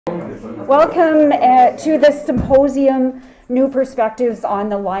Welcome to this symposium, New Perspectives on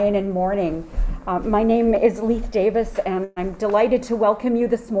the Lyon and Mourning. My name is Leith Davis, and I'm delighted to welcome you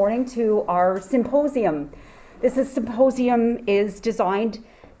this morning to our symposium. This symposium is designed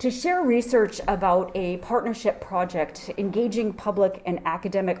to share research about a partnership project engaging public and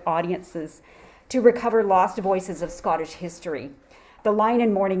academic audiences to recover lost voices of Scottish history, the Lyon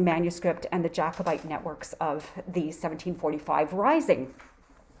and Mourning manuscript, and the Jacobite networks of the 1745 Rising.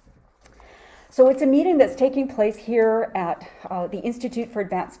 So it's a meeting that's taking place here at the Institute for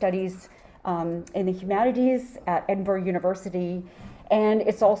Advanced Studies in the Humanities at Edinburgh University, and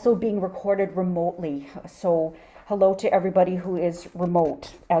it's also being recorded remotely. So hello to everybody who is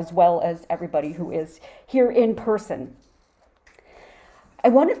remote, as well as everybody who is here in person. I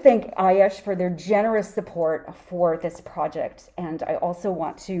want to thank IASH for their generous support for this project, and I also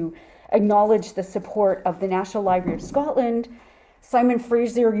want to acknowledge the support of the National Library of Scotland,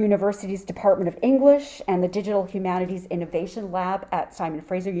 Fraser University's Department of English, and the Digital Humanities Innovation Lab at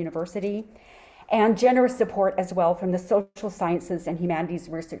Fraser University, and generous support as well from the Social Sciences and Humanities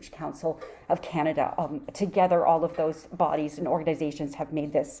Research Council of Canada. Together, all of those bodies and organizations have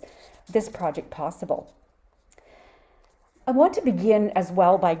made this project possible. I want to begin as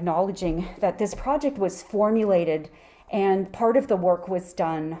well by acknowledging that this project was formulated and part of the work was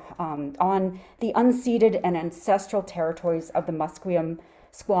done on the unceded and ancestral territories of the Musqueam,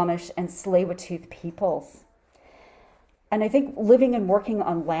 Squamish, and Tsleil-Waututh peoples. And I think living and working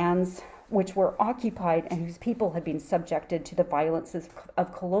on lands which were occupied and whose people had been subjected to the violences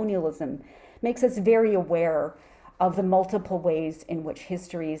of colonialism makes us very aware of the multiple ways in which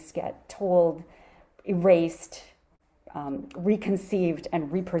histories get told, erased, reconceived, and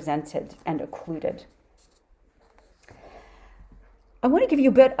represented and occluded. I want to give you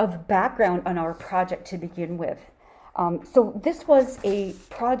a bit of background on our project to begin with. So this was a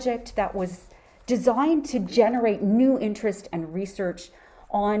project that was designed to generate new interest and research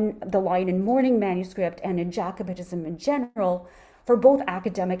on the Lyon and Mourning manuscript and in Jacobitism in general for both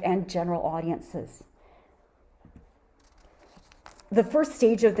academic and general audiences. The first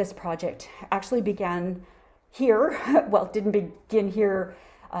stage of this project actually began here. Well, it didn't begin here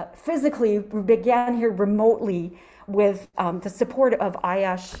physically, we began here remotely with the support of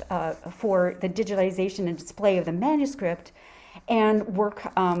IASH for the digitization and display of the manuscript, and work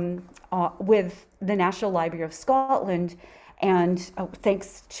with the National Library of Scotland, and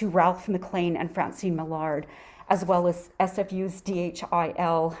thanks to Ralph McLean and Francine Millard, as well as SFU's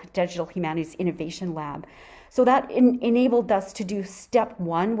DHIL, Digital Humanities Innovation Lab. So that enabled us to do step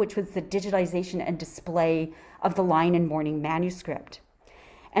one, which was the digitization and display of the Lyon and Mourning manuscript.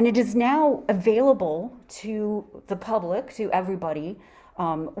 And it is now available to the public, to everybody,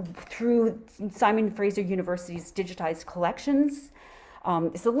 through Fraser University's digitized collections.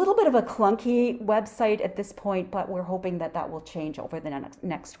 It's a little bit of a clunky website at this point, but we're hoping that that will change over the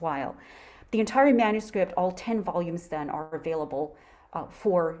next while. The entire manuscript, all 10 volumes then, are available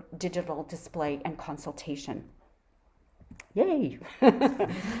for digital display and consultation. Yay!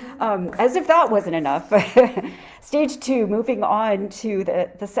 As if that wasn't enough. Stage two, moving on to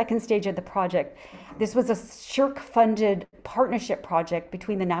the second stage of the project. This was a SSHRC-funded partnership project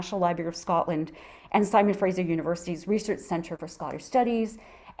between the National Library of Scotland and Fraser University's Research Centre for Scottish Studies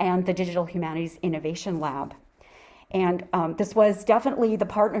and the Digital Humanities Innovation Lab. And this was definitely the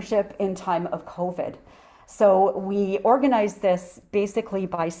partnership in time of COVID. So we organized this basically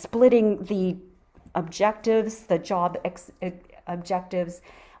by splitting the objectives, the job objectives.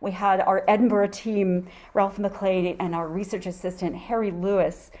 We had our Edinburgh team, Ralph McLean, and our research assistant, Harry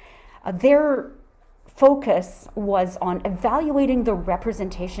Lewis. Their focus was on evaluating the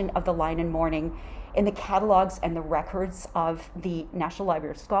representation of the Lyon and Mourning in the catalogues and the records of the National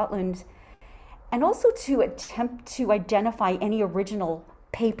Library of Scotland, and also to attempt to identify any original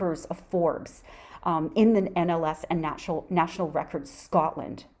papers of Forbes in the NLS and National Records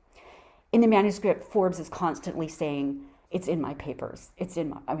Scotland. In the manuscript, Forbes is constantly saying, "It's in my papers, it's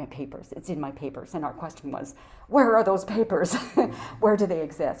in my papers, it's in my papers." And our question was, where are those papers? Where do they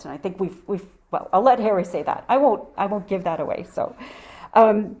exist? And I think well, I'll let Harry say that. I won't give that away. So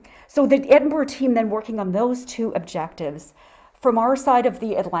the Edinburgh team then working on those two objectives. From our side of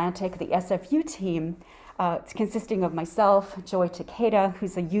the Atlantic, the SFU team, it's consisting of myself, Joy Takeda,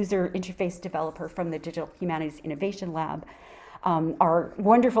 who's a user interface developer from the Digital Humanities Innovation Lab, our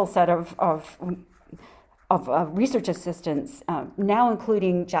wonderful set of research assistants, now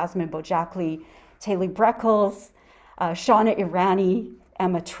including Jasmine Bojakli, Taylor Breckles, Shauna Irani,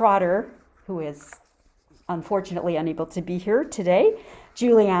 Emma Trotter, who is unfortunately unable to be here today,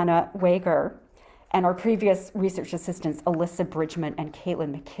 Juliana Wager, and our previous research assistants, Alyssa Bridgman and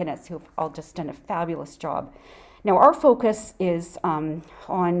Caitlin McInnes, who have all just done a fabulous job. Now, our focus is on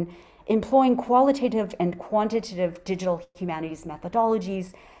employing qualitative and quantitative digital humanities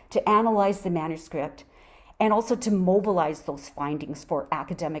methodologies to analyze the manuscript and also to mobilize those findings for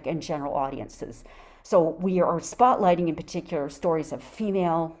academic and general audiences. So we are spotlighting in particular stories of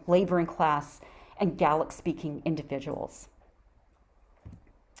female, laboring class, and Gaelic-speaking individuals.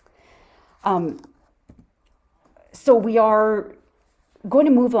 So we are going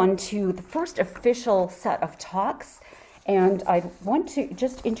to move on to the first official set of talks, and I want to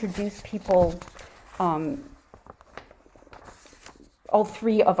just introduce people, all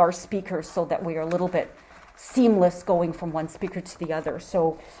three of our speakers, so that we are a little bit seamless going from one speaker to the other.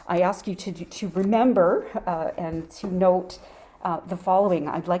 So I ask you to remember and to note the following.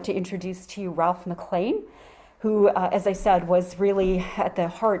 I'd like to introduce to you Ralph McLean, who, as I said, was really at the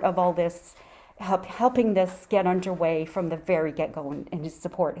heart of all this, helping this get underway from the very get-go, and his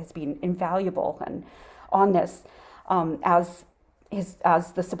support has been invaluable and on this, as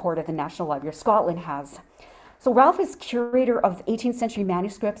the support of the National Library of Scotland has. So Ralph is curator of 18th century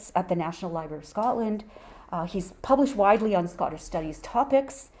manuscripts at the National Library of Scotland. He's published widely on Scottish studies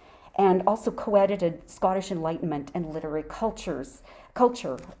topics and also co-edited Scottish Enlightenment and Literary Culture,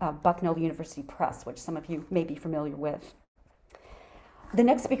 Bucknell University Press, which some of you may be familiar with. The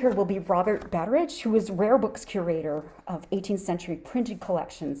next speaker will be Robert Betteridge, who is Rare Books Curator of 18th century printed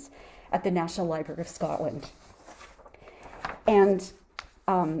collections at the National Library of Scotland. And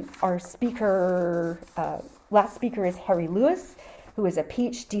our speaker, last speaker is Harry Lewis, who is a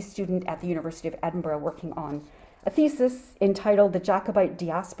PhD student at the University of Edinburgh working on a thesis entitled The Jacobite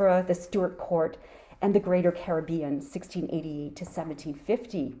Diaspora, the Stuart Court, and the Greater Caribbean, 1688 to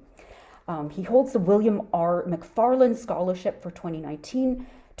 1750. He holds the William R. McFarland Scholarship for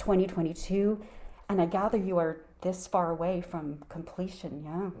 2019-2022, and I gather you are this far away from completion,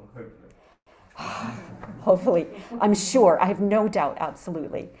 yeah? Well, hopefully, I'm sure, I have no doubt,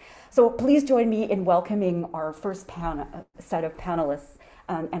 absolutely. So please join me in welcoming our first set of panelists,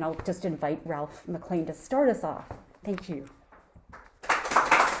 and I'll just invite Ralph McLean to start us off. Thank you.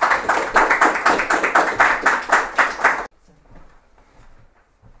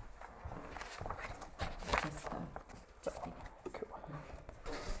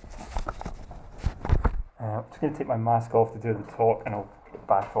 I'm just going to take my mask off to do the talk, and I'll put it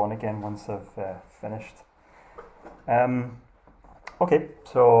back on again once I've finished. Okay,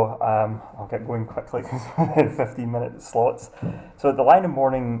 so I'll get going quickly because we're in 15-minute slots. So the Lyon and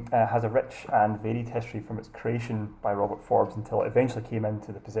Mourning has a rich and varied history from its creation by Robert Forbes until it eventually came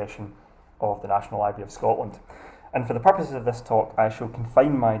into the possession of the National Library of Scotland. And for the purposes of this talk, I shall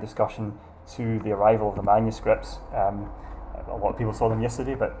confine my discussion to the arrival of the manuscripts. A lot of people saw them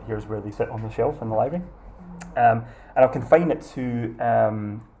yesterday, but here's where they sit on the shelf in the library. And I'll confine it to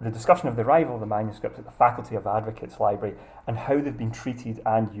the discussion of the arrival of the manuscripts at the Faculty of Advocates Library and how they've been treated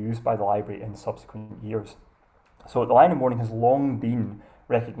and used by the library in subsequent years. So the Lyon and Mourning has long been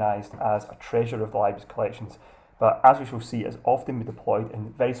recognised as a treasure of the library's collections, but as we shall see, has often been deployed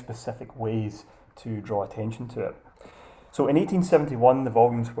in very specific ways to draw attention to it. So in 1871, the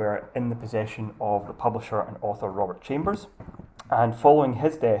volumes were in the possession of the publisher and author Robert Chambers, and following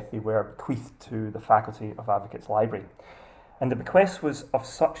his death, they were bequeathed to the Faculty of Advocates Library. And the bequest was of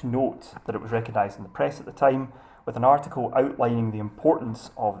such note that it was recognised in the press at the time, with an article outlining the importance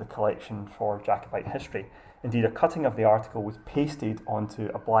of the collection for Jacobite history. Indeed, a cutting of the article was pasted onto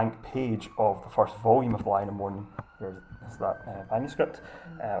a blank page of the first volume of the Lyon and Mourning. Here's that manuscript,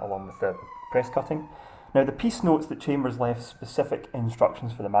 along with the press cutting. Now, the piece notes that Chambers left specific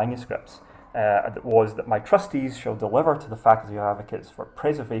instructions for the manuscripts. That was that my trustees shall deliver to the Faculty of Advocates for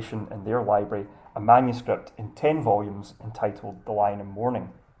preservation in their library a manuscript in 10 volumes entitled The Lyon and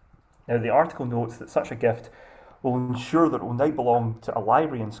Mourning. Now, the article notes that such a gift will ensure that it will now belong to a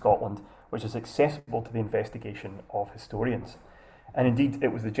library in Scotland which is accessible to the investigation of historians. And indeed,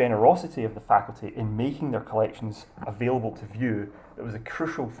 it was the generosity of the faculty in making their collections available to view that was a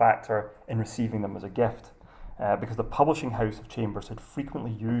crucial factor in receiving them as a gift. Because the publishing house of Chambers had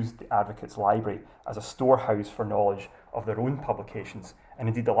frequently used the Advocates Library as a storehouse for knowledge of their own publications, and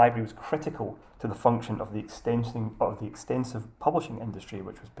indeed the library was critical to the function of the extensive publishing industry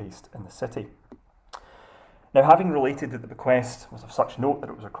which was based in the city. Now, having related that the bequest was of such note that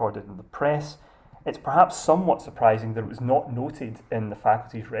it was recorded in the press, it's perhaps somewhat surprising that it was not noted in the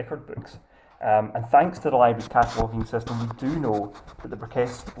faculty's record books. And thanks to the library's cataloguing system, we do know that the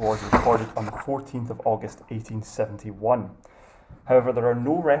bequest was recorded on the 14th of August 1871. However, there are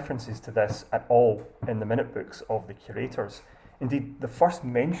no references to this at all in the minute books of the curators. Indeed, the first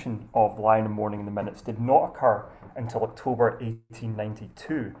mention of the Lyon and Mourning in the minutes did not occur until October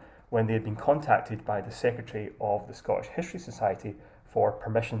 1892, when they had been contacted by the Secretary of the Scottish History Society for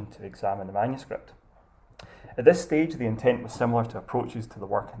permission to examine the manuscript. At this stage, the intent was similar to approaches to the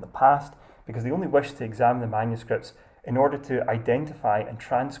work in the past, because they only wished to examine the manuscripts in order to identify and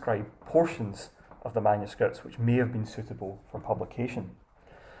transcribe portions of the manuscripts which may have been suitable for publication.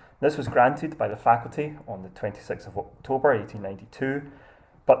 This was granted by the faculty on the 26th of October 1892,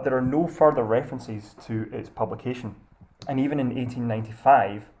 but there are no further references to its publication. And even in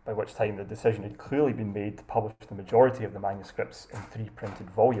 1895, by which time the decision had clearly been made to publish the majority of the manuscripts in 3 printed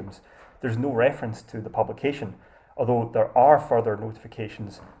volumes, there's no reference to the publication, although there are further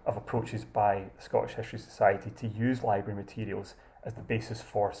notifications of approaches by the Scottish History Society to use library materials as the basis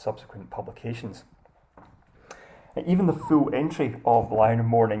for subsequent publications. And even the full entry of the Lyon and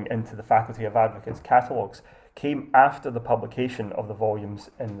Mourning into the Faculty of Advocates catalogues came after the publication of the volumes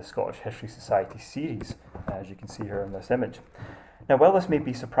in the Scottish History Society series, as you can see here in this image. Now, while this may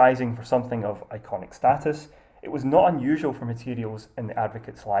be surprising for something of iconic status, it was not unusual for materials in the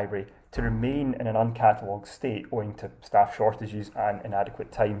Advocates Library to remain in an uncatalogued state owing to staff shortages and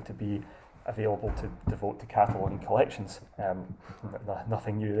inadequate time to be available to devote to cataloguing collections.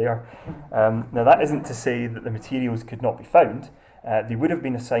 Nothing new there. Now, that isn't to say that the materials could not be found. They would have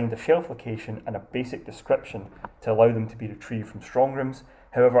been assigned a shelf location and a basic description to allow them to be retrieved from strongrooms.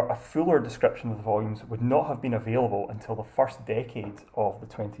 However, a fuller description of the volumes would not have been available until the first decade of the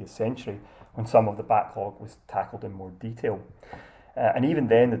 20th century, when some of the backlog was tackled in more detail. And even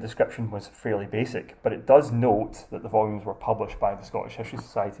then, the description was fairly basic, but it does note that the volumes were published by the Scottish History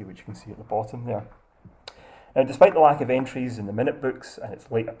Society, which you can see at the bottom there. Now, despite the lack of entries in the minute books and its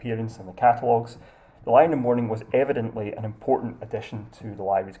late appearance in the catalogues, the Lyon and Mourning was evidently an important addition to the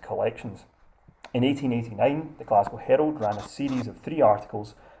library's collections. In 1889, the Glasgow Herald ran a series of 3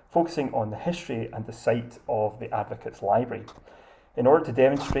 articles focusing on the history and the site of the Advocates Library. In order to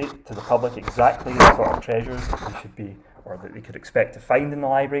demonstrate to the public exactly the sort of treasures that they should be, or that they could expect to find in the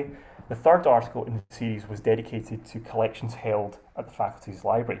library, the 3rd article in the series was dedicated to collections held at the faculty's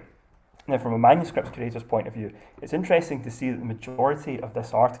library. Now, from a manuscripts curator's point of view, it's interesting to see that the majority of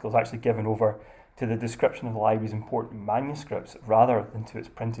this article is actually given over to the description of the library's important manuscripts rather than to its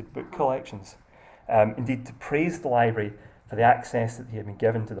printed book collections. Indeed, to praise the library for the access that they had been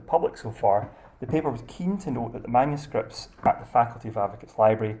given to the public so far, the paper was keen to note that the manuscripts at the Faculty of Advocates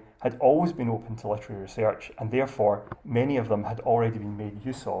Library had always been open to literary research, and therefore many of them had already been made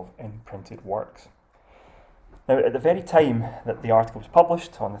use of in printed works. Now, at the very time that the article was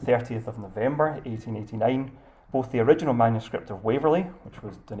published, on the 30th of November 1889, both the original manuscript of Waverley, which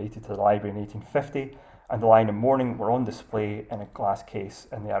was donated to the library in 1850, and the Lyon and Mourning were on display in a glass case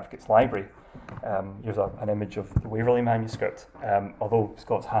in the Advocates Library. Here's an image of the Waverley manuscript. Although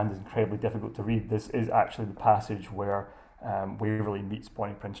Scott's hand is incredibly difficult to read, this is actually the passage where Waverley meets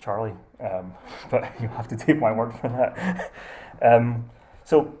Bonnie Prince Charlie, but you'll have to take my word for that.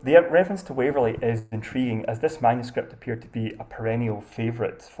 So the reference to Waverley is intriguing, as this manuscript appeared to be a perennial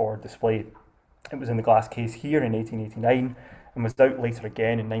favourite for display. It was in the glass case here in 1889 and was out later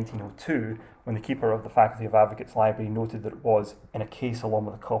again in 1902, when the keeper of the Faculty of Advocates Library noted that it was in a case along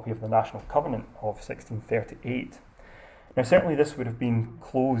with a copy of the National Covenant of 1638. Now, certainly this would have been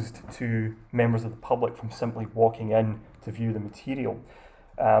closed to members of the public from simply walking in to view the material.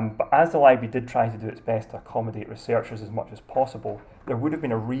 But as the library did try to do its best to accommodate researchers as much as possible, there would have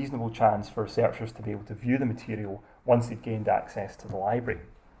been a reasonable chance for researchers to be able to view the material once they'd gained access to the library.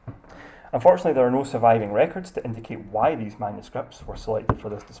 Unfortunately, there are no surviving records to indicate why these manuscripts were selected for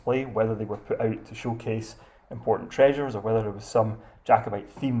this display, whether they were put out to showcase important treasures or whether there was some Jacobite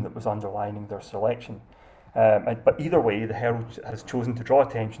theme that was underlining their selection. But either way, the Herald has chosen to draw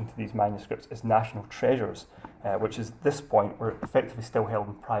attention to these manuscripts as national treasures, which is this point were effectively still held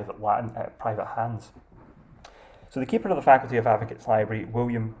in private hands. So the keeper of the Faculty of Advocates Library,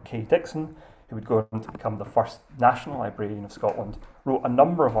 William K. Dixon, who would go on to become the first national librarian of Scotland, wrote a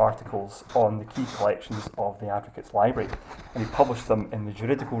number of articles on the key collections of the Advocates Library, and he published them in the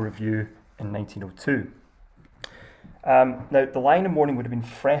Juridical Review in 1902. Now, the Lyon and Mourning would have been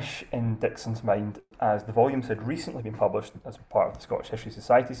fresh in Dixon's mind, as the volumes had recently been published as part of the Scottish History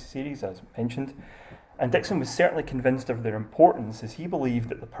Society series, as mentioned, and Dixon was certainly convinced of their importance, as he believed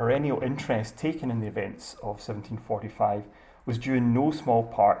that the perennial interest taken in the events of 1745 was due in no small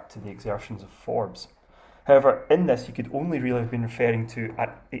part to the exertions of Forbes. However, in this you could only really have been referring to,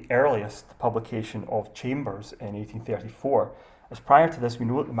 at the earliest, the publication of Chambers in 1834, as prior to this we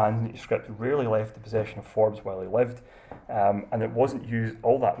know that the manuscript rarely left the possession of Forbes while he lived, and it wasn't used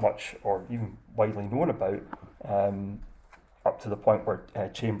all that much or even widely known about up to the point where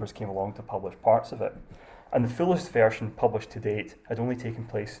Chambers came along to publish parts of it. And the fullest version published to date had only taken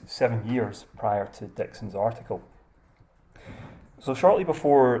place 7 years prior to Dixon's article. So shortly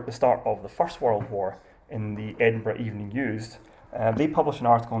before the start of the First World War, in the Edinburgh Evening News, they published an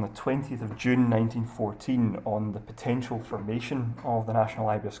article on the 20th of June 1914 on the potential formation of the National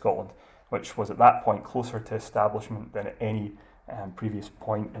Library of Scotland, which was at that point closer to establishment than at any previous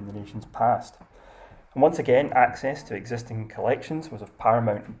point in the nation's past. And once again, access to existing collections was of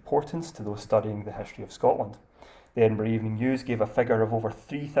paramount importance to those studying the history of Scotland. The Edinburgh Evening News gave a figure of over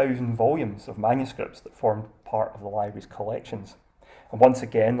 3,000 volumes of manuscripts that formed part of the library's collections. And once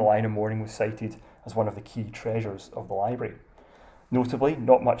again, the Lyon and Mourning was cited as one of the key treasures of the library. Notably,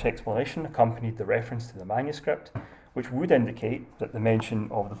 not much explanation accompanied the reference to the manuscript, which would indicate that the mention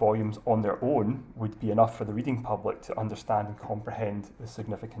of the volumes on their own would be enough for the reading public to understand and comprehend the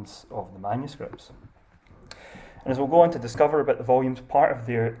significance of the manuscripts. And as we'll go on to discover about the volumes, part of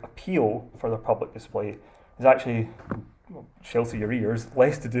their appeal for their public display is actually, shelter your ears,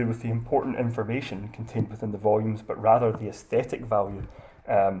 less to do with the important information contained within the volumes, but rather the aesthetic value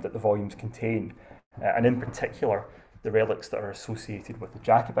that the volumes contain, and in particular, the relics that are associated with the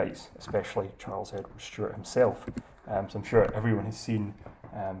Jacobites, especially Charles Edward Stuart himself. So I'm sure everyone has seen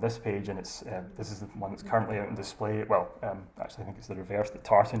this page, and this is the one that's currently out on display. Well, actually I think it's the reverse, the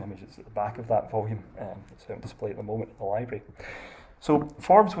tartan image is at the back of that volume. It's out on display at the moment at the library. So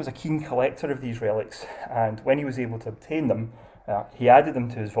Forbes was a keen collector of these relics, and when he was able to obtain them, he added them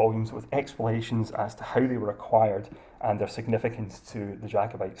to his volumes with explanations as to how they were acquired and their significance to the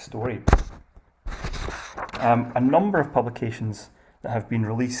Jacobite story. A number of publications that have been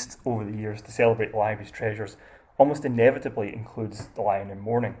released over the years to celebrate the library's treasures almost inevitably includes the Lyon and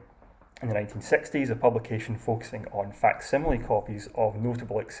Mourning. In the 1960s, a publication focusing on facsimile copies of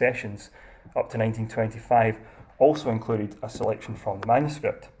notable accessions up to 1925 also included a selection from the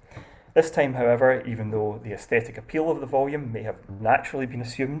manuscript. This time, however, even though the aesthetic appeal of the volume may have naturally been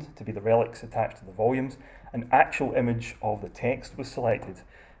assumed to be the relics attached to the volumes, an actual image of the text was selected.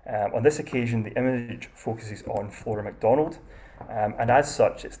 On this occasion, the image focuses on Flora MacDonald, and as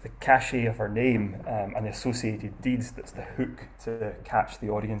such, it's the cachet of her name and the associated deeds that's the hook to catch the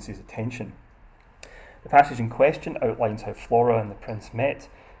audience's attention. The passage in question outlines how Flora and the Prince met,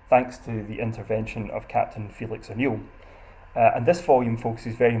 thanks to the intervention of Captain Felix O'Neill. And this volume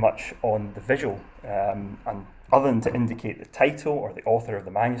focuses very much on the visual, and other than to indicate the title or the author of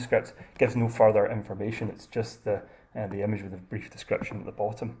the manuscript, gives no further information. It's just the image with a brief description at the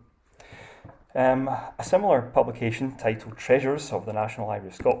bottom. A similar publication titled Treasures of the National Library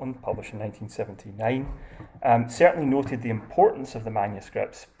of Scotland, published in 1979, certainly noted the importance of the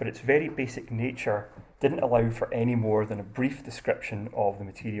manuscripts, but its very basic nature didn't allow for any more than a brief description of the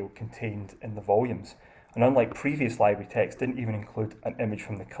material contained in the volumes. And unlike previous library texts, didn't even include an image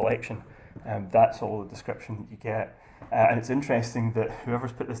from the collection. That's all the description that you get. And it's interesting that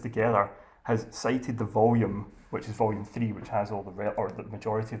whoever's put this together has cited the volume, which is volume 3, which has all the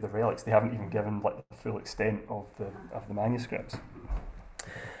majority of the relics. They haven't even given like the full extent of the manuscripts.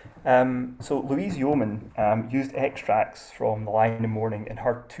 So Louise Yeoman used extracts from the Lyon and Mourning in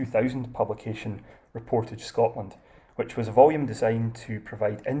her 2000 publication, Reportage Scotland, which was a volume designed to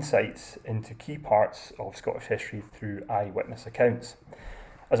provide insights into key parts of Scottish history through eyewitness accounts.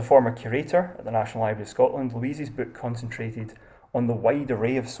 As a former curator at the National Library of Scotland, Louise's book concentrated on the wide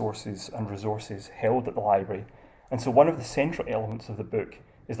array of sources and resources held at the library, and so one of the central elements of the book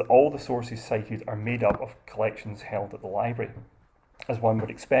is that all the sources cited are made up of collections held at the library. As one would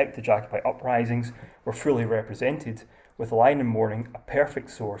expect, the Jacobite uprisings were fully represented, with the Lyon and Mourning a perfect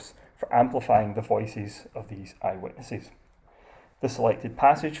source for amplifying the voices of these eyewitnesses. The selected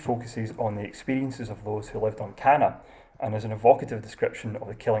passage focuses on the experiences of those who lived on Canna, and is an evocative description of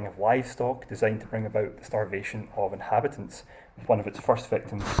the killing of livestock designed to bring about the starvation of inhabitants, with one of its first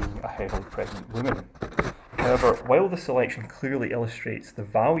victims being a heavily pregnant woman. However, while the selection clearly illustrates the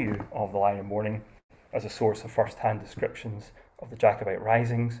value of the Lyon and Mourning as a source of first-hand descriptions of the Jacobite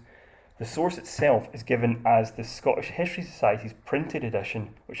risings, the source itself is given as the Scottish History Society's printed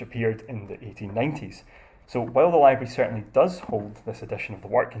edition, which appeared in the 1890s. So while the library certainly does hold this edition of the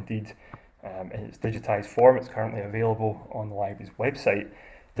work, indeed, in its digitised form, it's currently available on the library's website,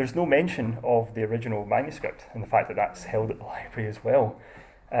 there's no mention of the original manuscript and the fact that that's held at the library as well.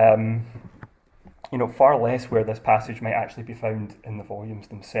 Far less where this passage might actually be found in the volumes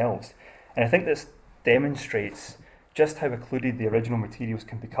themselves. And I think this demonstrates just how occluded the original materials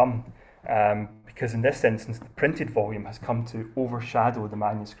can become, because in this instance, the printed volume has come to overshadow the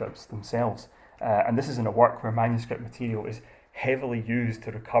manuscripts themselves. And this is in a work where manuscript material is heavily used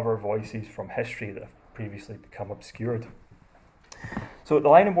to recover voices from history that have previously become obscured. So the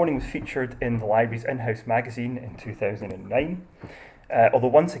Lion in Mourning was featured in the library's in-house magazine in 2009. Although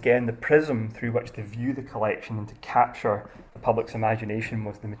once again, the prism through which to view the collection and to capture the public's imagination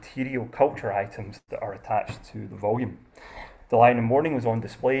was the material culture items that are attached to the volume. The Lion in Mourning was on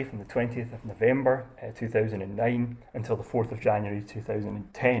display from the 20th of November 2009 until the 4th of January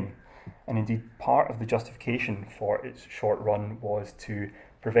 2010. And indeed, part of the justification for its short run was to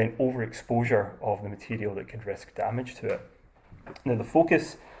prevent overexposure of the material that could risk damage to it. Now, the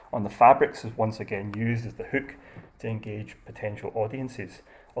focus on the fabrics is once again used as the hook to engage potential audiences,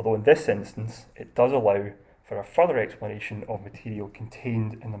 although in this instance it does allow for a further explanation of material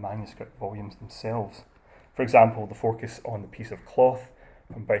contained in the manuscript volumes themselves. For example, the focus on the piece of cloth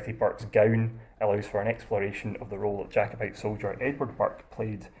from Bertie Burke's gown allows for an exploration of the role that Jacobite soldier Edward Burke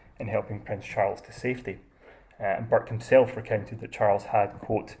played in helping Prince Charles to safety. And Burke himself recounted that Charles had,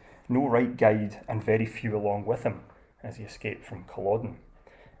 quote, no right guide and very few along with him as he escaped from Culloden.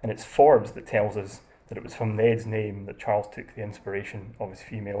 And it's Forbes that tells us that it was from Ned's name that Charles took the inspiration of his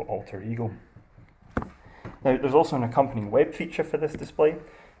female alter ego. Now, there's also an accompanying web feature for this display,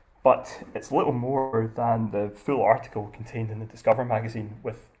 but it's little more than the full article contained in the Discover magazine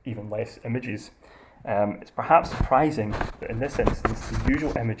with even less images. It's perhaps surprising that in this instance the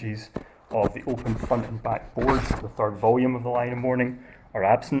usual images of the open front and back boards of the third volume of the Lion in Mourning are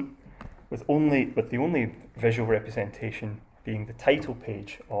absent, with the only visual representation being the title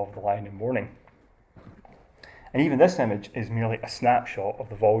page of the Lion in Mourning. And even this image is merely a snapshot of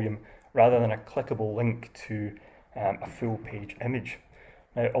the volume rather than a clickable link to a full page image.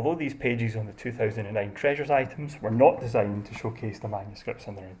 Now, although these pages on the 2009 Treasures items were not designed to showcase the manuscripts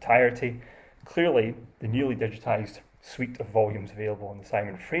in their entirety, clearly the newly digitised suite of volumes available on the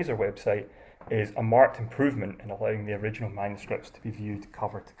Simon Fraser website is a marked improvement in allowing the original manuscripts to be viewed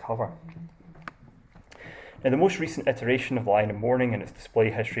cover to cover. Now, the most recent iteration of the Lion in Mourning and its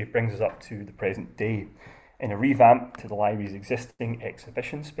display history brings us up to the present day. In a revamp to the library's existing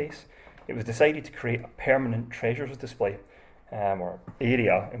exhibition space, it was decided to create a permanent treasures display or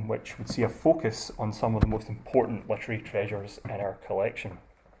area in which would see a focus on some of the most important literary treasures in our collection.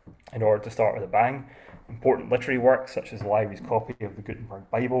 In order to start with a bang, important literary works such as the library's copy of the Gutenberg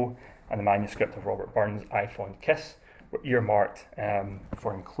Bible and the manuscript of Robert Burns' I Fond Kiss were earmarked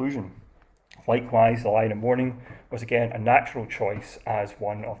for inclusion. Likewise, the Lion in Mourning was again a natural choice as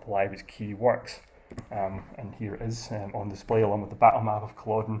one of the library's key works. And here it is on display along with the battle map of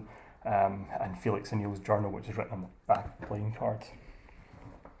Culloden and Felix O'Neill's journal, which is written on the back of the playing cards.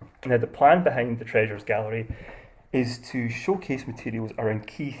 Now, the plan behind the Treasures Gallery is to showcase materials around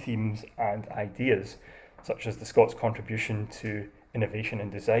key themes and ideas, such as the Scots contribution to innovation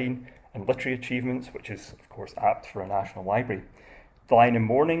and design and literary achievements, which is of course apt for a national library. The Lion in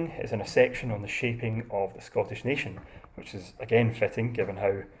Mourning is in a section on the shaping of the Scottish nation, which is again fitting given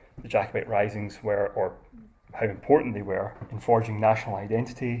how the Jacobite risings were, or how important they were, in forging national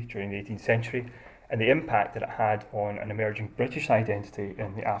identity during the 18th century and the impact that it had on an emerging British identity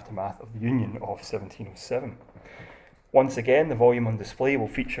in the aftermath of the Union of 1707. Once again, the volume on display will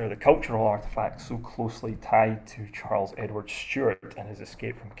feature the cultural artefacts so closely tied to Charles Edward Stuart and his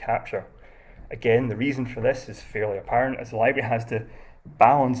escape from capture. Again, the reason for this is fairly apparent, as the library has to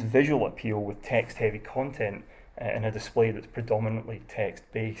balance visual appeal with text-heavy content in a display that's predominantly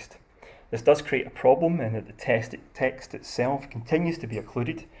text-based. This does create a problem in that the text itself continues to be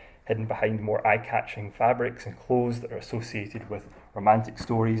occluded, hidden behind more eye-catching fabrics and clothes that are associated with romantic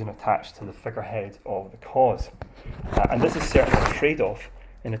stories and attached to the figurehead of the cause. And this is certainly a trade-off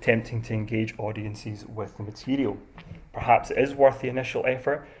in attempting to engage audiences with the material. Perhaps it is worth the initial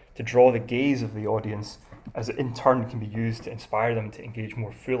effort to draw the gaze of the audience, as it in turn can be used to inspire them to engage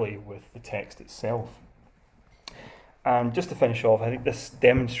more fully with the text itself. And just to finish off, I think this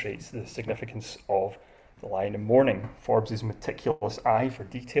demonstrates the significance of the Lion in Mourning. Forbes' meticulous eye for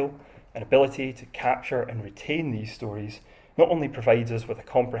detail and ability to capture and retain these stories not only provides us with a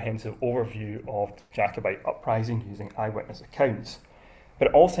comprehensive overview of the Jacobite uprising using eyewitness accounts, but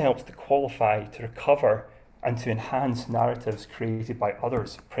it also helps to qualify, to recover and to enhance narratives created by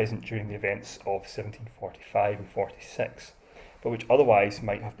others present during the events of 1745 and 46, but which otherwise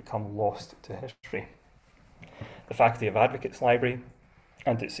might have become lost to history. The Faculty of Advocates Library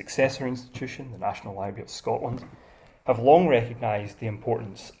and its successor institution, the National Library of Scotland, have long recognised the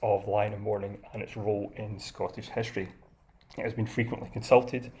importance of the Lion in Mourning and its role in Scottish history. It has been frequently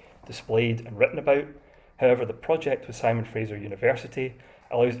consulted, displayed and written about. However, the project with Simon Fraser University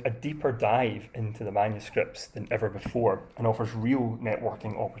allows a deeper dive into the manuscripts than ever before and offers real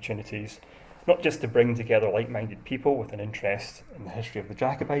networking opportunities, not just to bring together like-minded people with an interest in the history of the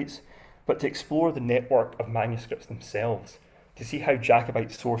Jacobites, but to explore the network of manuscripts themselves, to see how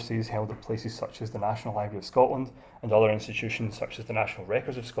Jacobite sources held at places such as the National Library of Scotland and other institutions such as the National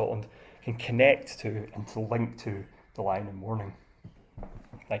Records of Scotland can connect to and to link to the Lion and Mourning.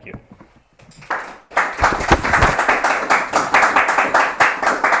 Thank you.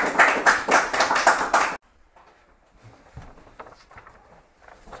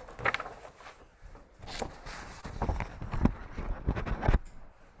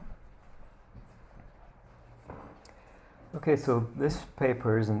 Okay, so this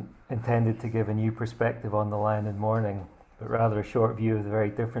paper isn't intended to give a new perspective on the Lion and Mourning, but rather a short view of the very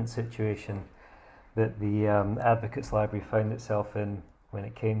different situation that the Advocates Library found itself in when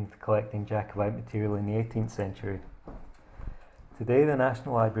it came to collecting Jacobite material in the 18th century. Today, the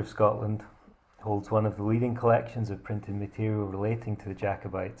National Library of Scotland holds one of the leading collections of printed material relating to the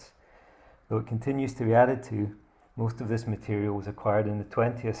Jacobites. Though it continues to be added to, most of this material was acquired in the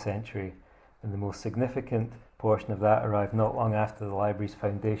 20th century, and the most significant portion of that arrived not long after the library's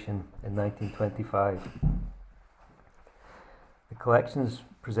foundation in 1925. The collections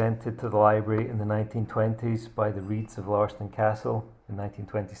presented to the library in the 1920s by the Reeds of Lauriston Castle in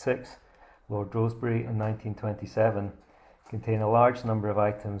 1926, Lord Rosebery in 1927, contain a large number of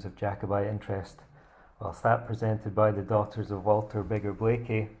items of Jacobite interest, whilst that presented by the Daughters of Walter Biggar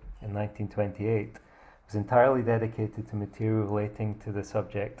Blaikie in 1928 was entirely dedicated to material relating to the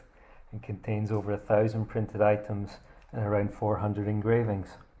subject and contains over 1,000 printed items and around 400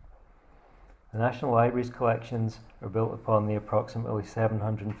 engravings. The National Library's collections are built upon the approximately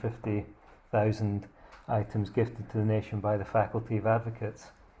 750,000 items gifted to the nation by the Faculty of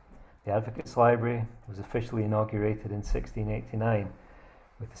Advocates. The Advocates Library was officially inaugurated in 1689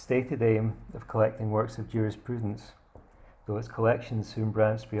 with the stated aim of collecting works of jurisprudence, though its collections soon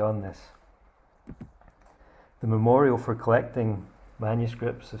branched beyond this. The memorial for collecting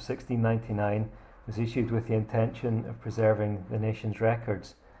manuscripts of 1699 was issued with the intention of preserving the nation's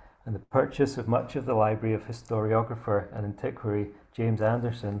records, and the purchase of much of the library of historiographer and antiquary James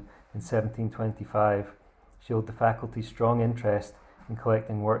Anderson in 1725 showed the faculty's strong interest in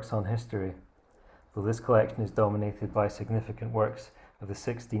collecting works on history, though this collection is dominated by significant works of the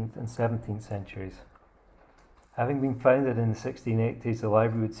 16th and 17th centuries. Having been founded in the 1680s, the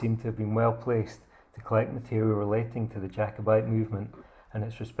library would seem to have been well placed to collect material relating to the Jacobite movement and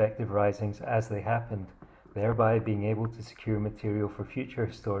its respective risings as they happened, thereby being able to secure material for future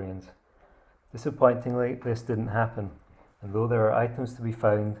historians. Disappointingly, this didn't happen, and though there are items to be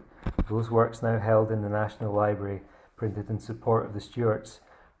found, those works now held in the National Library printed in support of the Stuarts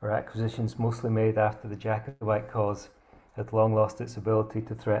are acquisitions mostly made after the Jacobite cause had long lost its ability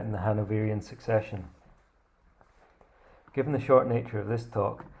to threaten the Hanoverian succession. Given the short nature of this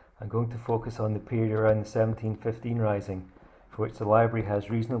talk, I'm going to focus on the period around the 1715 Rising, for which the library has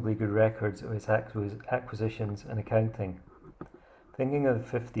reasonably good records of its acquisitions and accounting. Thinking of the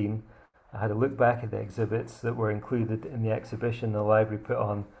 15, I had a look back at the exhibits that were included in the exhibition the library put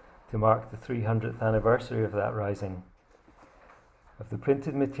on to mark the 300th anniversary of that rising. Of the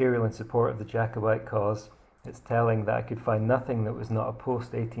printed material in support of the Jacobite cause, it's telling that I could find nothing that was not a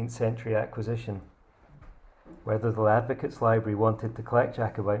post-18th century acquisition. Whether the Advocates Library wanted to collect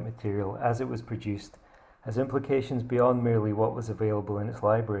Jacobite material as it was produced has implications beyond merely what was available in its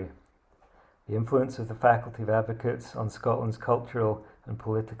library. The influence of the Faculty of Advocates on Scotland's cultural and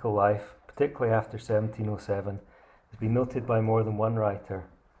political life, particularly after 1707, has been noted by more than one writer.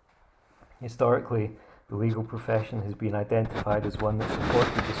 Historically, the legal profession has been identified as one that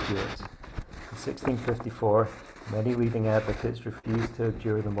supported the Stuarts. In 1654, many leading advocates refused to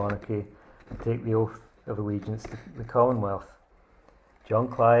abjure the monarchy and take the oath of allegiance to the Commonwealth. John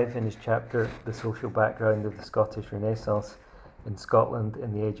Clive, in his chapter The Social Background of the Scottish Renaissance in Scotland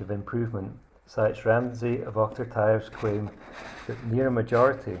in the Age of Improvement, cites Ramsay of Ochtertyre's claim that near a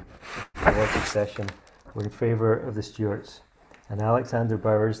majority of the Lords of Session were in favour of the Stuarts, and Alexander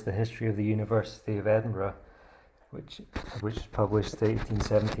Bowers' The History of the University of Edinburgh, which was published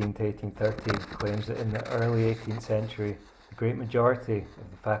 1817 to 1813, claims that in the early 18th century, the great majority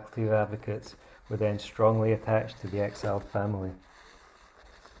of the Faculty of Advocates were then strongly attached to the exiled family.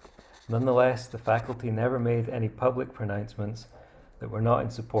 Nonetheless, the faculty never made any public pronouncements that were not in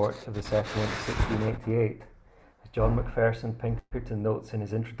support of the settlement of 1688, as John Macpherson Pinkerton notes in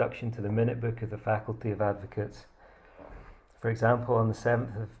his introduction to the Minute Book of the Faculty of Advocates. For example, on the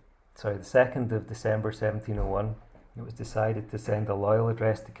 2nd of December 1701, it was decided to send a loyal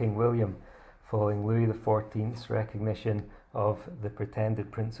address to King William following Louis XIV's recognition of the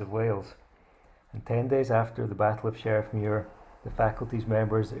pretended Prince of Wales. And 10 days after the Battle of Sheriffmuir, the faculty's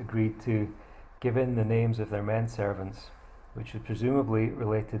members agreed to give in the names of their men servants, which was presumably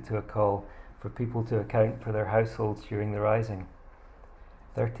related to a call for people to account for their households during the Rising.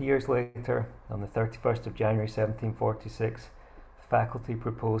 30 years later, on the 31st of January 1746, the faculty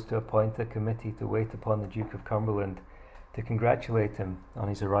proposed to appoint a committee to wait upon the Duke of Cumberland to congratulate him on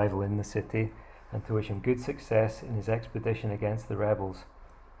his arrival in the city and to wish him good success in his expedition against the rebels.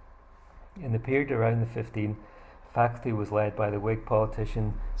 In the period around the 15, the faculty was led by the Whig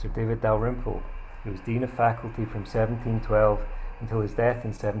politician Sir David Dalrymple, who was Dean of Faculty from 1712 until his death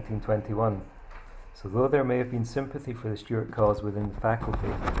in 1721. So though there may have been sympathy for the Stuart cause within the faculty,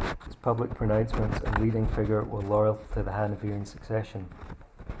 his public pronouncements and leading figure were loyal to the Hanoverian succession.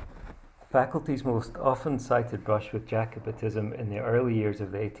 The faculty's most often cited brush with Jacobitism in the early years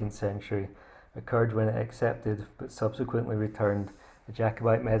of the 18th century occurred when it accepted, but subsequently returned, a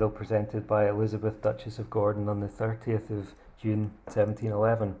Jacobite medal presented by Elizabeth, Duchess of Gordon on the 30th of June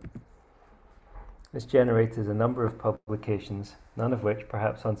 1711. This generated a number of publications, none of which,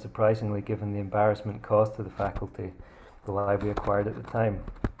 perhaps unsurprisingly given the embarrassment caused to the faculty, the library acquired at the time.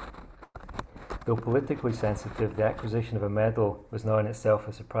 Though politically sensitive, the acquisition of a medal was not in itself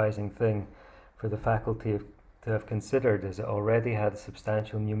a surprising thing for the faculty to have considered, as it already had a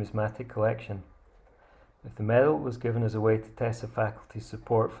substantial numismatic collection. If the medal was given as a way to test the faculty's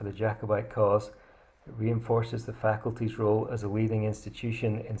support for the Jacobite cause, it reinforces the faculty's role as a leading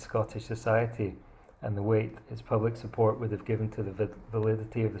institution in Scottish society and the weight its public support would have given to the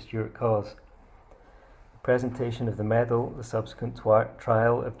validity of the Stuart cause. The presentation of the medal, the subsequent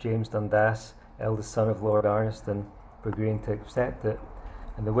trial of James Dundas, eldest son of Lord Arniston, for agreeing to accept it,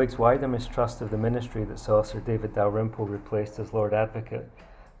 and the Whigs' wider mistrust of the ministry that saw Sir David Dalrymple replaced as Lord Advocate,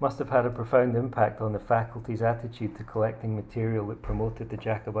 must have had a profound impact on the faculty's attitude to collecting material that promoted the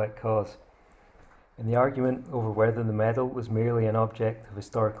Jacobite cause. In the argument over whether the medal was merely an object of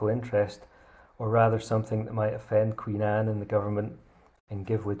historical interest, or rather something that might offend Queen Anne and the government and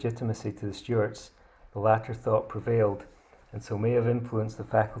give legitimacy to the Stuarts, the latter thought prevailed, and so may have influenced the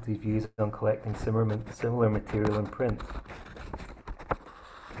faculty's views on collecting similar material in print.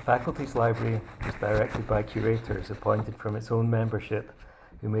 The faculty's library was directed by curators appointed from its own membership,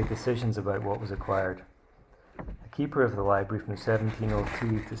 who made decisions about what was acquired. The keeper of the library from 1702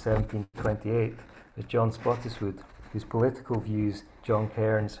 to 1728 was John Spottiswoode, whose political views John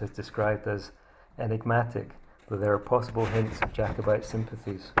Cairns has described as enigmatic, though there are possible hints of Jacobite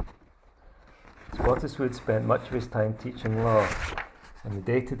sympathies. Spottiswoode spent much of his time teaching law, and the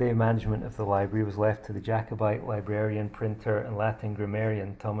day-to-day management of the library was left to the Jacobite librarian, printer, and Latin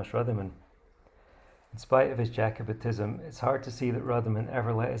grammarian Thomas Ruddiman. In spite of his Jacobitism, it's hard to see that Ruddiman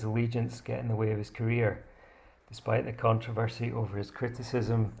ever let his allegiance get in the way of his career, despite the controversy over his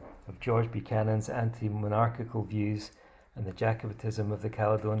criticism of George Buchanan's anti-monarchical views and the Jacobitism of the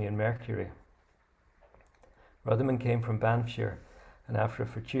Caledonian Mercury. Ruddiman came from Banffshire, and after a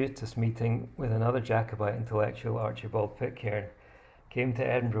fortuitous meeting with another Jacobite intellectual, Archibald Pitcairn, came to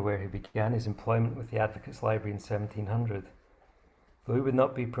Edinburgh, where he began his employment with the Advocates' Library in 1700. Though he would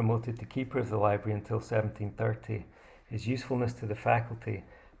not be promoted to keeper of the library until 1730, his usefulness to the faculty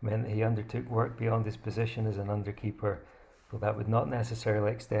meant that he undertook work beyond his position as an underkeeper, though that would not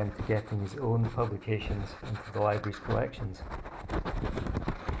necessarily extend to getting his own publications into the library's collections.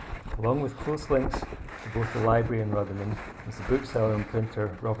 Along with close links to both the library and Ruddiman was the bookseller and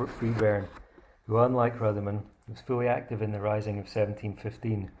printer Robert Freeburn, who, unlike Ruddiman, was fully active in the Rising of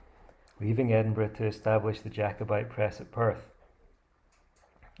 1715, leaving Edinburgh to establish the Jacobite press at Perth.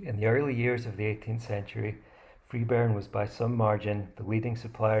 In the early years of the 18th century, Freeburn was by some margin the leading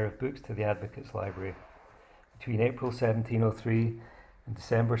supplier of books to the Advocates' Library. Between April 1703 and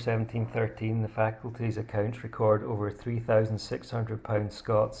December 1713, the faculty's accounts record over £3,600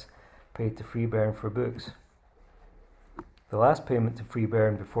 Scots paid to Freeburn for books. The last payment to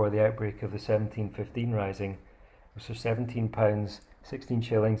Freeburn before the outbreak of the 1715 Rising was for £17, 16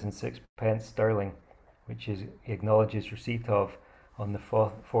 shillings and 6 sterling, which he acknowledges receipt of on the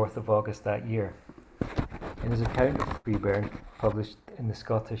 4th of August that year. In his account of Freeburn, published in the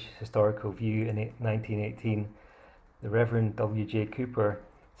Scottish Historical View in 1918, the Reverend W.J. Cooper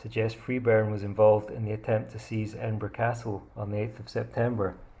suggests Freeburn was involved in the attempt to seize Edinburgh Castle on the 8th of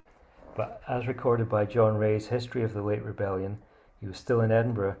September, but as recorded by John Ray's History of the Late Rebellion, he was still in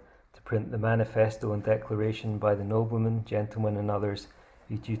Edinburgh to print the manifesto and declaration by the noblemen, gentlemen and others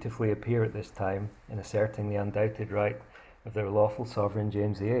who dutifully appear at this time in asserting the undoubted right of their lawful sovereign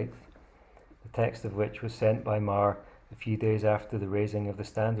James VIII, the text of which was sent by Mar a few days after the raising of the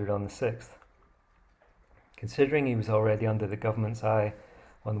standard on the 6th. Considering he was already under the government's eye,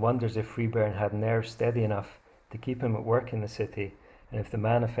 one wonders if Freeburn had nerves steady enough to keep him at work in the city, and if the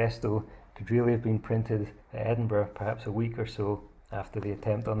manifesto could really have been printed at Edinburgh perhaps a week or so after the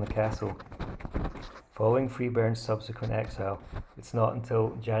attempt on the castle. Following Freeburne's subsequent exile, it's not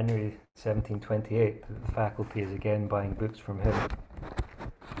until January 1728 that the faculty is again buying books from him.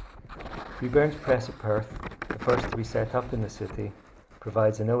 Freeburne's press at Perth, the first to be set up in the city,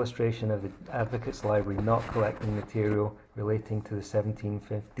 provides an illustration of the Advocates' Library not collecting material relating to the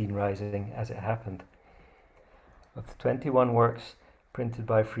 1715 Rising as it happened. Of the 21 works printed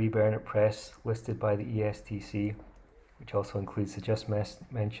by Freeburne at press listed by the ESTC, which also includes the just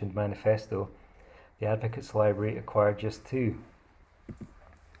mentioned manifesto, the Advocates' Library acquired just 2.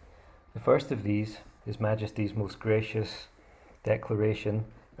 The first of these, His Majesty's Most Gracious Declaration,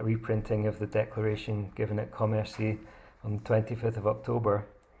 a reprinting of the declaration given at Commercy on the 25th of October,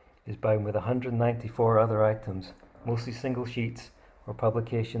 is bound with 194 other items, mostly single sheets or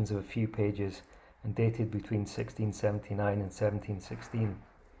publications of a few pages, and dated between 1679 and 1716.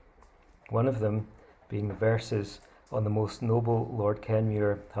 One of them being the verses on the most noble Lord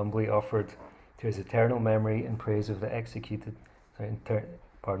Kenmure humbly offered to his eternal memory in praise of the executed,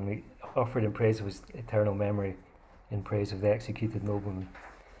 offered in praise of his eternal memory, in praise of the executed nobleman.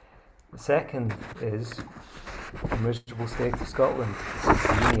 The second is the miserable state of Scotland since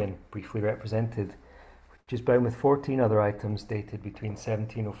the Union, briefly represented, which is bound with 14 other items dated between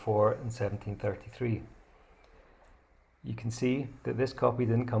 1704 and 1733. You can see that this copy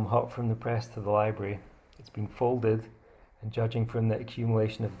didn't come hot from the press to the library. It's been folded, and judging from the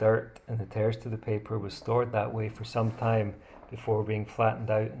accumulation of dirt and the tears to the paper, was stored that way for some time before being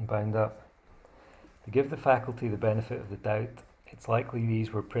flattened out and bound up. To give the faculty the benefit of the doubt, it's likely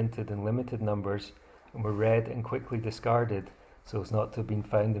these were printed in limited numbers and were read and quickly discarded so as not to have been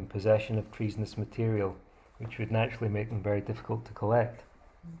found in possession of treasonous material, which would naturally make them very difficult to collect.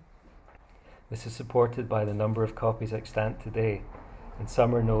 This is supported by the number of copies extant today, and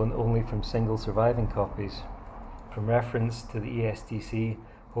some are known only from single surviving copies. From reference to the ESTC,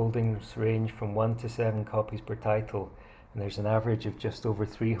 holdings range from 1 to 7 copies per title, and there's an average of just over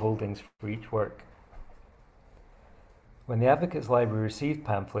 3 holdings for each work. When the Advocates' Library received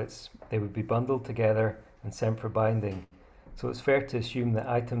pamphlets, they would be bundled together and sent for binding, so it's fair to assume that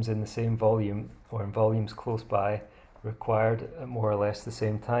items in the same volume or in volumes close by required at more or less the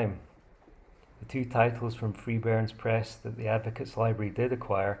same time. The 2 titles from Freeburne's press that the Advocates' Library did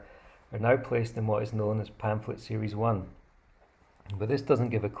acquire are now placed in what is known as Pamphlet Series 1. But this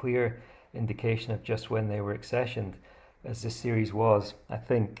doesn't give a clear indication of just when they were accessioned, as this series was, I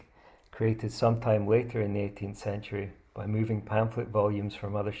think, created sometime later in the 18th century by moving pamphlet volumes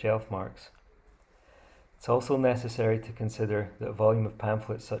from other shelf marks. It's also necessary to consider that a volume of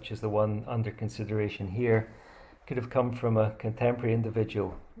pamphlets such as the one under consideration here could have come from a contemporary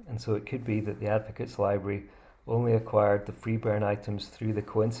individual, and so it could be that the Advocates' Library only acquired the Freeburne items through the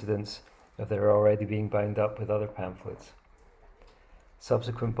coincidence of their already being bound up with other pamphlets.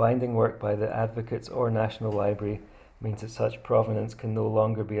 Subsequent binding work by the Advocates or National Library means that such provenance can no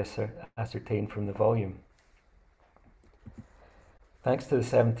longer be ascertained from the volume. Thanks to the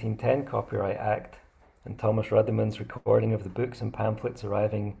 1710 Copyright Act and Thomas Ruddiman's recording of the books and pamphlets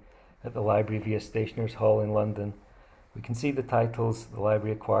arriving at the library via Stationers' Hall in London, we can see the titles the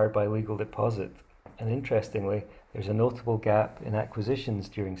library acquired by legal deposit, and interestingly, there's a notable gap in acquisitions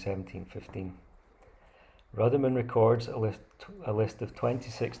during 1715. Ruddiman records a list of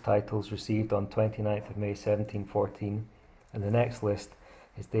 26 titles received on 29th of May 1714, and the next list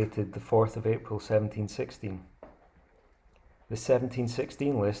is dated the 4th of April 1716. The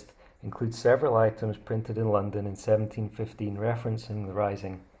 1716 list includes several items printed in London in 1715 referencing the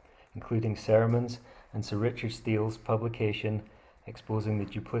Rising, including sermons and Sir Richard Steele's publication exposing the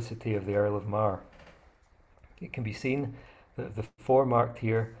duplicity of the Earl of Mar. It can be seen that of the 4 marked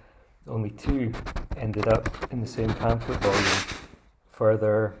here, only 2 ended up in the same pamphlet volume,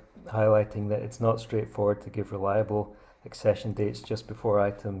 further highlighting that it's not straightforward to give reliable accession dates just because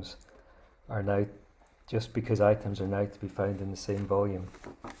items are now to be found in the same volume.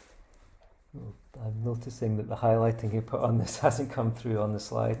 I'm noticing that the highlighting you put on this hasn't come through on the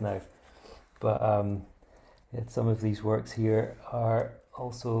slide now, but some of these works here are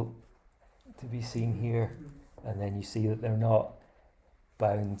also to be seen here, and then you see that they're not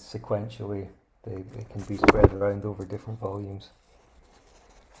bound sequentially. They can be spread around over different volumes.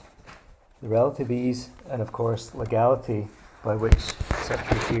 The relative ease and of course legality by which such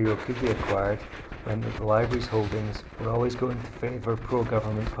material could be acquired meant that the library's holdings were always going to favour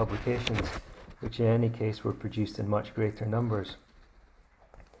pro-government publications, which in any case were produced in much greater numbers.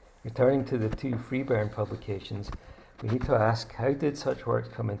 Returning to the 2 Freeburne publications, we need to ask, how did such works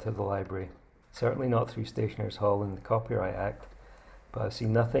come into the library? Certainly not through Stationers' Hall and the Copyright Act, but I've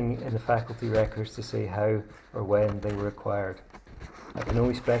seen nothing in the faculty records to say how or when they were acquired. I can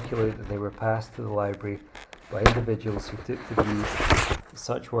only speculate that they were passed to the library by individuals who took the view that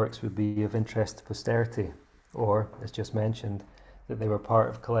such works would be of interest to posterity, or, as just mentioned, that they were part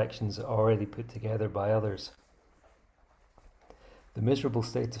of collections already put together by others. The miserable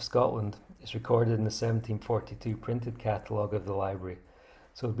state of Scotland is recorded in the 1742 printed catalogue of the library,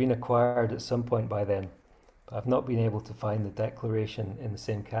 so it had been acquired at some point by then, but I've not been able to find the declaration in the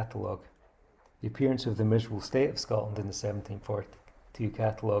same catalogue. The appearance of the miserable state of Scotland in the 1742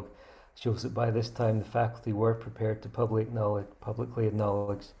 catalogue shows that by this time the faculty were prepared to publicly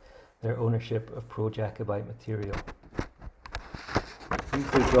acknowledge their ownership of pro-Jacobite material.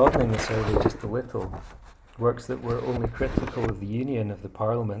 Briefly broadening the survey just a little, works that were only critical of the union of the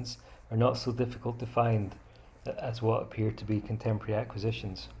parliaments are not so difficult to find as what appear to be contemporary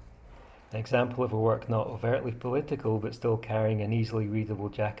acquisitions. An example of a work not overtly political but still carrying an easily readable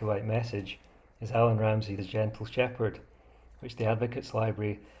Jacobite message is Alan Ramsay's The Gentle Shepherd, which the Advocates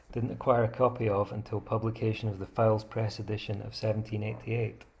Library didn't acquire a copy of until publication of the Fowles Press edition of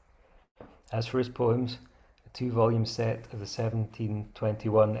 1788. As for his poems, a two-volume set of the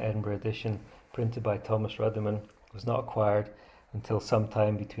 1721 Edinburgh edition printed by Thomas Ruddiman was not acquired until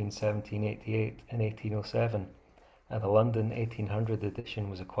sometime between 1788 and 1807, and the London 1800 edition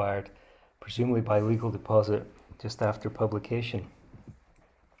was acquired, presumably by legal deposit, just after publication.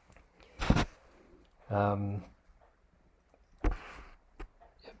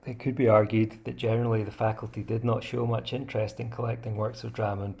 It could be argued that generally the faculty did not show much interest in collecting works of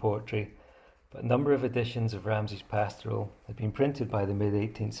drama and poetry, but a number of editions of Ramsay's Pastoral had been printed by the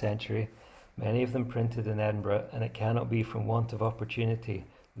mid-18th century, many of them printed in Edinburgh, and it cannot be from want of opportunity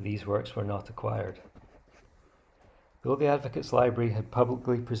that these works were not acquired. Though the Advocates Library had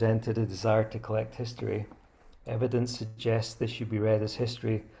publicly presented a desire to collect history, evidence suggests this should be read as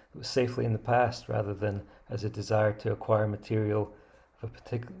history that was safely in the past rather than as a desire to acquire material of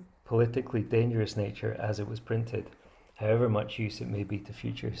a politically dangerous nature as it was printed, however much use it may be to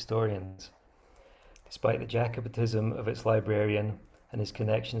future historians. Despite the Jacobitism of its librarian and his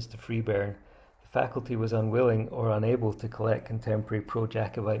connections to Freeburn, the faculty was unwilling or unable to collect contemporary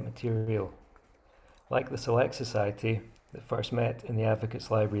pro-Jacobite material. Like the Select Society, that first met in the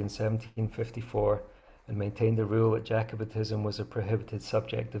Advocates Library in 1754 and maintained the rule that Jacobitism was a prohibited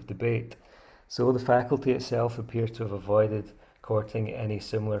subject of debate, so the faculty itself appears to have avoided courting any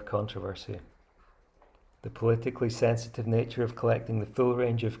similar controversy. The politically sensitive nature of collecting the full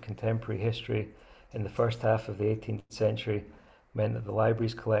range of contemporary history in the first half of the 18th century meant that the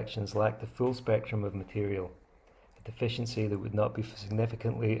library's collections lacked the full spectrum of material, a deficiency that would not be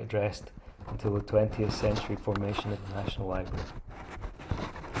significantly addressed until the 20th century formation of the National Library.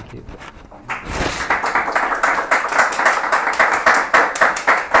 Thank you.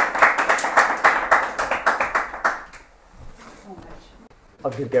 I'm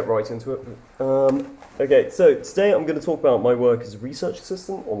going to get right into it. Okay, so today I'm going to talk about my work as a research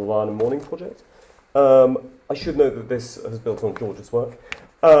assistant on the Lyon and Mourning project. I should note that this has built on George's work,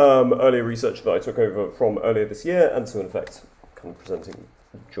 earlier research that I took over from earlier this year, and so in effect, kind of presenting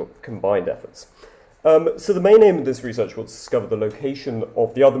combined efforts. So the main aim of this research was to discover the location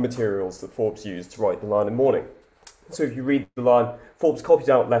of the other materials that Forbes used to write the Lyon and Mourning. So if you read the line, Forbes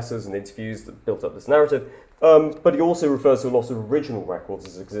copied out letters and interviews that built up this narrative, but he also refers to a lot of original records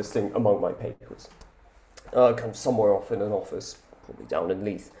as existing among my papers, kind of somewhere off in an office, probably down in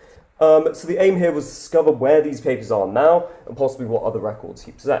Leith. So the aim here was to discover where these papers are now and possibly what other records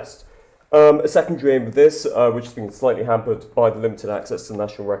he possessed. A secondary aim of this, which has been slightly hampered by the limited access to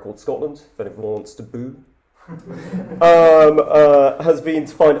National Records Scotland, if anyone wants to boo, has been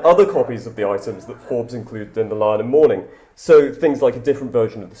to find other copies of the items that Forbes included in the Lyon and Mourning. So things like a different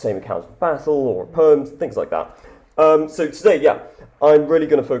version of the same account of battle or a poem, things like that. So today, I'm really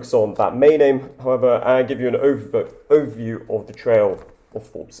going to focus on that main aim, however, and give you an overview of the trail of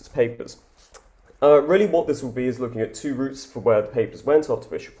Forbes' papers. Really what this will be is looking at two routes for where the papers went after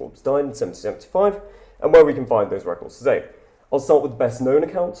Bishop Forbes died in 1775 and where we can find those records today. I'll start with the best known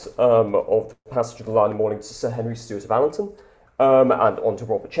account of the passage of the Lyon and Mourning to Sir Henry Stuart of Allington, and on to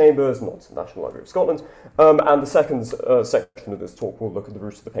Robert Chambers and on to the National Library of Scotland. And the second section of this talk will look at the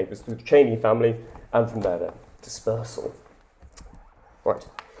route of the papers through the Cheney family and from there their dispersal. Right.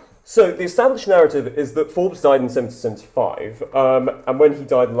 So the established narrative is that Forbes died in 1775, and when he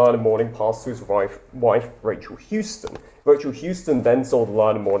died, the Lyon and Mourning passed to his wife Rachel Houston. Rachel Houston then sold the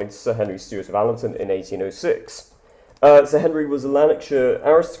Lyon and Mourning to Sir Henry Stuart of Allington in 1806. Sir Henry was a Lanarkshire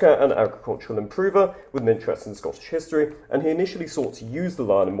aristocrat and agricultural improver with an interest in Scottish history, and he initially sought to use the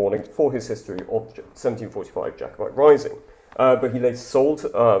Lyon and Mourning for his history of the 1745 Jacobite Rising. But he later sold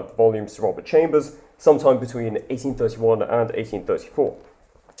volumes to Robert Chambers, sometime between 1831 and 1834.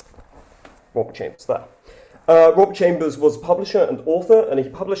 Robert Chambers there. Robert Chambers was a publisher and author, and he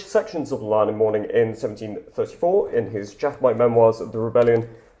published sections of the Lion and Mourning in 1734 in his Jacobite memoirs of the Rebellion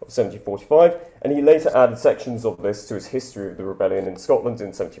of 1745, and he later added sections of this to his History of the Rebellion in Scotland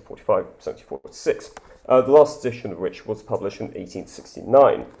in 1745-1746, the last edition of which was published in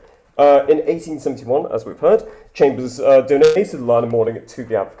 1869. In 1871, as we've heard, Chambers donated the Lion and Mourning to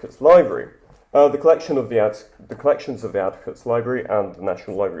the Advocates Library. The collections of the Advocates Library and the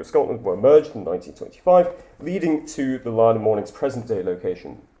National Library of Scotland were merged in 1925, leading to the Lion and Mourning's present-day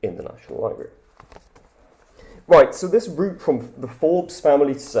location in the National Library. Right, so this route from the Forbes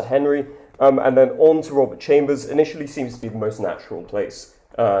family to Sir Henry and then on to Robert Chambers initially seems to be the most natural place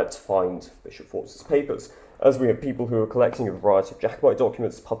to find Bishop Forbes' papers, as we have people who are collecting a variety of Jacobite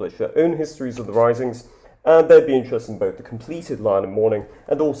documents to publish their own histories of the risings, and they'd be interested in both the completed Lion and Mourning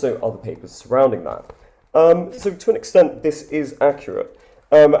and also other papers surrounding that. So to an extent, this is accurate.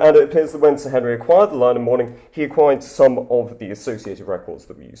 And it appears that when Sir Henry acquired the Lion and Mourning, he acquired some of the associated records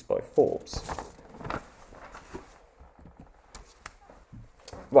that were used by Forbes.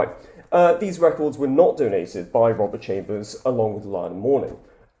 Right, these records were not donated by Robert Chambers along with the Lion and Mourning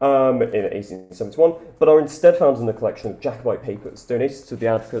in 1871, but are instead found in a collection of Jacobite papers donated to the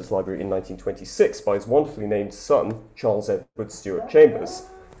Advocates Library in 1926 by his wonderfully named son, Charles Edward Stewart Chambers.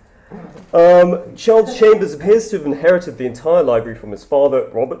 Charles Chambers appears to have inherited the entire library from his father,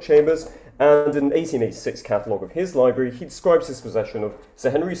 Robert Chambers, and in an 1886 catalogue of his library, he describes his possession of Sir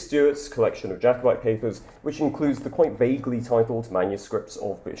Henry Stewart's collection of Jacobite papers, which includes the quite vaguely titled Manuscripts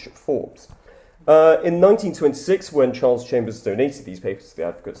of Bishop Forbes. In 1926, when Charles Chambers donated these papers to the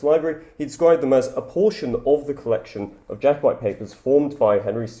Advocates Library, he described them as a portion of the collection of Jacobite papers formed by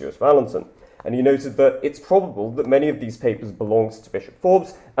Henry Stewart of Allenton, and he noted that it's probable that many of these papers belonged to Bishop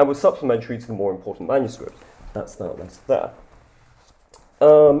Forbes and were supplementary to the more important manuscript. That's that letter there.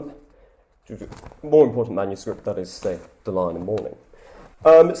 More important manuscript, that is, say, the Lion and Mourning.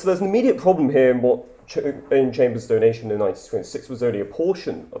 So there's an immediate problem here in what in Chambers' donation in 1926 was only a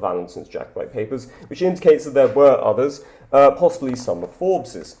portion of Allenton's Jacobite papers, which indicates that there were others, possibly some of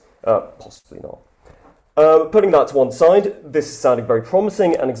Forbes's, possibly not. Putting that to one side, this is sounding very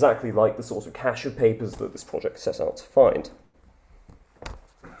promising and exactly like the sort of cache of papers that this project set out to find.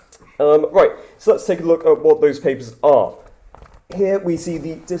 Right, so let's take a look at what those papers are. Here we see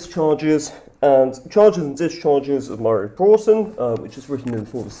the discharges and charges and discharges of Murray Broughton, which is written in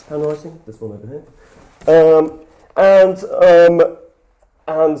Forbes' handwriting, this one over here.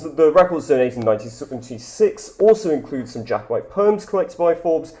 And the records donated in 1976 also include some Jacobite poems collected by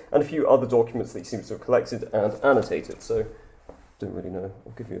Forbes and a few other documents that he seems to have collected and annotated. So, don't really know.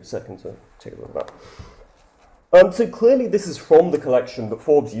 I'll give you a second to take a look at that. So clearly this is from the collection that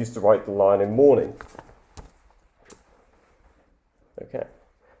Forbes used to write The Lion and Mourning. Okay.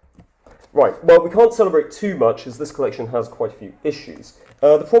 Right, well, we can't celebrate too much as this collection has quite a few issues.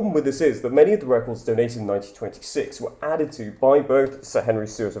 The problem with this is that many of the records donated in 1926 were added to by both Sir Henry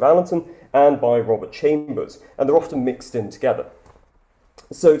Stewart of Allenton and by Robert Chambers, and they're often mixed in together.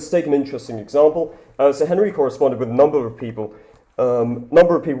 So to take an interesting example, Sir Henry corresponded with a number of people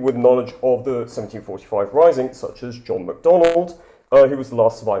with knowledge of the 1745 Rising, such as John MacDonald, who was the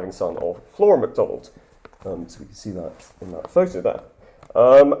last surviving son of Flora MacDonald. So we can see that in that photo there.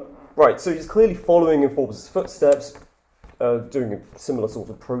 Right, so he's clearly following in Forbes' footsteps, doing a similar sort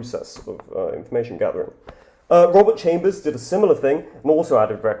of process of information gathering. Robert Chambers did a similar thing and also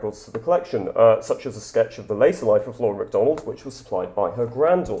added records to the collection, such as a sketch of the later life of Flora MacDonald, which was supplied by her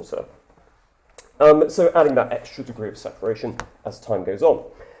granddaughter. So adding that extra degree of separation as time goes on.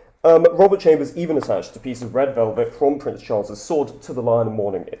 Robert Chambers even attached a piece of red velvet from Prince Charles's sword to the Lion and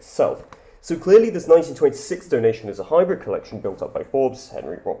Mourning itself. So clearly this 1926 donation is a hybrid collection built up by Forbes,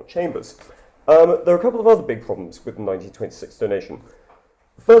 Henry, Robert Chambers. There are a couple of other big problems with the 1926 donation.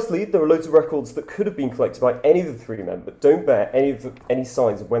 Firstly, there are loads of records that could have been collected by any of the three men, but don't bear any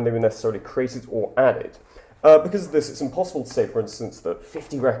signs of when they were necessarily created or added. Because of this, it's impossible to say, for instance, that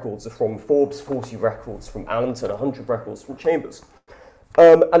 50 records are from Forbes, 40 records from Allenton, 100 records from Chambers.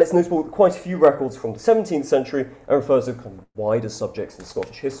 And it's notable that quite a few records from the 17th century and refers to kind of wider subjects in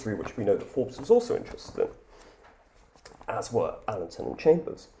Scottish history, which we know that Forbes was also interested in, as were Allenton and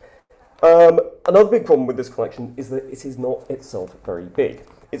Chambers. Another big problem with this collection is that it is not itself very big.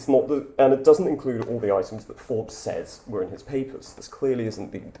 And it doesn't include all the items that Forbes says were in his papers. This clearly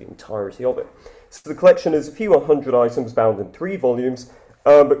isn't the entirety of it. So the collection is a few 100 items bound in 3 volumes,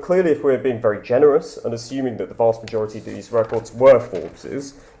 but clearly if we're being very generous and assuming that the vast majority of these records were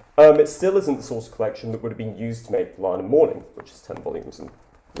Forbes's, it still isn't the sort of collection that would have been used to make The Lion and Mourning, which is 10 volumes and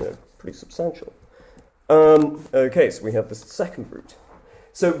pretty substantial. Okay, so we have the second route.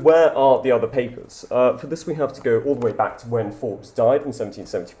 So where are the other papers? For this we have to go all the way back to when Forbes died in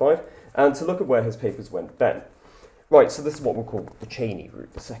 1775 and to look at where his papers went then. Right, so this is what we'll call the Cheney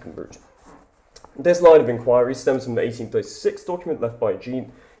route, the second route. This line of inquiry stems from the 1836 document left by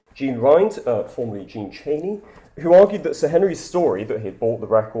Jean Rind, formerly Jean Cheney, who argued that Sir Henry's story that he had bought the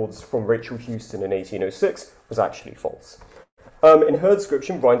records from Rachel Houston in 1806 was actually false. In her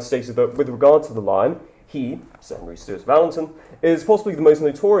description, Rind stated that with regard to the Lion, he, Sir Henry Stuart Valentin, is possibly the most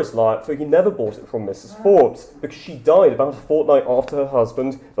notorious liar, for he never bought it from Mrs. Forbes, because she died about a fortnight after her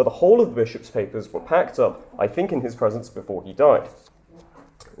husband, but the whole of the bishop's papers were packed up, I think in his presence, before he died.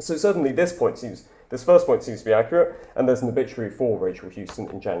 So certainly this first point seems to be accurate, and there's an obituary for Rachel Houston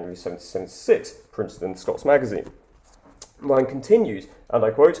in January 1776, printed in Scots Magazine. Ryan continued, and I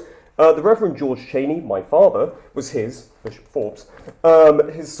quote, the Reverend George Cheney, my father, was his, Bishop Forbes,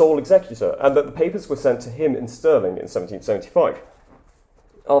 his sole executor, and that the papers were sent to him in sterling in 1775.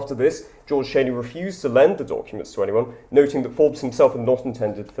 After this, George Cheney refused to lend the documents to anyone, noting that Forbes himself had not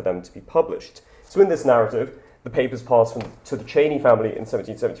intended for them to be published. So in this narrative, the papers passed to the Cheney family in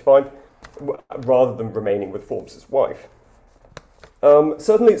 1775, rather than remaining with Forbes' wife.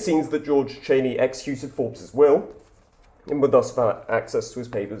 Certainly it seems that George Cheney executed Forbes' will, and would thus have access to his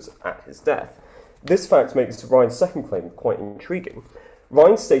papers at his death. This fact makes Ryan's second claim quite intriguing.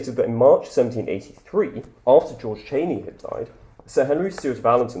 Ryan stated that in March 1783, after George Cheney had died, Sir Henry Stuart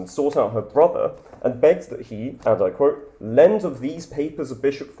Valentin sought out her brother and begged that he, and I quote, lend of these papers of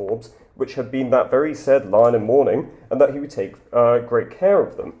Bishop Forbes, which had been that very said Lyon and Mourning, and that he would take great care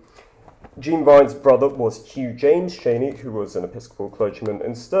of them. Jean Ryan's brother was Hugh James Cheney, who was an Episcopal clergyman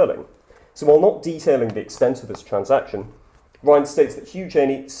in Stirling. So while not detailing the extent of this transaction, Ryan states that Hugh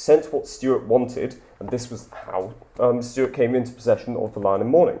Cheney sent what Stuart wanted, and this was how Stuart came into possession of the Lyon and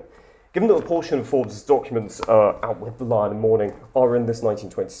Mourning. Given that a portion of Forbes' documents out with the Lyon and Mourning are in this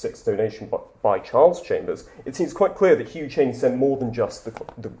 1926 donation by Charles Chambers, it seems quite clear that Hugh Cheney sent more than just the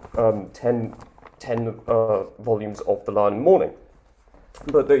 10 volumes of the Lyon and Mourning,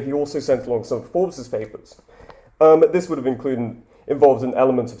 but that he also sent along some of Forbes' papers. This would have involved an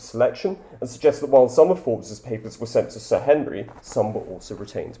element of selection, and suggests that while some of Forbes' papers were sent to Sir Henry, some were also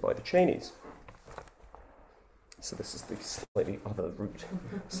retained by the Cheneys. So this is the slightly other route,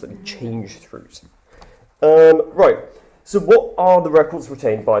 slightly changed route. Right, so what are the records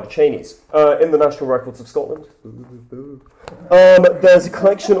retained by the Cheneys? In the National Records of Scotland, there's a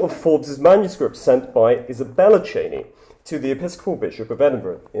collection of Forbes' manuscripts sent by Isabella Cheney to the Episcopal Bishop of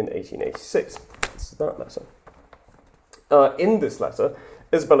Edinburgh in 1886. This is that letter. In this letter,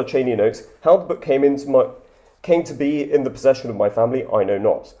 Isabella Cheney notes, how the book came to be in the possession of my family, I know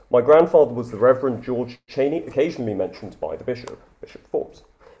not. My grandfather was the Reverend George Cheney, occasionally mentioned by the Bishop Forbes.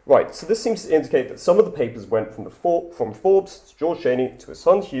 Right, so this seems to indicate that some of the papers went from Forbes to George Cheney to his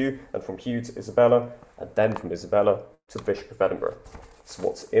son Hugh, and from Hugh to Isabella, and then from Isabella to the Bishop of Edinburgh. So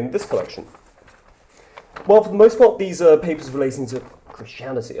what's in this collection? Well, for the most part, these are papers relating to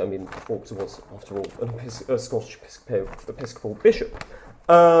Christianity. I mean, Forbes was, after all, a Scottish Episcopal bishop.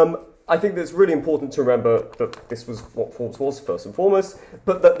 I think that it's really important to remember that this was what Forbes was, first and foremost,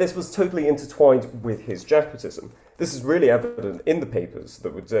 but that this was totally intertwined with his Jacobitism. This is really evident in the papers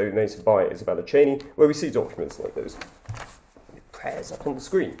that were donated by Isabella Cheney, where we see documents like those. Prayers up on the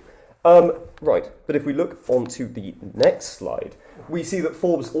screen. Right, but if we look onto the next slide, we see that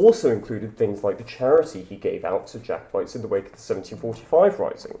Forbes also included things like the charity he gave out to Jacobites in the wake of the 1745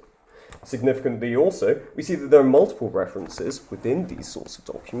 Rising. Significantly also, we see that there are multiple references within these sorts of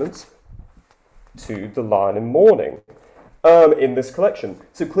documents to the Lyon and Mourning in this collection.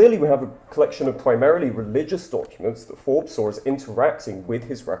 So clearly we have a collection of primarily religious documents that Forbes saw as interacting with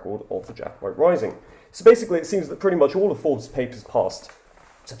his record of the Jacobite Rising. So basically it seems that pretty much all of Forbes' papers passed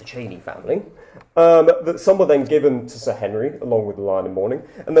to the Cheney family, that some were then given to Sir Henry, along with the Lyon and Mourning,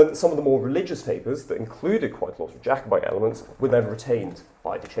 and then some of the more religious papers that included quite a lot of Jacobite elements were then retained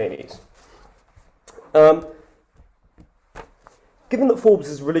by the Cheneys. Given that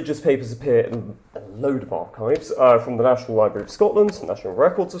Forbes' religious papers appear in a load of archives, from the National Library of Scotland, National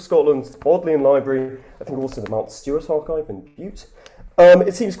Records of Scotland, the Bodleian Library, I think also the Mount Stewart Archive in Bute,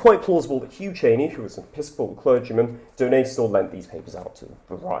 it seems quite plausible that Hugh Cheney, who was an Episcopal clergyman, donated or lent these papers out to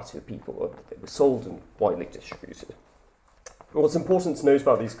a variety of people. They were sold and widely distributed. What's important to note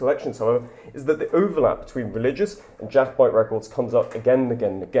about these collections, however, is that the overlap between religious and Jacobite records comes up again and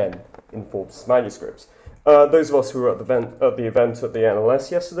again and again in Forbes' manuscripts. Those of us who were at the event at the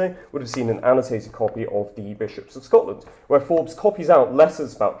NLS yesterday would have seen an annotated copy of the Bishops of Scotland, where Forbes copies out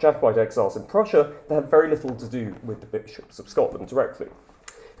letters about Jacobite exiles in Prussia that have very little to do with the Bishops of Scotland directly.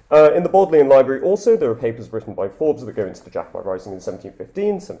 In the Bodleian Library also, there are papers written by Forbes that go into the Jacobite Rising in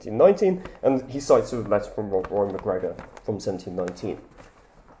 1715, 1719, and he cites a letter from Roy McGregor from 1719.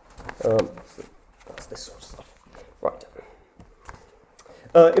 So that's this sort of stuff. Right.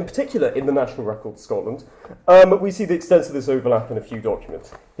 In particular, in the National Record of Scotland, we see the extent of this overlap in a few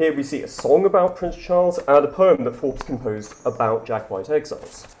documents. Here we see a song about Prince Charles and a poem that Forbes composed about Jacobite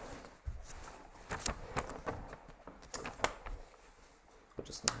exiles. I'll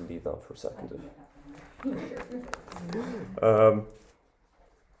just leave that for a second.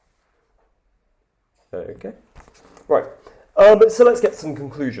 Okay. Right. So let's get some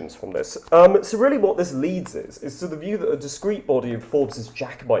conclusions from this. So really what this leads is to the view that a discrete body of Forbes's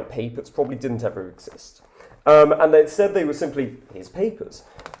Jacobite papers probably didn't ever exist. And that instead they were simply his papers.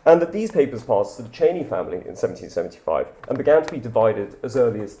 And that these papers passed to the Cheney family in 1775 and began to be divided as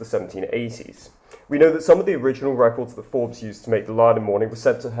early as the 1780s. We know that some of the original records that Forbes used to make the Lyon and Mourning were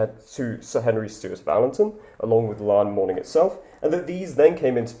sent to Sir Henry Stuart of Allington, along with the Lyon and Mourning itself, and that these then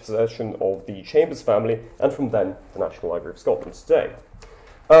came into possession of the Chambers family, and from then, the National Library of Scotland today.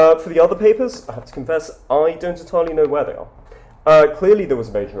 For the other papers, I have to confess, I don't entirely know where they are. Clearly there was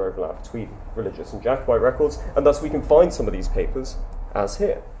a major overlap between religious and Jacobite records, and thus we can find some of these papers, as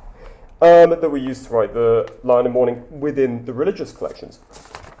here, that were used to write the Lyon and Mourning within the religious collections.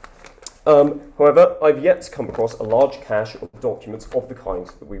 However, I've yet to come across a large cache of documents of the kind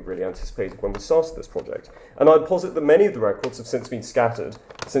that we really anticipated when we started this project, and I'd posit that many of the records have since been scattered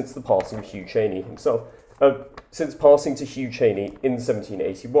since the passing of Hugh Cheney himself, since passing to Hugh Cheney in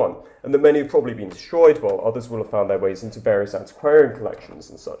 1781, and that many have probably been destroyed, while others will have found their ways into various antiquarian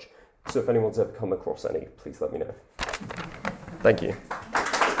collections and such. So if anyone's ever come across any, please let me know. Thank you.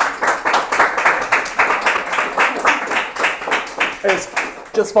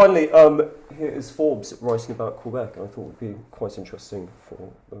 Just finally, here is Forbes writing about Quebec, and I thought it would be quite interesting for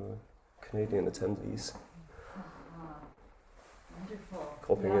Canadian attendees. Wonderful.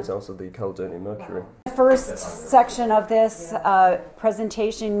 Copying it out of the Caledonian Mercury. The first section of this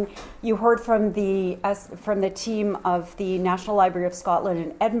presentation, you heard from the team of the National Library of Scotland,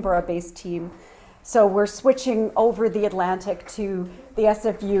 an Edinburgh-based team. So we're switching over the Atlantic to the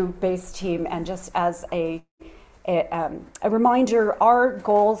SFU-based team, and just as a reminder, our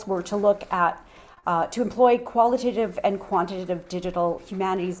goals were to look at, to employ qualitative and quantitative digital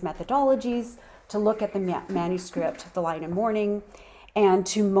humanities methodologies, to look at the manuscript, the Lyon and Mourning, and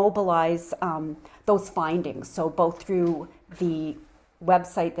to mobilize those findings. So both through the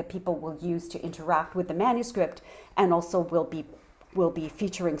website that people will use to interact with the manuscript, and also will be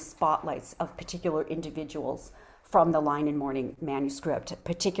featuring spotlights of particular individuals from the Lyon and Mourning manuscript,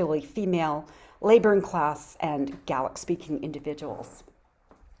 particularly female, labouring class, and Gaelic-speaking individuals.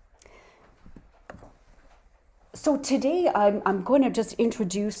 So today I'm going to just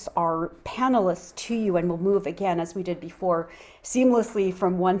introduce our panelists to you, and we'll move again, as we did before, seamlessly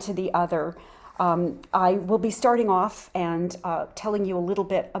from one to the other. I will be starting off and telling you a little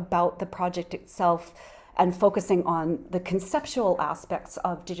bit about the project itself and focusing on the conceptual aspects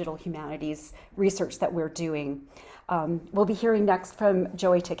of digital humanities research that we're doing. We'll be hearing next from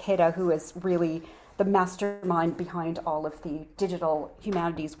Joey Takeda, who is really the mastermind behind all of the digital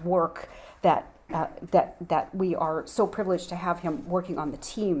humanities work that we are so privileged to have him working on the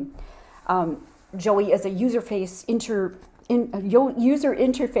team. Joey is a user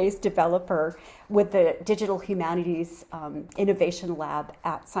interface developer with the Digital Humanities Innovation Lab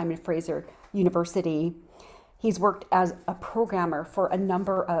at Fraser University. He's worked as a programmer for a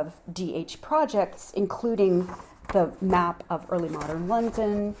number of DH projects, including the Map of Early Modern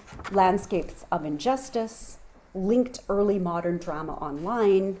London, Landscapes of Injustice, Linked Early Modern Drama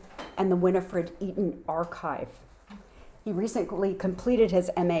Online, and the Winifred Eaton Archive. He recently completed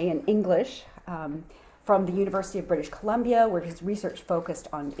his MA in English from the University of British Columbia, where his research focused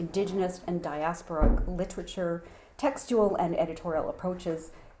on Indigenous and diaspora literature, textual and editorial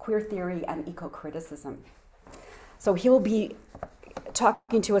approaches, queer theory, and eco-criticism. So he will be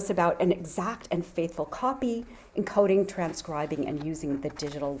talking to us about an exact and faithful copy, encoding, transcribing, and using the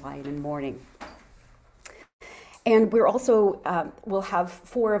digital Lyon and Mourning. And we're also, we'll have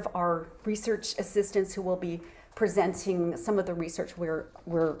 4 of our research assistants who will be presenting some of the research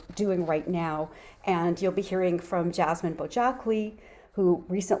we're doing right now. And you'll be hearing from Jasmine Bojakli, who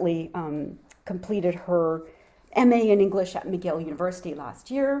recently completed her MA in English at McGill University last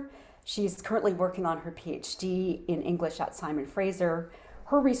year. She's currently working on her PhD in English at Simon Fraser.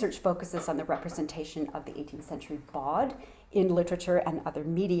 Her research focuses on the representation of the 18th century bawd in literature and other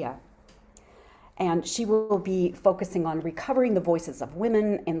media. And she will be focusing on recovering the voices of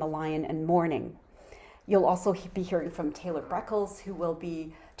women in the Lyon and Mourning. You'll also be hearing from Taylor Breckles, who will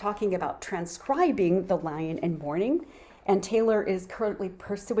be talking about transcribing the Lyon and Mourning. And Taylor is currently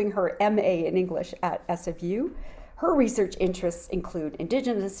pursuing her MA in English at SFU. Her research interests include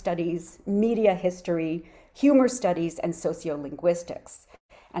Indigenous studies, media history, humor studies, and sociolinguistics.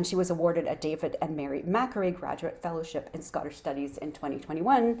 And she was awarded a David and Mary Macquarie Graduate Fellowship in Scottish Studies in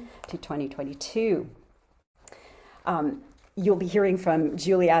 2021 to 2022. You'll be hearing from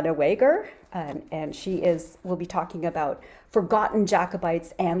Juliana Wager, and she will be talking about Forgotten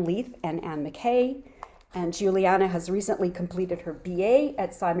Jacobites, Anne Leith and Anne McKay. And Juliana has recently completed her BA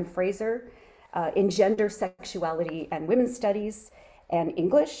at Simon Fraser in Gender, Sexuality, and Women's Studies and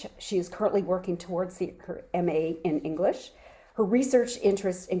English. She is currently working towards her MA in English. Her research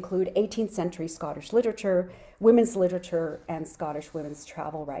interests include 18th century Scottish literature, women's literature, and Scottish women's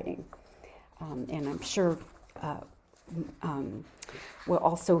travel writing. And I'm sure we'll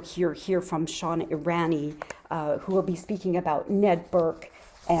also hear from Shauna Irani, who will be speaking about Ned Burke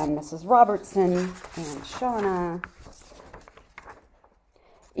and Mrs. Robertson. And Shauna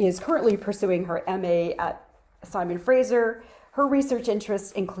is currently pursuing her MA at Simon Fraser. Her research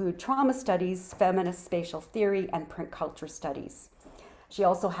interests include trauma studies, feminist spatial theory, and print culture studies. She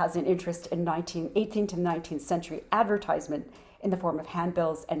also has an interest in 18th to 19th century advertisement in the form of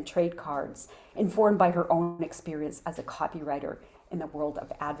handbills and trade cards, informed by her own experience as a copywriter in the world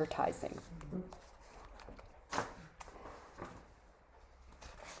of advertising.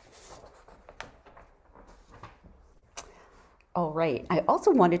 All right, I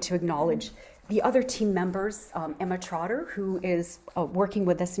also wanted to acknowledge the other team members, Emma Trotter, who is working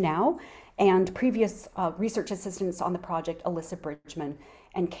with us now, and previous research assistants on the project, Alyssa Bridgman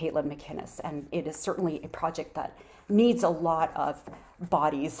and Caitlin McInnes. And it is certainly a project that needs a lot of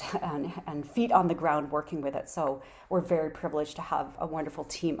bodies and feet on the ground working with it. So we're very privileged to have a wonderful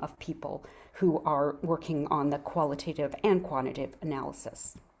team of people who are working on the qualitative and quantitative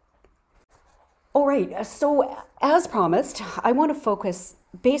analysis. All right, so as promised, I want to focus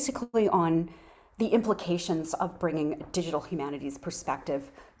basically on the implications of bringing a digital humanities perspective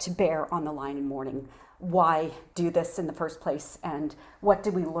to bear on the Lyon and Mourning. Why do this in the first place, and what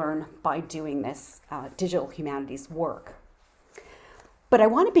did we learn by doing this digital humanities work? But I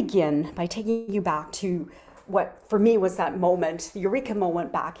want to begin by taking you back to what for me was that moment, the eureka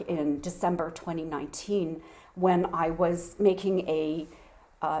moment back in December 2019, when I was making a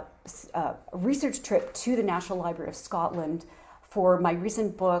research trip to the National Library of Scotland for my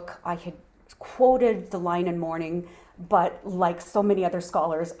recent book. I had quoted the Lyon and Mourning, but like so many other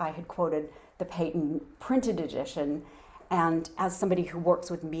scholars, I had quoted the Peyton printed edition. And as somebody who works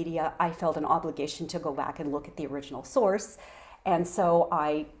with media, I felt an obligation to go back and look at the original source. And so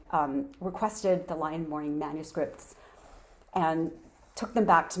I requested the Lyon and Mourning manuscripts and took them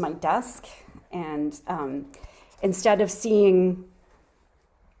back to my desk. And instead of seeing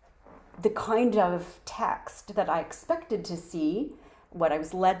the kind of text that I expected to see, what I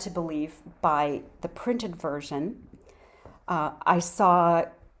was led to believe by the printed version, I saw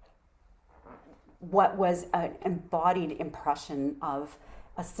what was an embodied impression of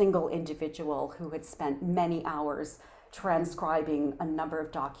a single individual who had spent many hours transcribing a number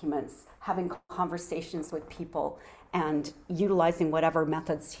of documents, having conversations with people, and utilizing whatever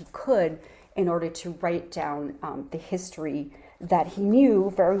methods he could in order to write down the history that he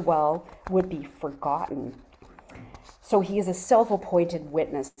knew very well would be forgotten. So he is a self-appointed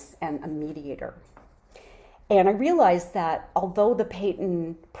witness and a mediator. And I realized that although the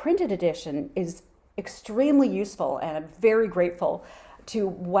Peyton printed edition is extremely useful, and I'm very grateful to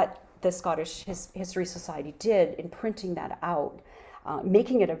what the Scottish History Society did in printing that out,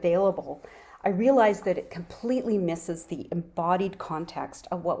 making it available, I realized that it completely misses the embodied context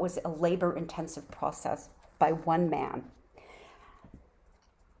of what was a labor-intensive process by one man.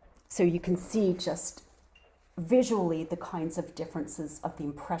 So you can see just visually the kinds of differences of the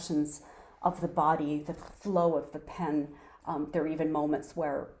impressions of the body, the flow of the pen. There are even moments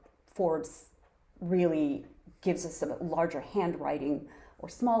where Forbes really gives us a larger handwriting or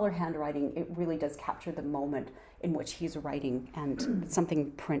smaller handwriting. It really does capture the moment in which he's writing, and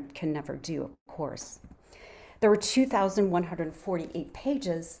something print can never do, of course. There were 2,148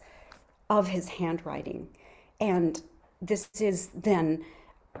 pages of his handwriting, and this is then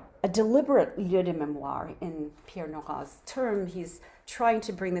a deliberate lieu de mémoire in Pierre Norat's term. He's trying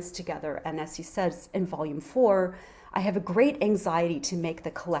to bring this together, and as he says in volume 4, I have a great anxiety to make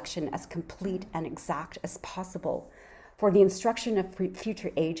the collection as complete and exact as possible for the instruction of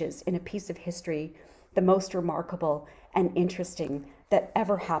future ages in a piece of history, the most remarkable and interesting that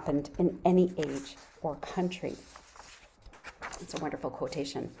ever happened in any age or country. It's a wonderful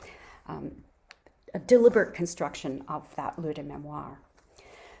quotation. deliberate construction of that lieu de mémoire.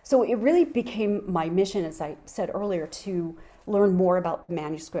 So it really became my mission, as I said earlier, to learn more about the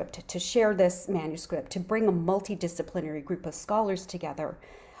manuscript, to share this manuscript, to bring a multidisciplinary group of scholars together,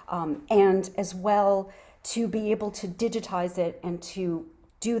 and as well to be able to digitize it and to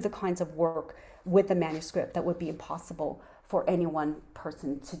do the kinds of work with the manuscript that would be impossible for any one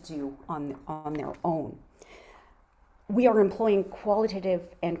person to do on their own. We are employing qualitative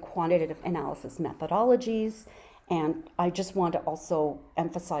and quantitative analysis methodologies, and I just want to also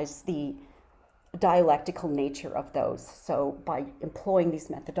emphasize the dialectical nature of those. So by employing these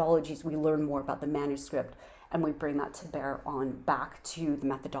methodologies, we learn more about the manuscript and we bring that to bear on back to the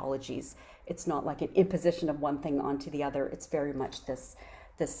methodologies. It's not like an imposition of one thing onto the other. It's very much this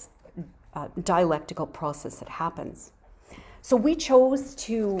dialectical process that happens. So we chose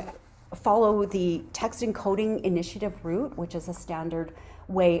to follow the text encoding initiative route, which is a standard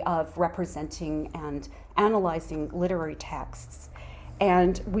way of representing and analyzing literary texts.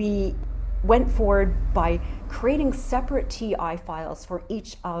 And we went forward by creating separate TI files for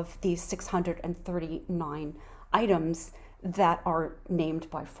each of these 639 items that are named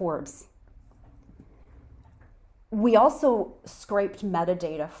by Forbes. We also scraped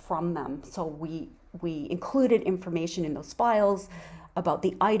metadata from them. So we included information in those files about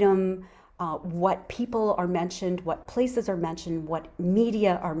the item, what people are mentioned, what places are mentioned, what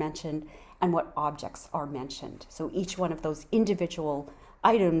media are mentioned, and what objects are mentioned. So each one of those individual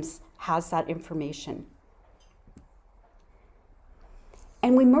items has that information.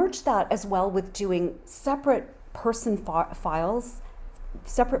 And we merged that as well with doing separate person files,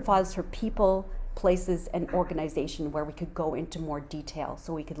 separate files for people, places, and organization where we could go into more detail,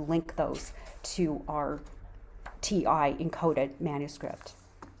 so we could link those to our TI encoded manuscript.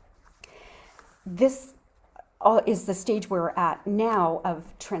 This is the stage we're at now of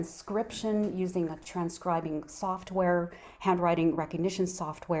transcription using a transcribing software, handwriting recognition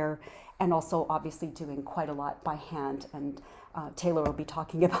software, and also obviously doing quite a lot by hand. And Taylor will be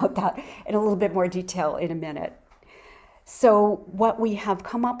talking about that in a little bit more detail in a minute. So what we have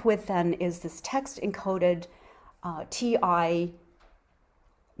come up with then is this text encoded TI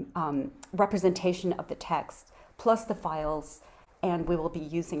representation of the text plus the files, and we will be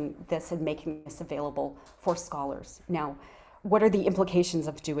using this and making this available for scholars. Now, what are the implications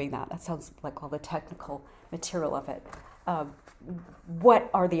of doing that? That sounds like all the technical material of it. What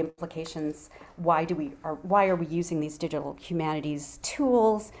are the implications? Why are we using these digital humanities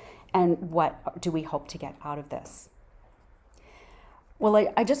tools, and what do we hope to get out of this? Well,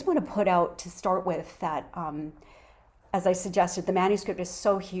 I just want to put out to start with that, as I suggested, the manuscript is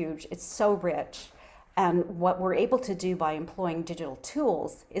so huge, it's so rich, and what we're able to do by employing digital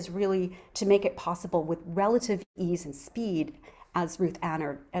tools is really to make it possible with relative ease and speed, as Ruth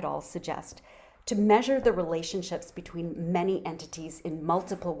Annard et al. Suggest, to measure the relationships between many entities in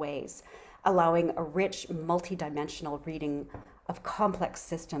multiple ways, allowing a rich, multidimensional reading of complex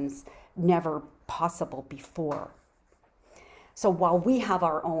systems never possible before. So while we have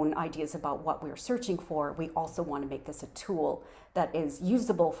our own ideas about what we're searching for, we also want to make this a tool that is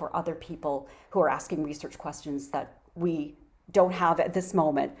usable for other people who are asking research questions that we don't have at this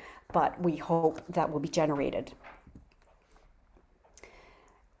moment, but we hope that will be generated.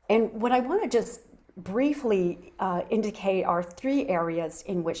 And what I want to just briefly indicate are three areas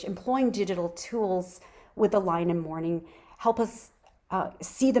in which employing digital tools with the Lyon and Mourning help us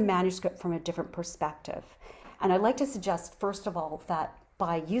see the manuscript from a different perspective. And I'd like to suggest, first of all, that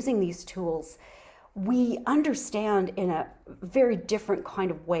by using these tools, we understand in a very different kind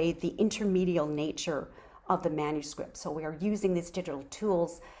of way the intermedial nature of the manuscript. So we are using these digital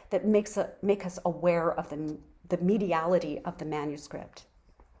tools that make us aware of the mediality of the manuscript.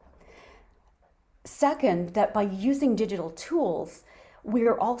 Second, that by using digital tools, we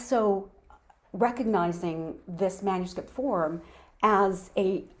are also recognizing this manuscript form as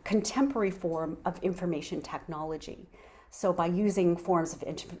a contemporary form of information technology. So by using forms of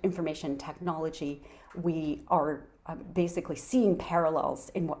information technology, we are basically seeing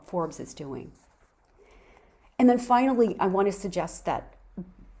parallels in what Forbes is doing. And then finally, I want to suggest that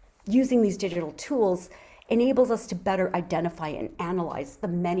using these digital tools enables us to better identify and analyze the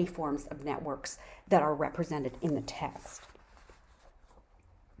many forms of networks that are represented in the text.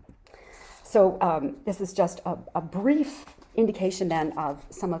 So this is just a brief indication then of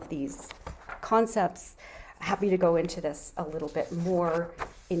some of these concepts. Happy to go into this a little bit more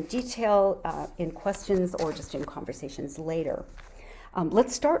in detail in questions or just in conversations later.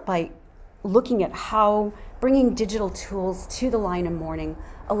 Let's start by looking at how bringing digital tools to the Lyon and Mourning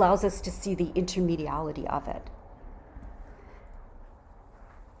allows us to see the intermediality of it.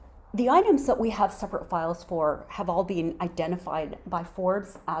 The items that we have separate files for have all been identified by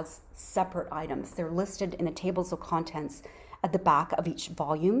Forbes as separate items. They're listed in the tables of contents at the back of each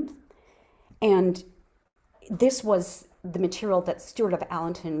volume. And this was the material that Stewart of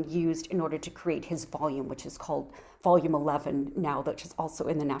Allenton used in order to create his volume, which is called Volume 11 now, which is also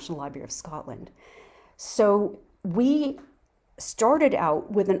in the National Library of Scotland. So we started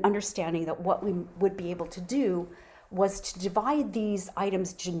out with an understanding that what we would be able to do was to divide these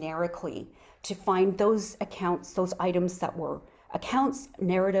items generically, to find those accounts, those items that were accounts,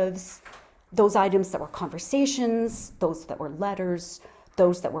 narratives, those items that were conversations, those that were letters,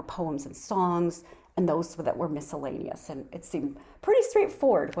 those that were poems and songs, and those that were miscellaneous. And it seemed pretty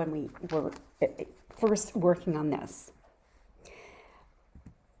straightforward when we were first working on this.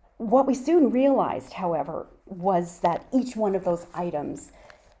 What we soon realized, however, was that each one of those items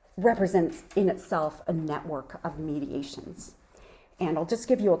represents in itself a network of mediations. And I'll just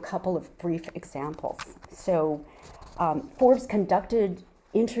give you a couple of brief examples. So Forbes conducted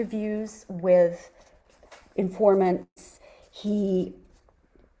interviews with informants. He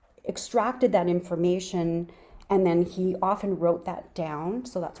extracted that information and then he often wrote that down.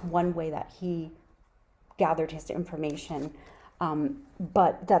 So that's one way that he gathered his information.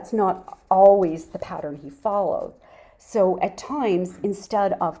 But that's not always the pattern he followed. So at times,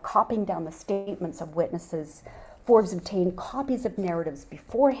 instead of copying down the statements of witnesses, Forbes obtained copies of narratives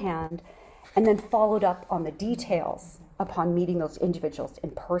beforehand and then followed up on the details upon meeting those individuals in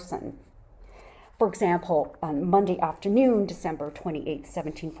person. For example, on Monday afternoon, December 28,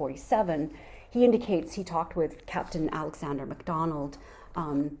 1747, he indicates he talked with Captain Alexander MacDonald,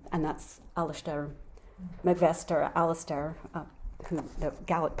 and that's Alistair McVester, the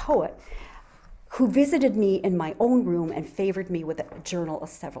Gallic poet, who visited me in my own room and favored me with a journal of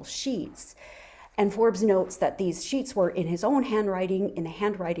several sheets. And Forbes notes that these sheets were in his own handwriting, in the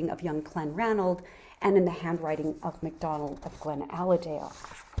handwriting of young Clanranald, and in the handwriting of MacDonald of Glen Allerdale.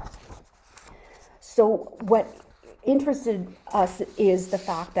 So what interested us is the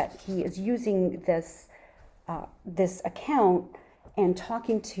fact that he is using this, this account and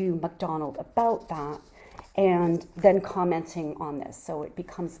talking to MacDonald about that, and then commenting on this. So it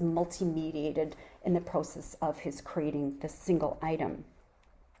becomes multi-mediated in the process of his creating this single item.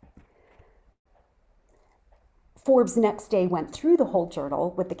 Forbes next day went through the whole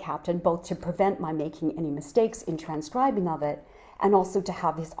journal with the captain, both to prevent my making any mistakes in transcribing of it, and also to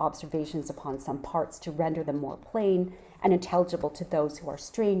have his observations upon some parts to render them more plain and intelligible to those who are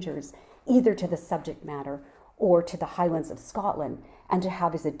strangers, either to the subject matter or to the Highlands of Scotland, and to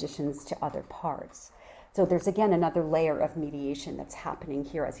have his additions to other parts. So there's again another layer of mediation that's happening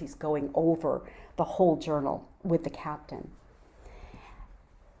here as he's going over the whole journal with the captain.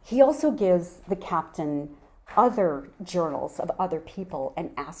 He also gives the captain other journals of other people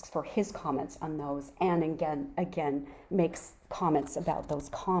and asks for his comments on those, and again makes comments about those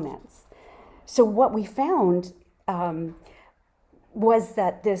comments. So what we found was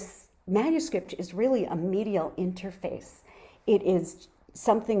that this manuscript is really a medial interface. It is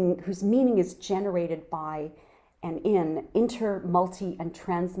something whose meaning is generated by and in inter, multi, and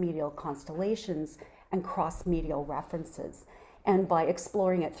transmedial constellations and cross-medial references. And by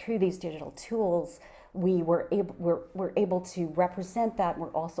exploring it through these digital tools, we're able to represent that, and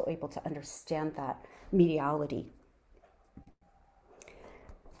we're also able to understand that mediality.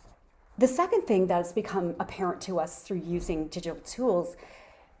 The second thing that has become apparent to us through using digital tools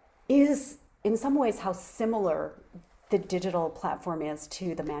is, in some ways, how similar the digital platform is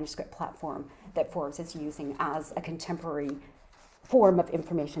to the manuscript platform that Forbes is using as a contemporary form of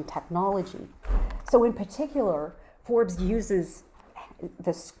information technology. So in particular, Forbes uses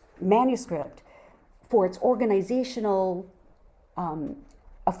this manuscript for its organizational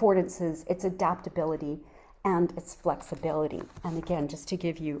affordances, its adaptability, and its flexibility. And again, just to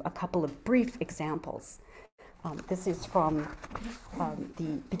give you a couple of brief examples. This is from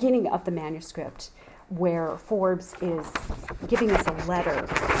the beginning of the manuscript, where Forbes is giving us a letter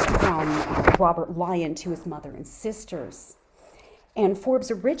from Robert Lyon to his mother and sisters. And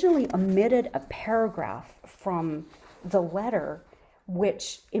Forbes originally omitted a paragraph from the letter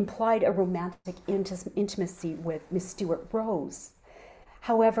which implied a romantic intimacy with Miss Stuart Rose.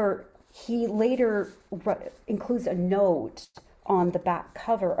 However, he later includes a note on the back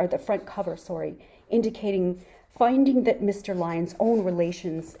cover, or the front cover, sorry, indicating, finding that Mr. Lyon's own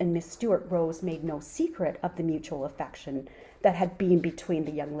relations and Miss Stuart Rose made no secret of the mutual affection that had been between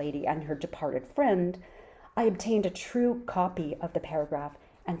the young lady and her departed friend, I obtained a true copy of the paragraph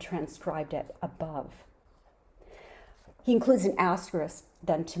and transcribed it above. He includes an asterisk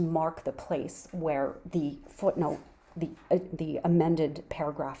then to mark the place where the footnote the amended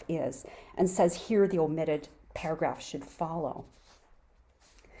paragraph is, and says here the omitted paragraph should follow.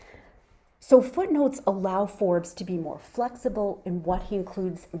 So footnotes allow Forbes to be more flexible in what he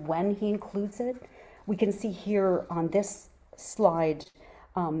includes, when he includes it. We can see here on this slide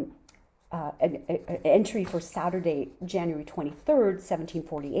an entry for Saturday, January 23rd,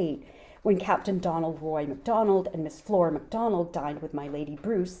 1748, when Captain Donald Roy MacDonald and Miss Flora MacDonald dined with my Lady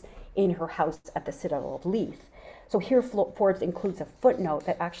Bruce in her house at the Citadel of Leith. So here Forbes includes a footnote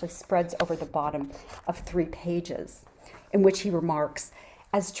that actually spreads over the bottom of 3 pages, in which he remarks,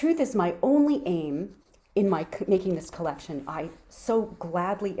 "As truth is my only aim in making this collection, I so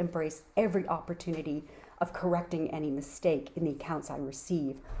gladly embrace every opportunity of correcting any mistake in the accounts I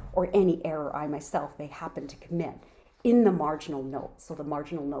receive, or any error I myself may happen to commit in the marginal notes." So the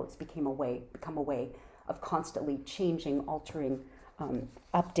marginal notes become a way of constantly changing, altering,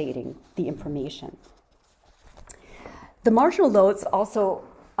 updating the information. The marginal notes also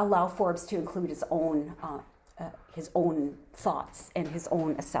allow Forbes to include his own thoughts and his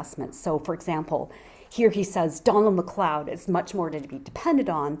own assessments. So, for example, here he says, Donald MacLeod is much more to be depended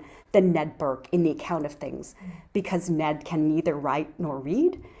on than Ned Burke in the account of things, because Ned can neither write nor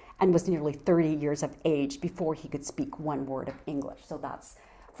read and was nearly 30 years of age before he could speak one word of English. So that's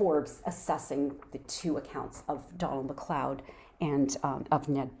Forbes assessing the 2 accounts of Donald MacLeod and of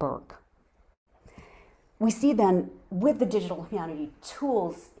Ned Burke. We see then, with the digital humanity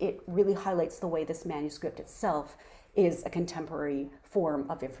tools, it really highlights the way this manuscript itself is a contemporary form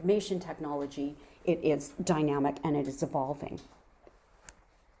of information technology. It is dynamic and it is evolving.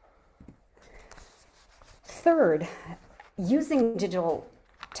 Third, using digital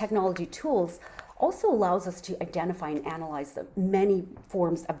technology tools also allows us to identify and analyze the many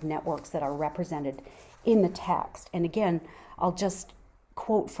forms of networks that are represented in the text. And again, I'll just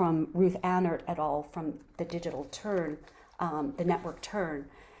quote from Ruth Annert et al. From the Digital Turn, the Network Turn.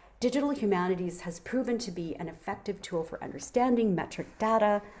 "Digital humanities has proven to be an effective tool for understanding metric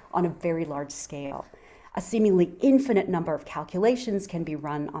data on a very large scale. A seemingly infinite number of calculations can be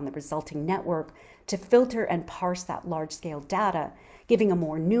run on the resulting network to filter and parse that large-scale data, giving a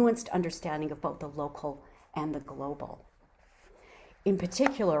more nuanced understanding of both the local and the global." In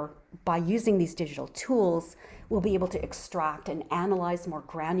particular, by using these digital tools, we'll be able to extract and analyze more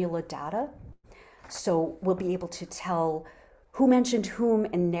granular data. So we'll be able to tell who mentioned whom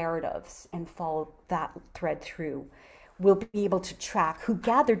in narratives and follow that thread through. We'll be able to track who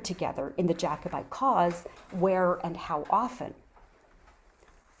gathered together in the Jacobite cause, where and how often.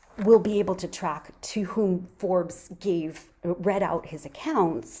 We'll be able to track to whom Forbes read out his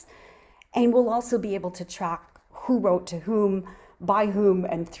accounts, and we'll also be able to track who wrote to whom, by whom,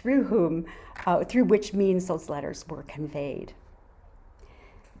 and through whom, through which means those letters were conveyed.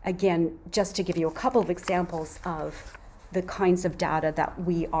 Again, just to give you a couple of examples of the kinds of data that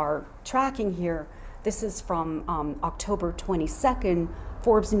we are tracking here, this is from October 22nd.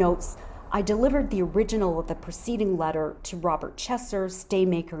 Forbes notes, "I delivered the original of the preceding letter to Robert Chesser,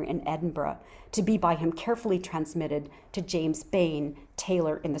 staymaker in Edinburgh, to be by him carefully transmitted to James Bain,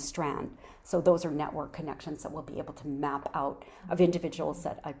 tailor in the Strand." So those are network connections that we'll be able to map out of individuals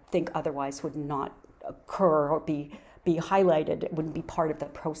that I think otherwise would not occur or be highlighted. It wouldn't be part of the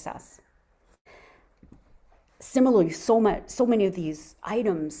process. Similarly, so many of these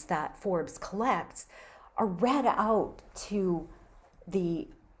items that Forbes collects are read out to the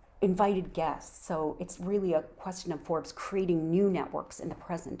invited guests. So it's really a question of Forbes creating new networks in the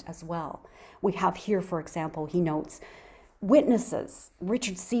present as well. We have here, for example, he notes, witnesses,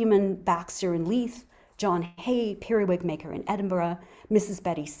 Richard Seaman, Baxter in Leith, John Hay, periwig maker in Edinburgh, Mrs.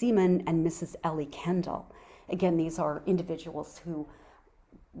 Betty Seaman, and Mrs. Ellie Kendall. Again, these are individuals who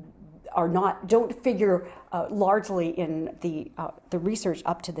don't figure largely in the research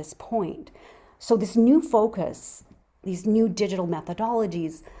up to this point. So this new focus, these new digital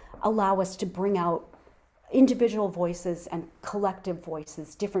methodologies allow us to bring out individual voices and collective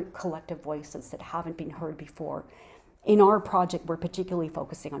voices, different collective voices that haven't been heard before. In our project, we're particularly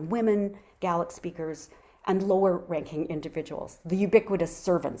focusing on women, Gaelic speakers, and lower-ranking individuals, the ubiquitous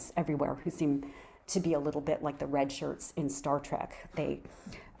servants everywhere who seem to be a little bit like the red shirts in Star Trek. They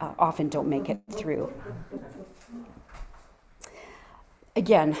often don't make it through.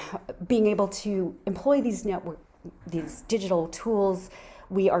 Again, being able to employ these digital tools,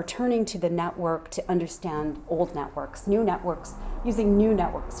 we are turning to the network to understand old networks, new networks, using new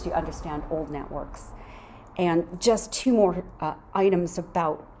networks to understand old networks. And just 2 more items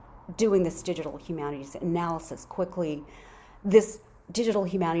about doing this digital humanities analysis quickly. This digital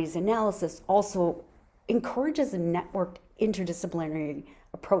humanities analysis also encourages a networked interdisciplinary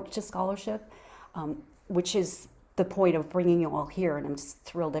approach to scholarship, which is the point of bringing you all here, and I'm just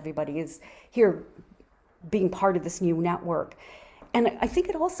thrilled everybody is here being part of this new network. And I think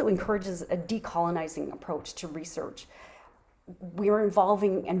it also encourages a decolonizing approach to research. We are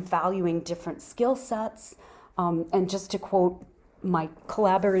involving and valuing different skill sets. And just to quote my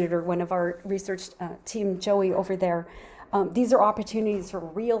collaborator, one of our research team, Joey, over there, these are opportunities for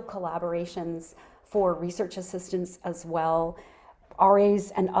real collaborations for research assistants as well.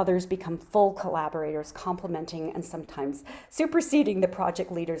 RAs and others become full collaborators, complementing and sometimes superseding the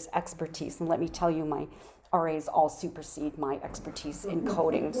project leader's expertise. And let me tell you, my RAs all supersede my expertise in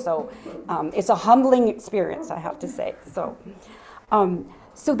coding. So it's a humbling experience, I have to say. So,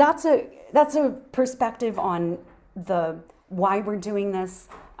 so that's a perspective on the why we're doing this.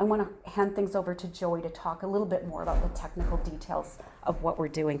 I want to hand things over to Joey to talk a little bit more about the technical details of what we're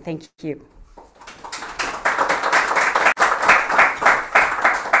doing. Thank you.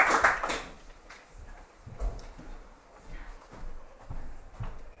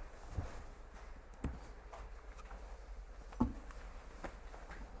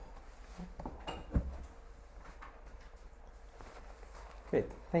 Great,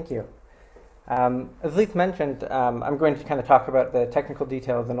 thank you. As Leith mentioned, I'm going to kind of talk about the technical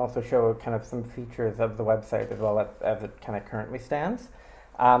details and also show kind of some features of the website as well as it kind of currently stands.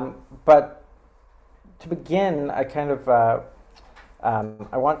 But to begin, I kind of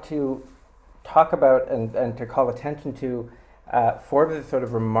I want to talk about and to call attention to Forbes' sort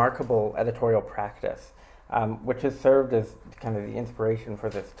of remarkable editorial practice, which has served as kind of the inspiration for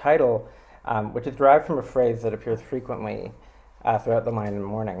this title, which is derived from a phrase that appears frequently throughout the Lyon and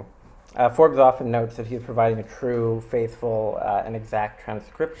Mourning. Forbes often notes that he's providing a true, faithful, and exact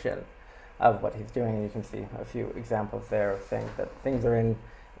transcription of what he's doing, and you can see a few examples there of saying that things are in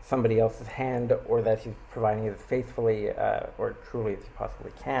somebody else's hand, or that he's providing it as faithfully or truly as he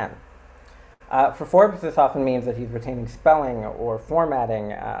possibly can. For Forbes, this often means that he's retaining spelling or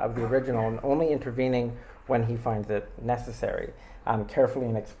formatting of the original and only intervening when he finds it necessary, carefully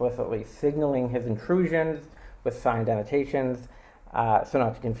and explicitly signaling his intrusions with signed annotations, so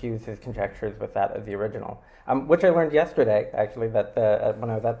not to confuse his conjectures with that of the original, which I learned yesterday, actually, that when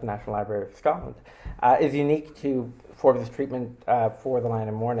I was at the National Library of Scotland, is unique to Forbes' treatment for the Lyon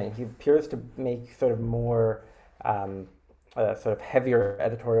and Mourning. He appears to make sort of more sort of heavier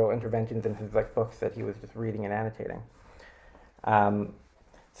editorial interventions in his books that he was just reading and annotating.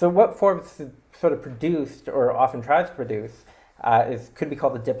 So what Forbes sort of produced, or often tries to produce, could be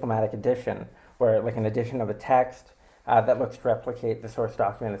called a diplomatic edition, where like an edition of a text that looks to replicate the source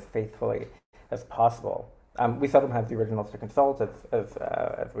document as faithfully as possible. We seldom have the originals to consult,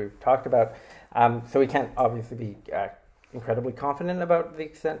 as we've talked about, so we can't obviously be incredibly confident about the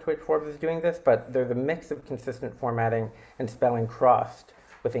extent to which Forbes is doing this, but there's a mix of consistent formatting and spelling crossed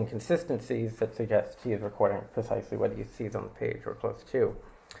with inconsistencies that suggest he is recording precisely what he sees on the page or close to.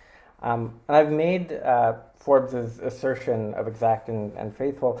 And I've made Forbes' assertion of exact and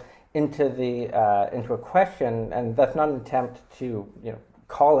faithful into a question, and that's not an attempt to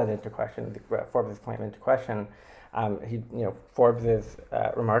call it into question, Forbes' claim into question. Forbes is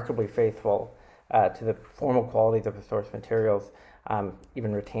remarkably faithful to the formal qualities of the source materials,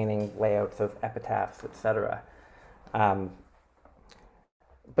 even retaining layouts of epitaphs, etc. But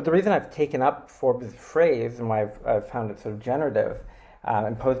the reason I've taken up Forbes' phrase and why I've found it sort of generative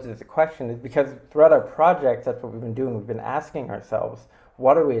and posed it as a question is because throughout our project, that's what we've been doing. We've been asking ourselves,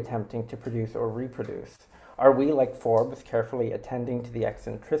 what are we attempting to produce or reproduce? Are we, like Forbes, carefully attending to the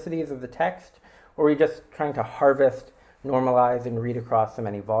eccentricities of the text, or are we just trying to harvest, normalize, and read across so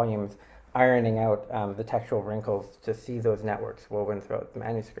many volumes, ironing out the textual wrinkles to see those networks woven throughout the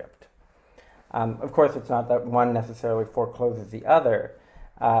manuscript? Of course, it's not that one necessarily forecloses the other,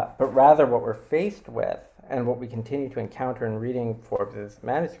 but rather what we're faced with, and what we continue to encounter in reading Forbes'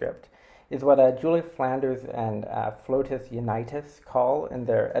 manuscript, is what Julia Flanders and Flotus Unitas call, in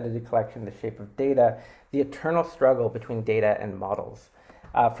their edited collection, The Shape of Data, the eternal struggle between data and models.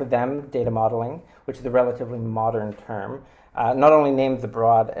 For them, data modeling, which is a relatively modern term, not only names the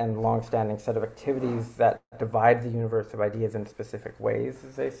broad and long-standing set of activities that divide the universe of ideas in specific ways,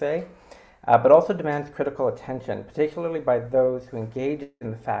 as they say, but also demands critical attention, particularly by those who engage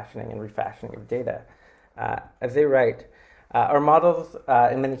in the fashioning and refashioning of data. As they write, our models,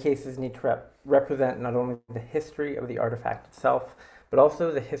 in many cases, need to represent not only the history of the artifact itself, but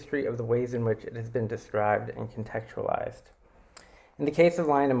also the history of the ways in which it has been described and contextualized. In the case of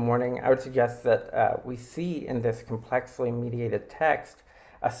Lyon and Mourning, I would suggest that we see in this complexly mediated text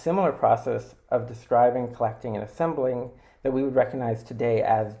a similar process of describing, collecting, and assembling that we would recognize today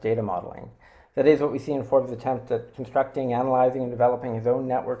as data modeling. That is what we see in Forbes' attempt at constructing, analyzing, and developing his own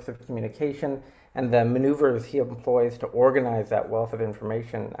networks of communication and the maneuvers he employs to organize that wealth of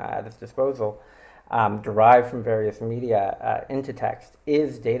information at his disposal, derived from various media into text,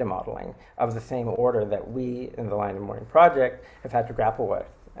 is data modeling of the same order that we in the Lyon and Mourning project have had to grapple with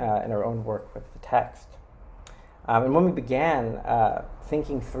in our own work with the text. And when we began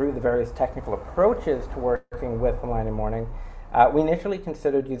thinking through the various technical approaches to working with the Lyon and Mourning, we initially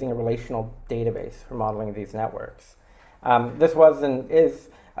considered using a relational database for modeling these networks. This was and is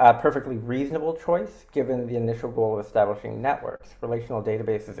a perfectly reasonable choice given the initial goal of establishing networks. Relational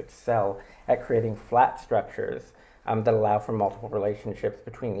databases excel at creating flat structures that allow for multiple relationships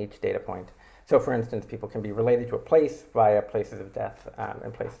between each data point. So for instance, people can be related to a place via places of death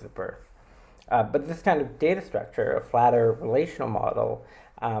and places of birth. But this kind of data structure, a flatter relational model,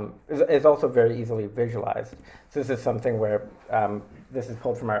 is also very easily visualized. So this is something where this is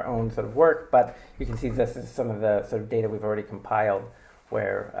pulled from our own sort of work, but you can see this is some of the sort of data we've already compiled,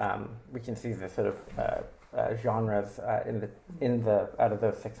 where we can see the sort of genres out of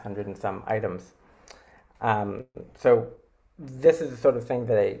those 600 and some items. So this is the sort of thing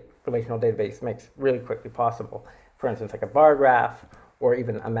that a relational database makes really quickly possible. For instance, like a bar graph, or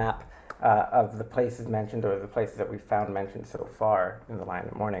even a map of the places mentioned, or the places that we've found mentioned so far in the Lyon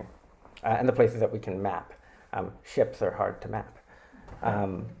and Mourning, and the places that we can map. Ships are hard to map.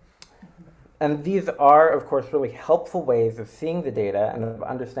 And these are, of course, really helpful ways of seeing the data and of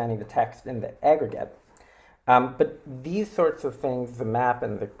understanding the text in the aggregate. But these sorts of things, the map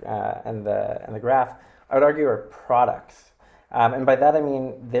and the graph, I would argue are products. And by that I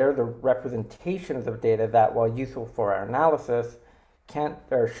mean they're the representations of data that, while useful for our analysis, can't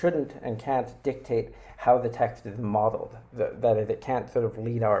or shouldn't and can't dictate how the text is modeled. That is, it can't sort of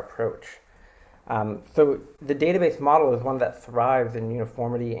lead our approach. So the database model is one that thrives in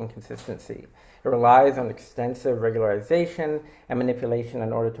uniformity and consistency. It relies on extensive regularization and manipulation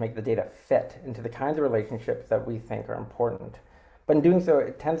in order to make the data fit into the kinds of relationships that we think are important. But in doing so,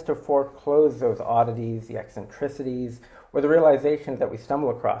 it tends to foreclose those oddities, the eccentricities, or the realizations that we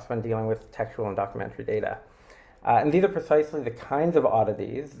stumble across when dealing with textual and documentary data. And these are precisely the kinds of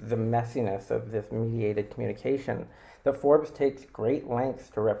oddities, the messiness of this mediated communication, that Forbes takes great lengths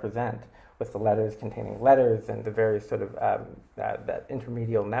to represent, with the letters containing letters and the various sort of that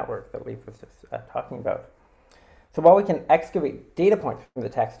intermedial network that Leith was just talking about. So while we can excavate data points from the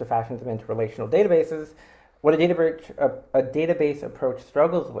text to fashion them into relational databases, what a database approach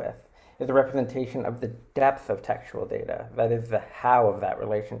struggles with is the representation of the depth of textual data, that is, the how of that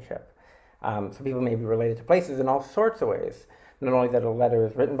relationship. So people may be related to places in all sorts of ways, not only that a letter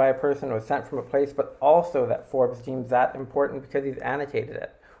is written by a person or sent from a place, but also that Forbes deems that important because he's annotated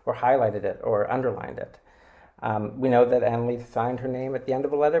it, or highlighted it, or underlined it. We know that Anne Leith signed her name at the end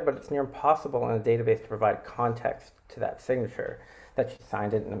of a letter, but it's near impossible in a database to provide context to that signature, that she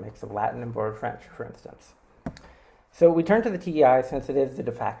signed it in a mix of Latin and borrowed French, for instance. So we turn to the TEI since it is the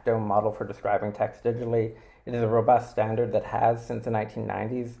de facto model for describing text digitally. It is a robust standard that has, since the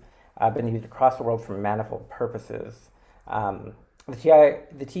 1990s, been used across the world for manifold purposes. The TEI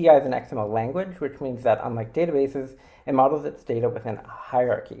is an XML language, which means that, unlike databases, it models its data within a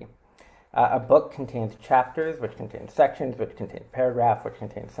hierarchy. A book contains chapters, which contain sections, which contain paragraphs, which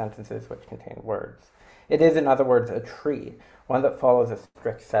contain sentences, which contain words. It is, in other words, a tree, one that follows a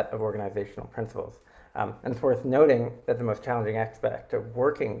strict set of organizational principles. And it's worth noting that the most challenging aspect of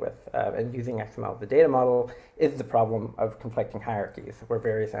working with and using XML as a data model is the problem of conflicting hierarchies, where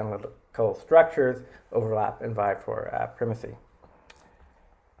various analytical structures overlap and vie for primacy.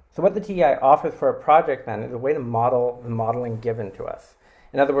 So what the TEI offers for a project, then, is a way to model the modeling given to us.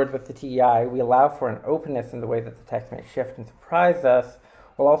 In other words, with the TEI, we allow for an openness in the way that the text may shift and surprise us,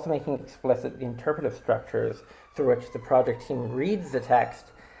 while also making explicit the interpretive structures through which the project team reads the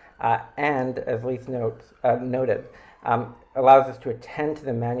text and, as Leith noted, allows us to attend to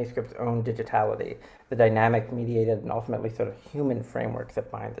the manuscript's own digitality, the dynamic, mediated, and ultimately sort of human frameworks that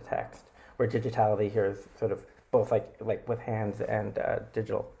bind the text, where digitality here is sort of both like with hands and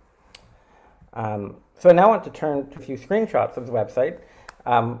digital. So I now want to turn to a few screenshots of the website,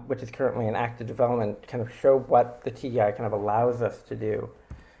 which is currently in active development, to kind of show what the TEI kind of allows us to do.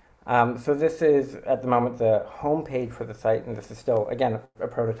 So this is, at the moment, the homepage for the site, and this is still, again, a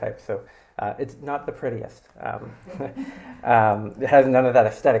prototype, so it's not the prettiest. It has none of that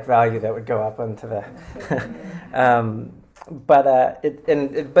aesthetic value that would go up onto the...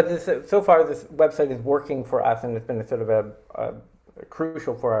 so far, this website is working for us, and it's been a sort of a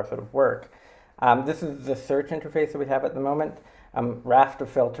crucial for our sort of work. This is the search interface that we have at the moment. Raft of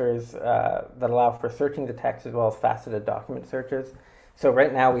filters that allow for searching the text as well as faceted document searches. So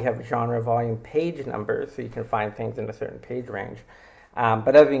right now we have genre, volume, page numbers, so you can find things in a certain page range.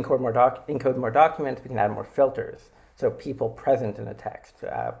 But as we encode more documents, we can add more filters. So people present in a text,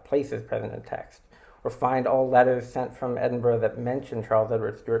 places present in text, or find all letters sent from Edinburgh that mention Charles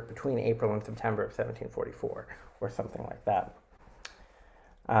Edward Stuart between April and September of 1744, or something like that.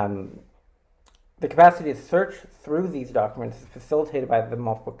 The capacity to search through these documents is facilitated by the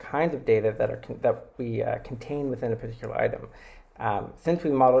multiple kinds of data that we contain within a particular item. Since we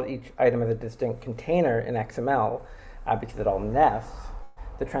modeled each item as a distinct container in XML, because it all nests,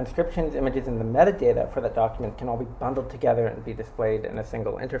 the transcriptions, images, and the metadata for that document can all be bundled together and be displayed in a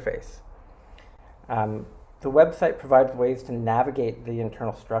single interface. The website provides ways to navigate the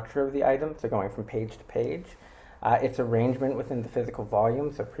internal structure of the item, so going from page to page, its arrangement within the physical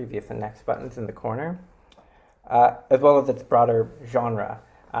volume, so previous and next buttons in the corner, as well as its broader genre.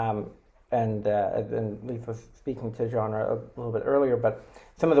 And Leith was speaking to genre a little bit earlier, but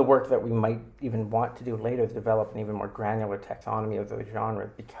some of the work that we might even want to do later is develop an even more granular taxonomy of those genres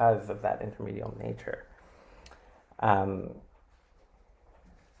because of that intermediate nature.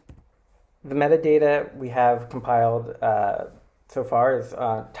 The metadata we have compiled so far is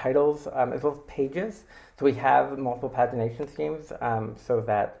titles as well as pages. So we have multiple pagination schemes so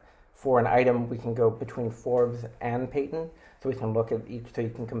that for an item we can go between Forbes and Peyton. So we can look at each, so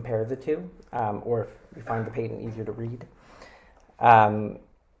you can compare the two, or if you find the Peyton easier to read. And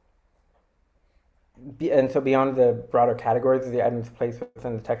so beyond the broader categories of the items placed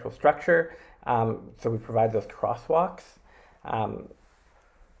within the textual structure, so we provide those crosswalks.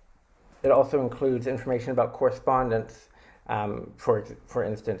 It also includes information about correspondence, for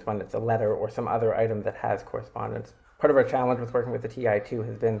instance, when it's a letter or some other item that has correspondence. Part of our challenge with working with the TI2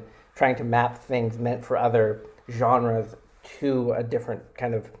 has been trying to map things meant for other genres to a different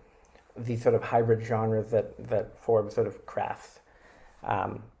kind of, these sort of hybrid genres that Forbes sort of crafts.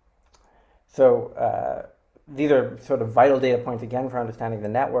 These are sort of vital data points, again, for understanding the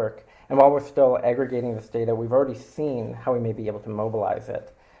network. And while we're still aggregating this data, we've already seen how we may be able to mobilize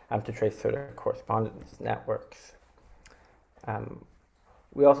it to trace sort of correspondence networks.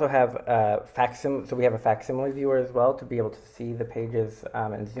 We also have so we have a facsimile viewer as well to be able to see the pages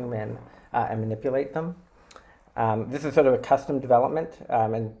and zoom in and manipulate them. This is sort of a custom development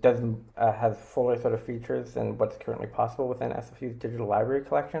and has fuller sort of features than what's currently possible within SFU's digital library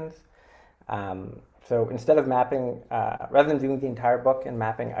collections. So instead of mapping, rather than doing the entire book and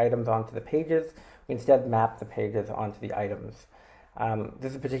mapping items onto the pages, we instead map the pages onto the items.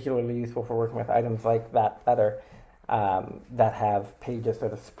 This is particularly useful for working with items like that letter that have pages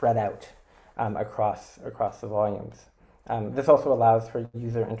sort of spread out across the volumes. This also allows for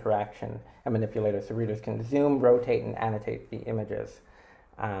user interaction and manipulators, so readers can zoom, rotate, and annotate the images.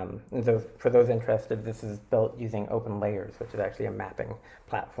 And so for those interested, this is built using Open Layers, which is actually a mapping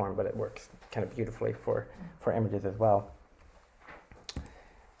platform, but it works kind of beautifully for images as well.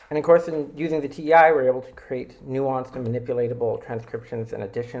 And of course, in using the TEI, we're able to create nuanced and manipulatable transcriptions and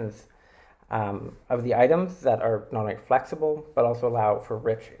additions of the items that are not only flexible, but also allow for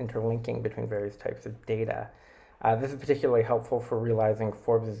rich interlinking between various types of data. This is particularly helpful for realizing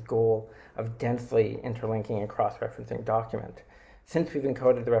Forbes' goal of densely interlinking and cross-referencing document. Since we've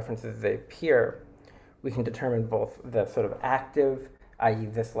encoded the references as they appear, we can determine both the sort of active, i.e.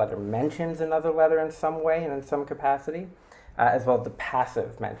 this letter mentions another letter in some way and in some capacity, as well as the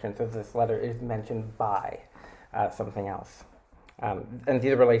passive mention, so this letter is mentioned by something else. And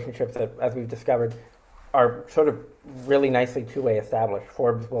these relationships that, as we've discovered, are sort of really nicely two-way established.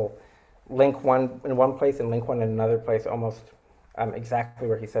 Forbes will link one in one place and link one in another place almost exactly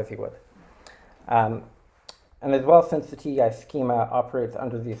where he says he would. And as well, since the TEI schema operates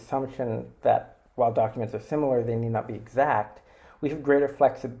under the assumption that while documents are similar, they need not be exact, we have greater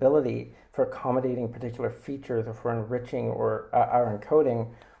flexibility for accommodating particular features or for enriching or our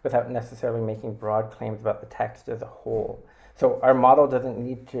encoding without necessarily making broad claims about the text as a whole. So our model doesn't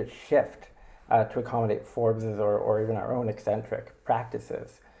need to shift to accommodate Forbes's or even our own eccentric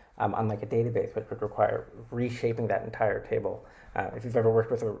practices, unlike a database, which would require reshaping that entire table. If you've ever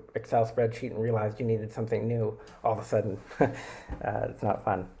worked with an Excel spreadsheet and realized you needed something new, all of a sudden, it's not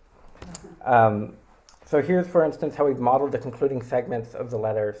fun. So here's, for instance, how we've modeled the concluding segments of the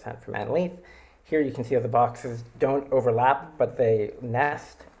letter sent from Leith. Here you can see how the boxes don't overlap, but they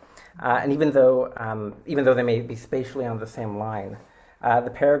nest. And even though they may be spatially on the same line,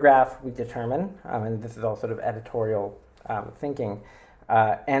 the paragraph we determine, and this is all sort of editorial thinking,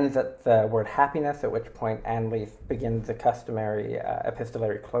 ends at the word happiness, at which point Leith begins the customary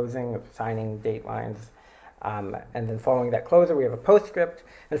epistolary closing of signing date lines. And then following that closer, we have a postscript.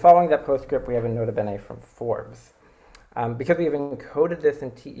 And following that postscript, we have a nota bene from Forbes. Because we have encoded this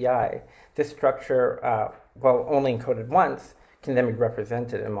in TEI, this structure, while only encoded once, can then be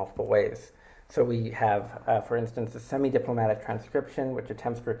represented in multiple ways. So we have, for instance, a semi-diplomatic transcription, which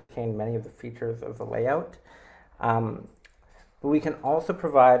attempts to retain many of the features of the layout. But we can also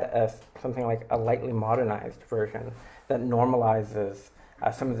provide something like a lightly modernized version that normalizes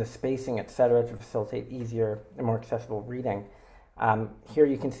some of the spacing, etc., to facilitate easier and more accessible reading. Here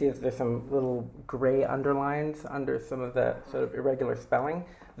you can see that there's some little gray underlines under some of the sort of irregular spelling.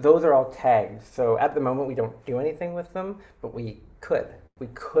 Those are all tagged. So at the moment we don't do anything with them, but we could. We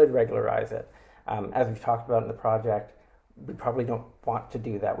could regularize it. As we've talked about in the project, we probably don't want to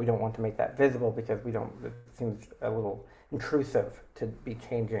do that. We don't want to make that visible because it seems a little intrusive to be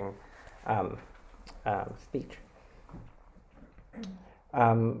changing speech.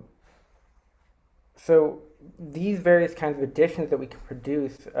 So these various kinds of additions that we can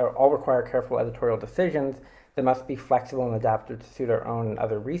produce all require careful editorial decisions that must be flexible and adapted to suit our own and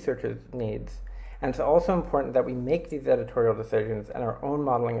other researchers' needs. And it's also important that we make these editorial decisions and our own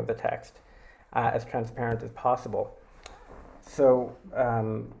modeling of the text as transparent as possible. So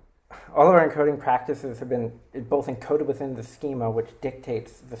all of our encoding practices have been both encoded within the schema, which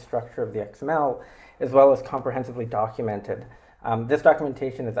dictates the structure of the XML, as well as comprehensively documented. This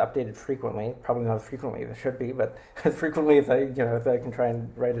documentation is updated frequently, probably not as frequently as it should be, but as frequently as I can try and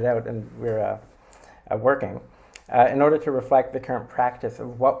write it out, and we're working, in order to reflect the current practice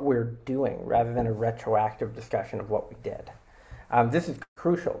of what we're doing, rather than a retroactive discussion of what we did. This is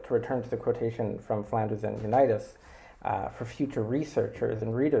crucial, to return to the quotation from Flanders and Unitas, for future researchers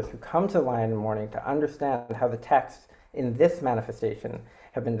and readers who come to Lyon and Mourning to understand how the texts in this manifestation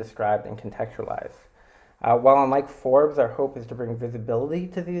have been described and contextualized. While unlike Forbes, our hope is to bring visibility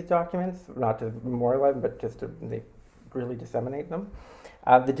to these documents, not to memorialize them, but just to really disseminate them.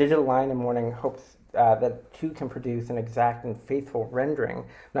 The digital Lyon and Mourning hopes that too can produce an exact and faithful rendering,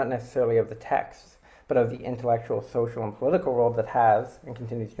 not necessarily of the texts, but of the intellectual, social, and political world that has and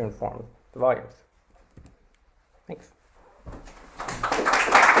continues to inform the volumes. Thanks.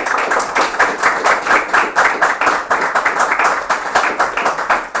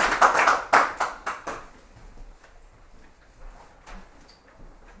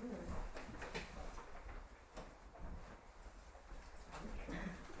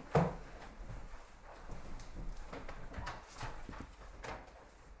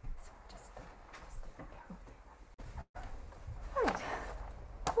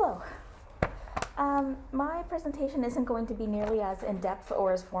 My presentation isn't going to be nearly as in-depth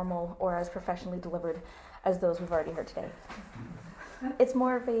or as formal or as professionally delivered as those we've already heard today. It's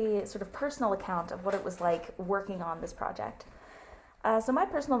more of a sort of personal account of what it was like working on this project. So my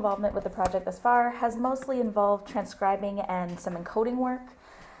personal involvement with the project thus far has mostly involved transcribing and some encoding work.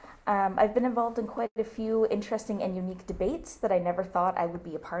 I've been involved in quite a few interesting and unique debates that I never thought I would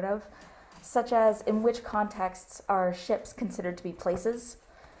be a part of, such as in which contexts are ships considered to be places.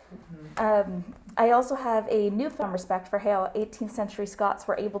 I also have a newfound respect for how 18th century Scots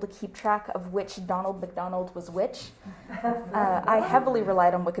were able to keep track of which Donald MacDonald was which. I heavily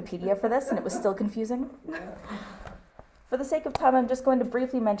relied on Wikipedia for this, and it was still confusing. For the sake of time, I'm just going to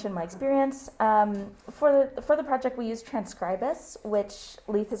briefly mention my experience. For the project, we used Transcribus, which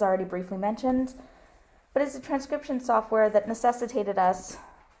Leith has already briefly mentioned, but it's a transcription software that necessitated us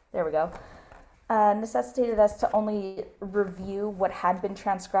to only review what had been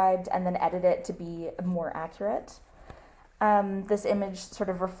transcribed and then edit it to be more accurate. This image sort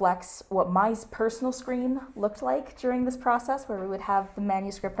of reflects what my personal screen looked like during this process, where we would have the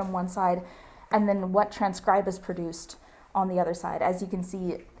manuscript on one side and then what Transcribus produced on the other side. As you can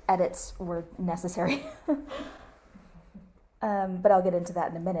see, edits were necessary. But I'll get into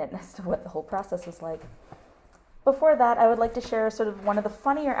that in a minute as to what the whole process was like. Before that, I would like to share sort of one of the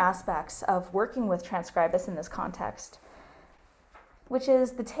funnier aspects of working with Transcribus in this context, which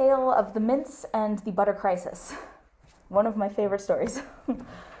is the tale of the mince and the butter crisis. One of my favorite stories.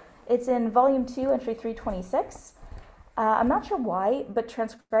 It's in volume 2, entry 326. I'm not sure why, but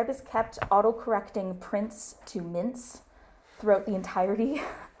Transcribus kept auto-correcting prince to mince throughout the entirety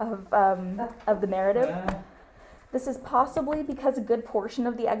of the narrative. This is possibly because a good portion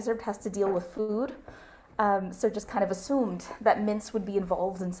of the excerpt has to deal with food. So just kind of assumed that mince would be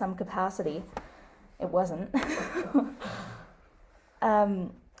involved in some capacity. It wasn't.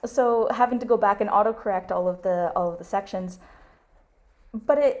 So having to go back and autocorrect all of the sections.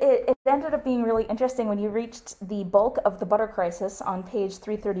 But it ended up being really interesting when you reached the bulk of the butter crisis on page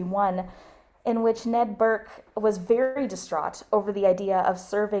 331, in which Ned Burke was very distraught over the idea of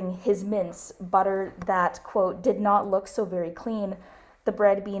serving his mince butter that, quote, did not look so very clean, the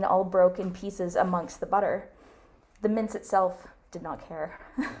bread being all broke in pieces amongst the butter. The mince itself did not care,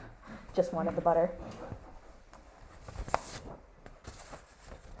 just wanted the butter.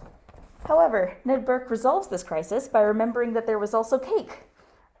 However, Ned Burke resolves this crisis by remembering that there was also cake.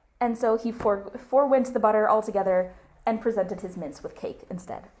 And so he forewent the butter altogether and presented his mince with cake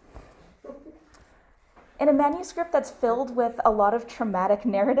instead. In a manuscript that's filled with a lot of traumatic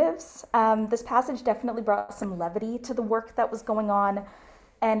narratives, this passage definitely brought some levity to the work that was going on,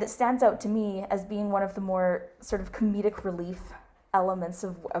 and it stands out to me as being one of the more sort of comedic relief elements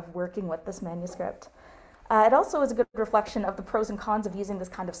of working with this manuscript. It also is a good reflection of the pros and cons of using this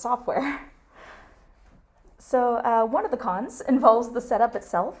kind of software. So one of the cons involves the setup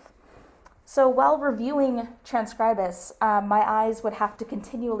itself. So while reviewing Transcribus, my eyes would have to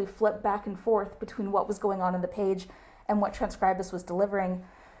continually flip back and forth between what was going on in the page and what Transcribus was delivering.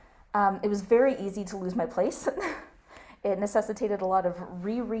 It was very easy to lose my place. It necessitated a lot of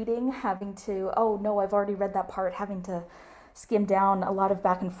rereading, having to, oh no, I've already read that part, having to skim down, a lot of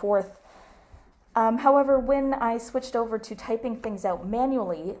back and forth. However, when I switched over to typing things out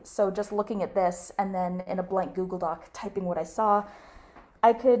manually, so just looking at this and then in a blank Google Doc typing what I saw,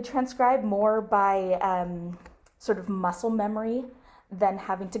 I could transcribe more by sort of muscle memory than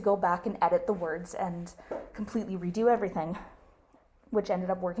having to go back and edit the words and completely redo everything, which ended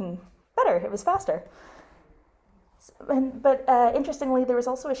up working better. It was faster. But interestingly, there was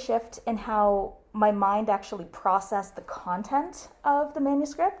also a shift in how my mind actually processed the content of the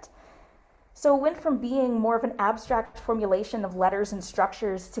manuscript. So it went from being more of an abstract formulation of letters and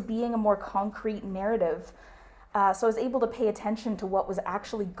structures to being a more concrete narrative. So I was able to pay attention to what was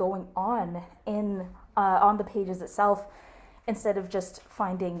actually going on on the pages itself, instead of just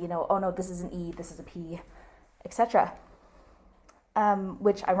finding, you know, oh no, this is an E, this is a P, etc.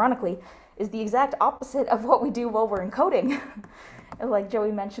 Which ironically is the exact opposite of what we do while we're encoding. Like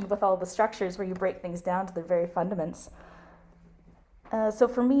Joey mentioned with all the structures where you break things down to their very fundaments. So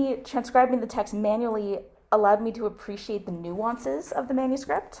for me, transcribing the text manually allowed me to appreciate the nuances of the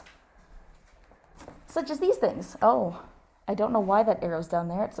manuscript, such as these things. Oh, I don't know why that arrow's down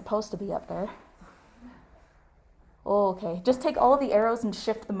there. It's supposed to be up there. Oh, okay, just take all of the arrows and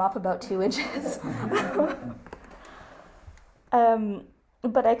shift them up about 2 inches.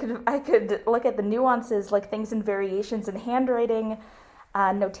 But I could look at the nuances, like things in variations in handwriting,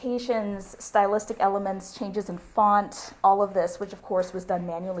 notations, stylistic elements, changes in font, all of this, which of course was done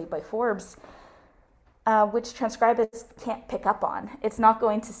manually by Forbes, which Transcribus can't pick up on. It's not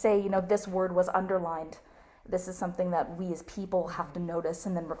going to say, you know, this word was underlined. This is something that we as people have to notice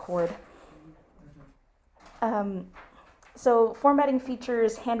and then record. So formatting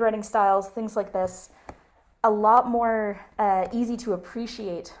features, handwriting styles, things like this, a lot more easy to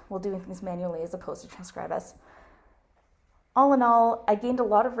appreciate while doing things manually as opposed to Transcribus. All in all, I gained a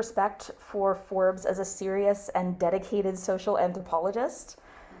lot of respect for Forbes as a serious and dedicated social anthropologist.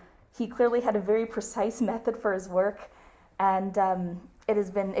 He clearly had a very precise method for his work, and it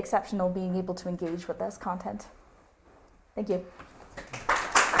has been exceptional being able to engage with this content. Thank you.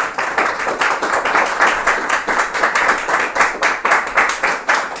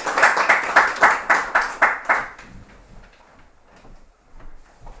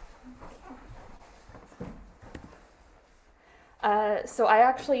 So I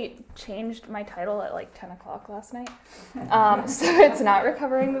actually changed my title at like 10 o'clock last night. So it's not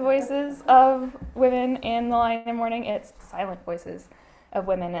Recovering the Voices of Women in the Line and Mourning, it's Silent Voices of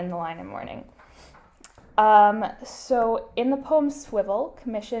Women in the Line and Mourning. So in the poem Swivel,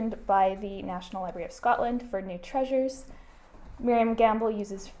 commissioned by the National Library of Scotland for New Treasures, Miriam Gamble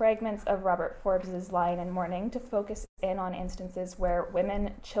uses fragments of Robert Forbes's Lion and Mourning to focus in on instances where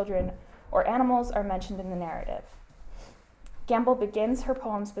women, children, or animals are mentioned in the narrative. Gamble begins her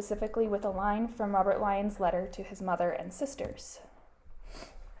poem specifically with a line from Robert Lyon's letter to his mother and sisters.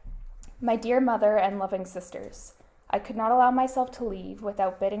 My dear mother and loving sisters, I could not allow myself to leave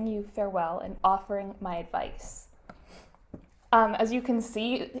without bidding you farewell and offering my advice. As you can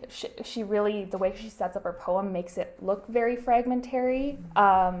see, she really, the way she sets up her poem makes it look very fragmentary,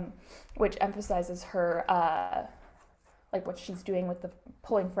 which emphasizes her, like what she's doing with the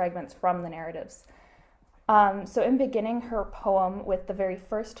pulling fragments from the narratives. So in beginning her poem with the very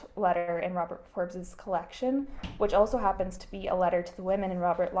first letter in Robert Forbes's collection, which also happens to be a letter to the women in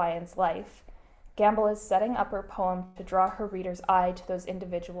Robert Lyon's life, Gamble is setting up her poem to draw her reader's eye to those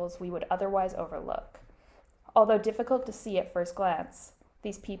individuals we would otherwise overlook. Although difficult to see at first glance,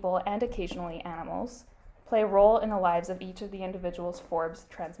 these people, and occasionally animals, play a role in the lives of each of the individuals Forbes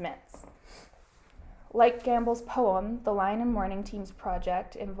transmits. Like Gamble's poem, the Lion and Mourning team's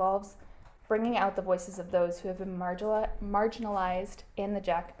project involves bringing out the voices of those who have been marginalized in the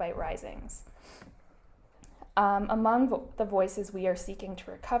Jacobite risings. Among the voices we are seeking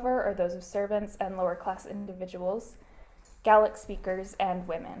to recover are those of servants and lower class individuals, Gaelic speakers, and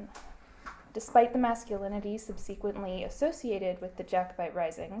women. despite the masculinity subsequently associated with the Jacobite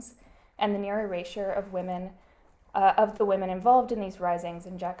risings and the near erasure of the women involved in these risings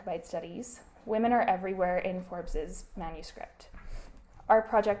in Jacobite studies, women are everywhere in Forbes's manuscript. Our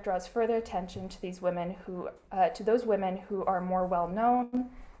project draws further attention to these women those women who are more well known,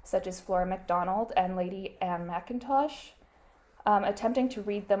 such as Flora MacDonald and Lady Anne Mackintosh, attempting to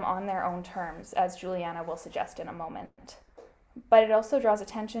read them on their own terms, as Juliana will suggest in a moment. But it also draws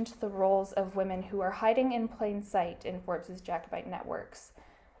attention to the roles of women who are hiding in plain sight in Forbes's Jacobite networks,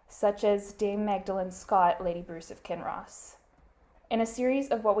 such as Dame Magdalene Scott, Lady Bruce of Kinross. In a series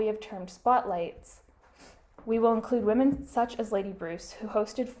of what we have termed spotlights, we will include women such as Lady Bruce, who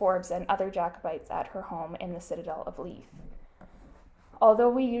hosted Forbes and other Jacobites at her home in the citadel of Leith. Although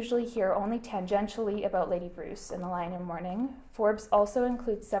we usually hear only tangentially about Lady Bruce in The Lyon and Mourning, Forbes also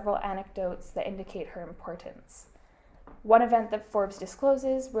includes several anecdotes that indicate her importance. One event that Forbes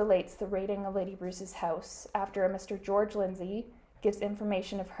discloses relates the raiding of Lady Bruce's house after a Mr. George Lindsay gives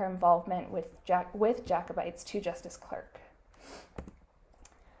information of her involvement with Jacobites to Justice Clerk.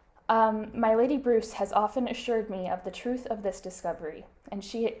 My Lady Bruce has often assured me of the truth of this discovery,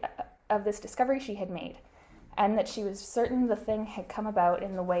 she had made, and that she was certain the thing had come about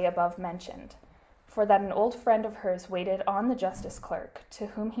in the way above mentioned, for that an old friend of hers waited on the Justice Clerk, to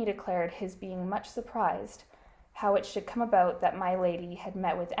whom he declared his being much surprised how it should come about that my lady had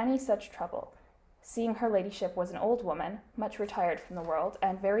met with any such trouble, seeing her ladyship was an old woman, much retired from the world,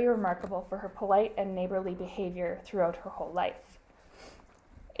 and very remarkable for her polite and neighbourly behaviour throughout her whole life.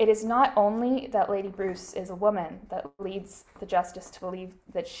 It is not only that Lady Bruce is a woman that leads the justice to believe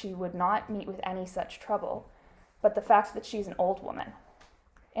that she would not meet with any such trouble, but the fact that she's an old woman.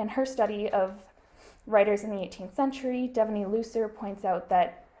 In her study of writers in the 18th century, Devaney Lucer points out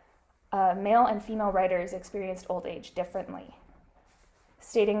that male and female writers experienced old age differently,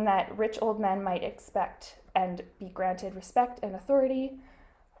 stating that rich old men might expect and be granted respect and authority,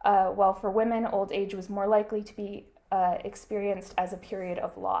 while for women, old age was more likely to be experienced as a period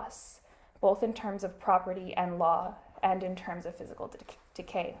of loss, both in terms of property and law, and in terms of physical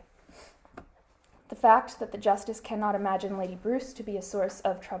decay. The fact that the justice cannot imagine Lady Bruce to be a source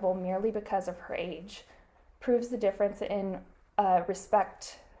of trouble merely because of her age proves the differences in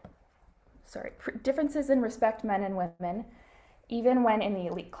respect men and women, even when in the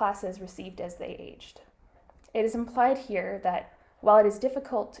elite classes received as they aged. It is implied here that while it is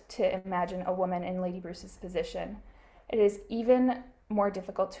difficult to imagine a woman in Lady Bruce's position, it is even more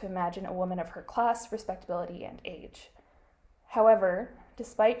difficult to imagine a woman of her class, respectability, and age. However,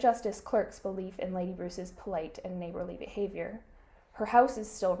 despite Justice Clerk's belief in Lady Bruce's polite and neighbourly behaviour, her house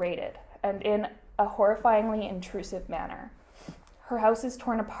is still raided, and in a horrifyingly intrusive manner. Her house is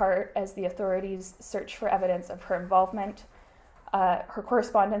torn apart as the authorities search for evidence of her involvement. Her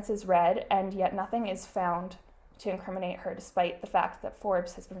correspondence is read, and yet nothing is found to incriminate her, despite the fact that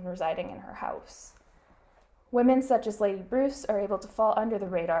Forbes has been residing in her house. Women such as Lady Bruce are able to fall under the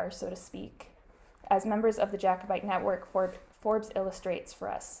radar, so to speak, as members of the Jacobite network Forbes illustrates for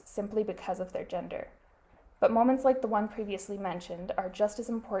us, simply because of their gender. But moments like the one previously mentioned are just as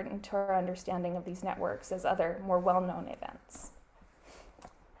important to our understanding of these networks as other, more well-known events.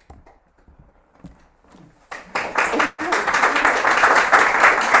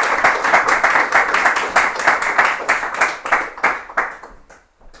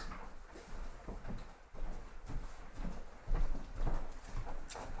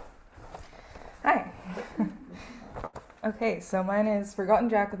 Okay, so mine is Forgotten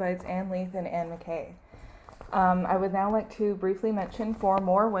Jacobites, Anne Leith and Anne McKay. I would now like to briefly mention 4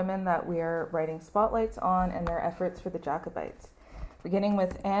 more women that we are writing spotlights on and their efforts for the Jacobites. Beginning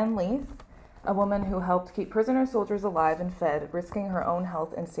with Anne Leith, a woman who helped keep prisoner soldiers alive and fed, risking her own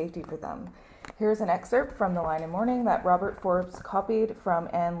health and safety for them. Here's an excerpt from The Lyon and Mourning that Robert Forbes copied from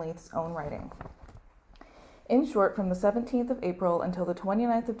Anne Leith's own writing. In short, from the 17th of April until the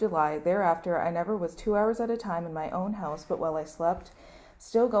 29th of July, thereafter I never was 2 hours at a time in my own house, but while I slept,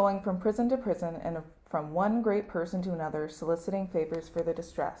 still going from prison to prison, and from one great person to another, soliciting favors for the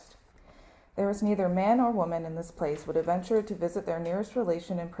distressed. There was neither man or woman in this place would have ventured to visit their nearest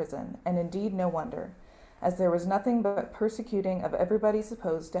relation in prison, and indeed no wonder, as there was nothing but persecuting of everybody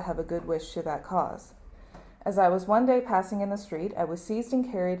supposed to have a good wish to that cause. As I was one day passing in the street, I was seized and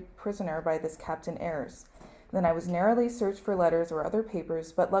carried prisoner by this Captain Ayres. Then I was narrowly searched for letters or other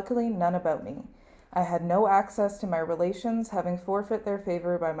papers, but luckily none about me. I had no access to my relations, having forfeit their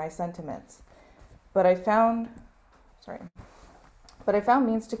favor by my sentiments. But I found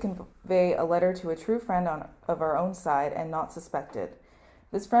means to convey a letter to a true friend of our own side, and not suspected.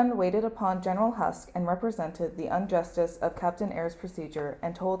 This friend waited upon General Husk and represented the injustice of Captain Eyre's procedure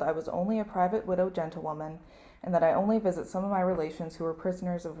and told I was only a private widow gentlewoman and that I only visit some of my relations who were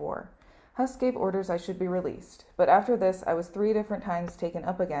prisoners of war. Husk gave orders I should be released, but after this I was 3 different times taken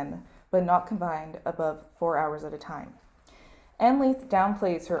up again, but not confined above 4 hours at a time. Anne Leith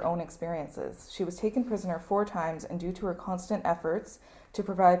downplays her own experiences. She was taken prisoner 4 times, and due to her constant efforts to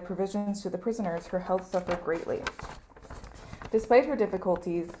provide provisions to the prisoners, her health suffered greatly. Despite her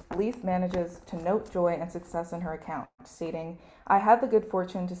difficulties, Leith manages to note joy and success in her account, stating, I had the good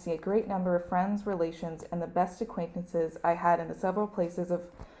fortune to see a great number of friends, relations, and the best acquaintances I had in the several places of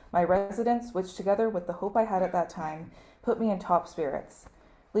my residence, which together with the hope I had at that time, put me in top spirits.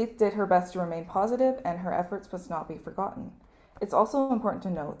 Leith did her best to remain positive, and her efforts must not be forgotten. It's also important to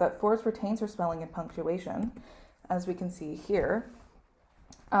note that Forbes retains her spelling and punctuation, as we can see here,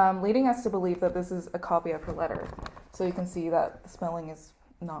 leading us to believe that this is a copy of her letter. So you can see that the spelling is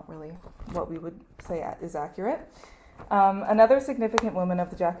not really what we would say is accurate. Another significant woman of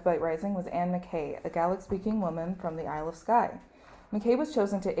the Jacobite Rising was Anne Mackay, a Gaelic-speaking woman from the Isle of Skye. Mackay was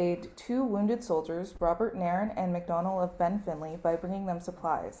chosen to aid 2 wounded soldiers, Robert Nairn and MacDonald of Ben Finlay, by bringing them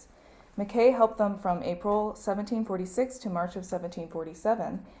supplies. Mackay helped them from April 1746 to March of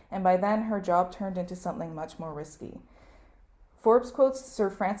 1747, and by then her job turned into something much more risky. Forbes quotes Sir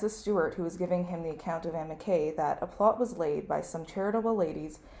Francis Stewart, who was giving him the account of Anne Mackay, that a plot was laid by some charitable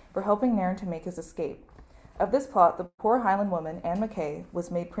ladies for helping Nairn to make his escape. Of this plot, the poor Highland woman, Anne Mackay, was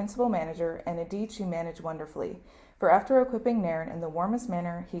made principal manager, and indeed she managed wonderfully, for after equipping Nairn in the warmest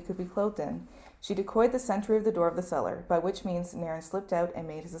manner he could be clothed in, she decoyed the sentry of the door of the cellar, by which means Nairn slipped out and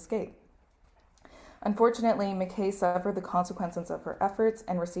made his escape. Unfortunately, Mackay suffered the consequences of her efforts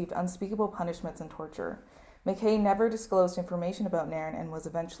and received unspeakable punishments and torture. Mackay never disclosed information about Nairn and was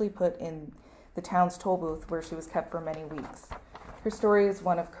eventually put in the town's toll booth, where she was kept for many weeks. Her story is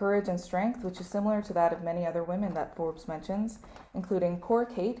one of courage and strength, which is similar to that of many other women that Forbes mentions, including poor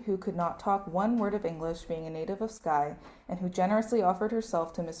Kate, who could not talk one word of English, being a native of Skye, and who generously offered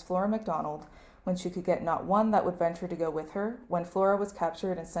herself to Miss Flora MacDonald when she could get not one that would venture to go with her, when Flora was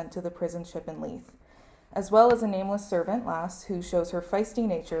captured and sent to the prison ship in Leith. As well as a nameless servant lass who shows her feisty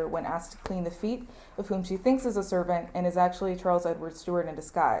nature when asked to clean the feet of whom she thinks is a servant and is actually Charles Edward Stuart in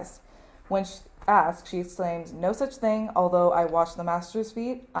disguise. When asked, she exclaims, "No such thing, although I wash the master's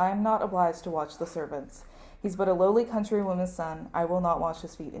feet, I am not obliged to watch the servants. He's but a lowly countrywoman's son, I will not wash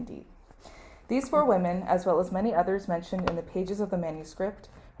his feet indeed." These 4 women, as well as many others mentioned in the pages of the manuscript,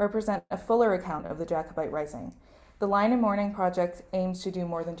 represent a fuller account of the Jacobite Rising. The Lyon and Mourning project aims to do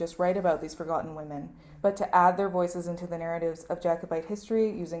more than just write about these forgotten women, but to add their voices into the narratives of Jacobite history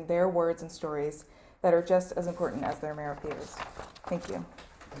using their words and stories that are just as important as their mere peers. Thank you.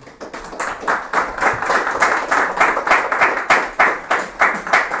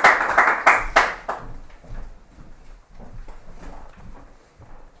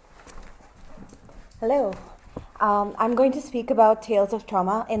 Hello. I'm going to speak about tales of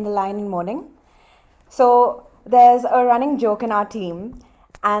trauma in the Lyon and Mourning. So there's a running joke in our team,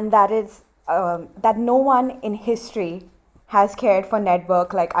 and that is that no one in history has cared for Ned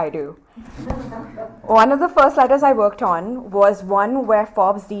Burke like I do. One of the first letters I worked on was one where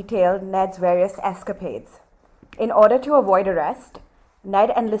Forbes detailed Ned's various escapades. In order to avoid arrest,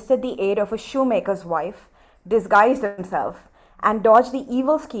 Ned enlisted the aid of a shoemaker's wife, disguised himself, and dodged the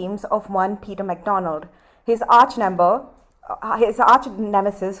evil schemes of one Peter MacDonald, his arch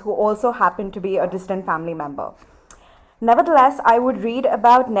nemesis, who also happened to be a distant family member. Nevertheless, I would read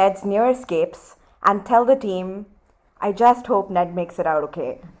about Ned's near escapes and tell the team, "I just hope Ned makes it out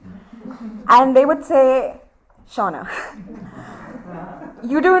okay." And they would say, "Shauna,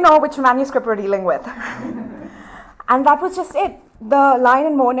 you do know which manuscript we're dealing with." And that was just it. The Lyon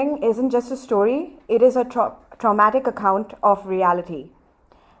and Mourning isn't just a story, it is a traumatic account of reality.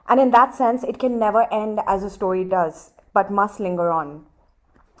 And in that sense, it can never end as a story does, but must linger on.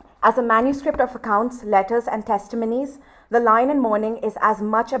 As a manuscript of accounts, letters, and testimonies, the Lyon and Mourning is as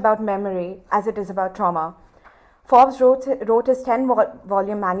much about memory as it is about trauma. Forbes wrote his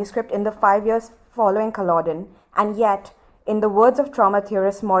 10-volume manuscript in the 5 years following Culloden, and yet, in the words of trauma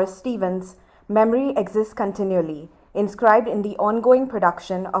theorist Maurice Stevens, memory exists continually, inscribed in the ongoing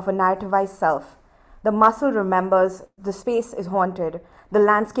production of a narrativized self. The muscle remembers, the space is haunted, the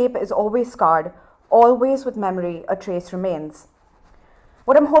landscape is always scarred, always with memory a trace remains.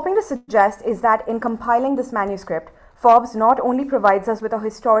 What I'm hoping to suggest is that in compiling this manuscript, Forbes not only provides us with a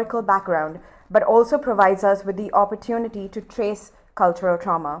historical background, but also provides us with the opportunity to trace cultural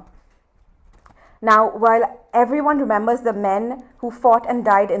trauma. Now, while everyone remembers the men who fought and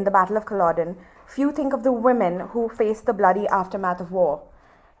died in the Battle of Culloden, few think of the women who faced the bloody aftermath of war.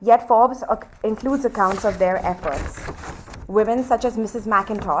 Yet Forbes includes accounts of their efforts. Women such as Mrs.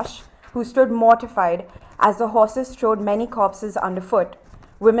 McIntosh, who stood mortified as the horses trod many corpses underfoot.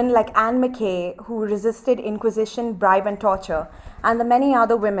 Women like Anne McKay, who resisted inquisition, bribe, and torture, and the many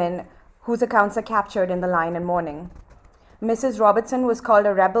other women whose accounts are captured in the Lyon and Mourning. Mrs. Robertson was called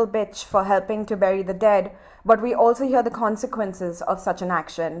a rebel bitch for helping to bury the dead, but we also hear the consequences of such an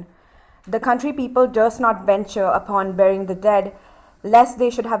action. The country people durst not venture upon burying the dead, lest they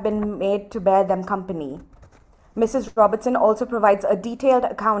should have been made to bear them company. Mrs. Robertson also provides a detailed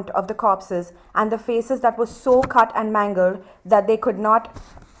account of the corpses and the faces that were so cut and mangled that they could not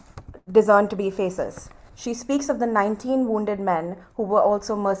discern to be faces. She speaks of the 19 wounded men who were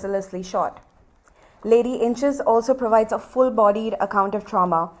also mercilessly shot. Lady Inches also provides a full-bodied account of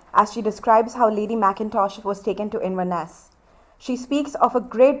trauma as she describes how Lady McIntosh was taken to Inverness. She speaks of a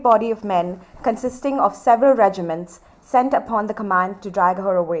great body of men consisting of several regiments sent upon the command to drag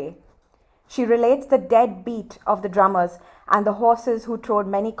her away. She relates the dead beat of the drummers and the horses who trod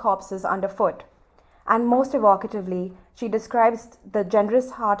many corpses underfoot. And most evocatively, she describes the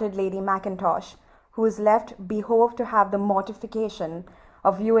generous-hearted Lady McIntosh, who is left behoved to have the mortification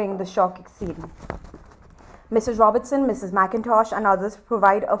of viewing the shocking scene. Mrs. Robertson, Mrs. McIntosh, and others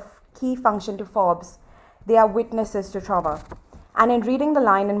provide a key function to Forbes. They are witnesses to trauma. And in reading the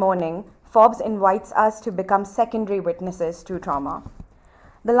Lyon and Mourning, Forbes invites us to become secondary witnesses to trauma.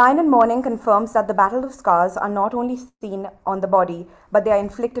 The Lyon and Mourning confirms that the battle of scars are not only seen on the body, but they are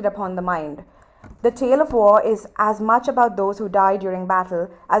inflicted upon the mind. The tale of war is as much about those who die during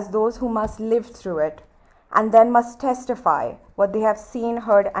battle as those who must live through it, and then must testify what they have seen,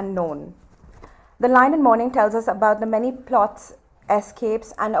 heard, and known. The Lyon and Mourning tells us about the many plots,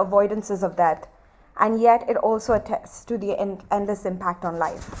 escapes, and avoidances of death, and yet it also attests to the endless impact on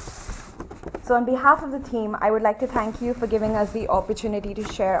life. So on behalf of the team, I would like to thank you for giving us the opportunity to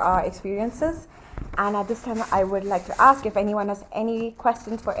share our experiences. And at this time, I would like to ask if anyone has any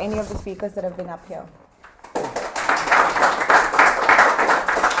questions for any of the speakers that have been up here.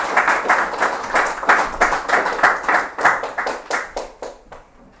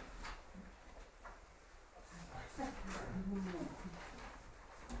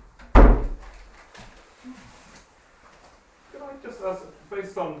 Could I just ask,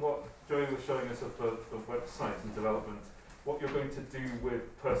 based on what Joey was showing us of the website and development, what you're going to do with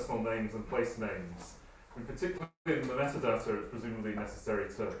personal names and place names? And particularly in the metadata, it's presumably necessary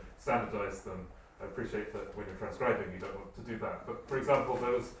to standardize them. I appreciate that when you're transcribing, you don't want to do that. But for example,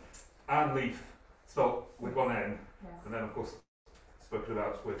 there was Anne Leith spelled with one N, yes, and then of course spoken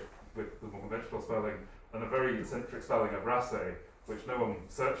about with the more conventional spelling, and a very eccentric spelling of Rasse, which no one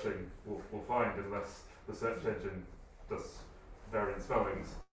searching will find unless the search engine does variant spellings.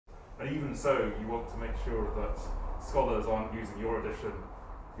 And even so, you want to make sure that scholars aren't using your edition,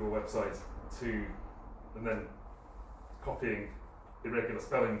 your website, and then copying irregular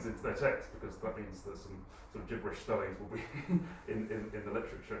spellings into their text, because that means that some sort of gibberish spellings will be in the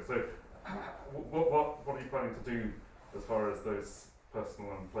literature. So what are you planning to do as far as those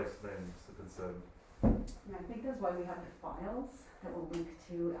personal and place names are concerned? Yeah, I think that's why we have the files that will link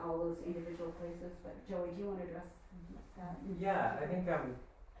to all those individual places. But Joey, do you want to address that? Yeah, I think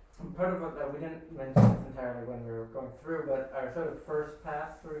part of what we didn't mention this entirely when we were going through, but our sort of first pass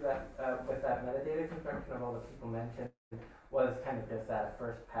through that with that metadata construction of all the people mentioned was kind of just that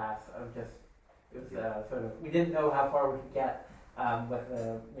first pass of just, it was sort of, we didn't know how far we could get with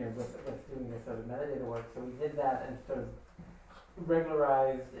doing this sort of metadata work, so we did that and sort of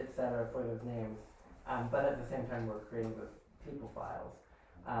regularized, etc. for those names, but at the same time we're creating those people files.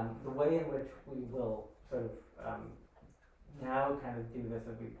 The way in which we will sort of now kind of do this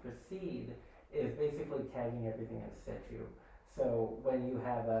as we proceed is basically tagging everything in situ. So when you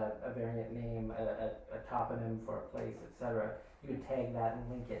have a variant name, a toponym for a place, etc., you tag that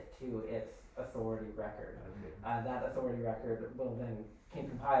and link it to its authority record. That authority record will then can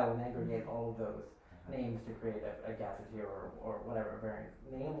compile and aggregate all of those names to create a gazetteer or whatever variant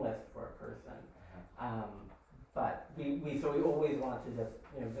name list for a person. But we always want to just,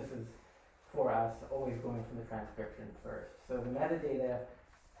 this is for us always going from the transcription first. So the metadata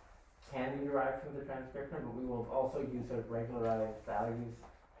can be derived from the transcription, but we will also use sort of regularized values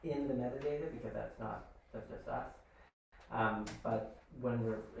in the metadata because that's just us. But when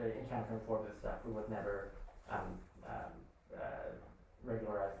we're encountering Forbes stuff, we would never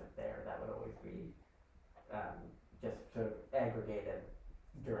regularize it there. That would always be just sort of aggregated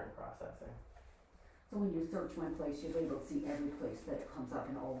during processing. So when you search one place, you'll be able to see every place that comes up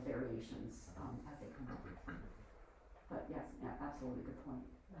in all the variations as they come up. But yes, yeah, absolutely good point.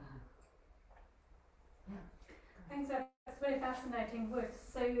 Yeah. Thanks, that's very fascinating work.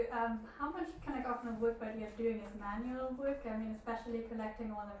 So how much kind of the work that you're doing is manual work? I mean, especially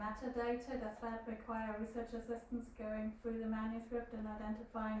collecting all the metadata, does that require research assistants going through the manuscript and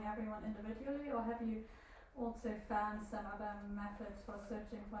identifying everyone individually, or have you also found some other methods for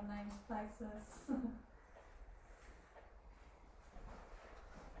searching for names, places?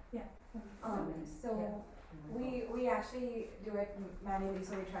 Yeah. So we actually do it manually,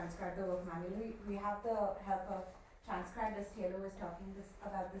 so we transcribe the work manually. We have the help of transcribers. Taylor was talking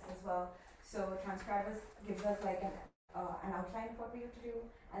about this as well. So transcribers gives us like an outline of what we have to do,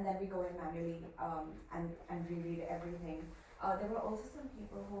 and then we go in manually and reread everything. There were also some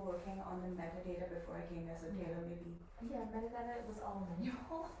people who were working on the metadata before I came here, so Taylor maybe. Yeah, metadata was all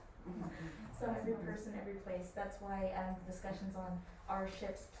manual. So every person, every place. That's why discussions on our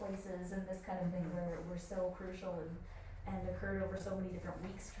ships, places, and this kind of thing were so crucial and occurred over so many different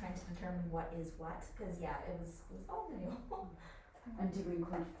weeks trying to determine what is what. Because it was all manual. And to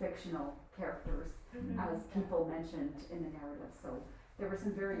include fictional characters as people mentioned in the narrative. So there were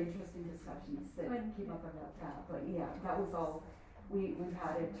some very interesting discussions that came up about that. But yeah, that was all. We've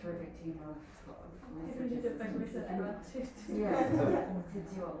had a terrific team of research assistants to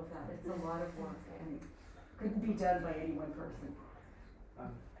do all of that. It's a lot of work and couldn't be done by any one person.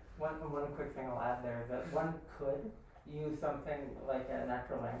 One quick thing I'll add there, that one could use something like a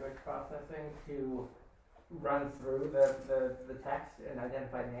natural language processing to run through the text and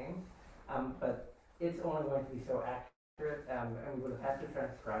identify names, but it's only going to be so accurate, and we would have had to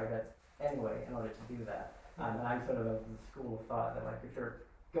transcribe it anyway in order to do that. And I'm sort of of the school of thought that, like, if you're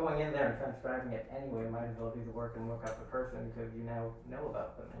going in there and transcribing it anyway, might as well do the work and look up the person because you now know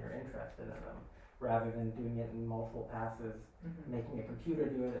about them and you're interested in them, rather than doing it in multiple passes, making a computer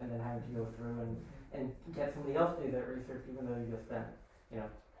do it and then having to go through and get somebody else to do that research, even though you just spent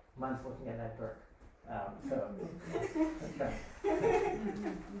months looking at that work.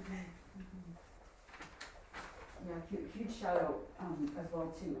 Yeah, huge shout out as well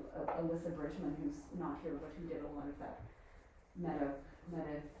to Alyssa Bridgman, who's not here, but who did a lot of that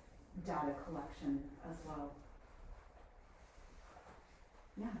meta data collection as well.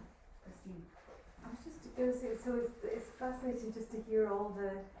 Yeah, Christine. I was just going to say, so it's fascinating just to hear all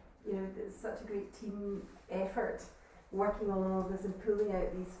the, there's such a great team effort working on all this and pulling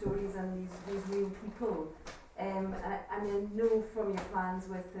out these stories and these real people. And I know from your plans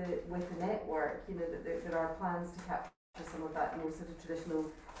with the network, that there are plans to capture some of that more sort of traditional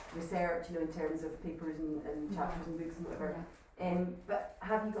research, in terms of papers and chapters and books and whatever. But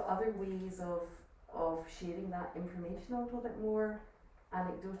have you got other ways of sharing that information a little bit more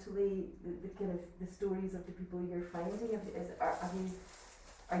anecdotally, the kind of the stories of the people you're finding?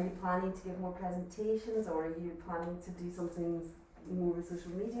 Are you planning to give more presentations, or are you planning to do something more with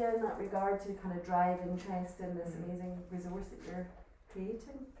social media in that regard to kind of drive interest in this amazing resource that you're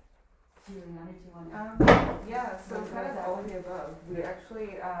creating? Juliana, do you want to? Yeah, so kind of all of the above. We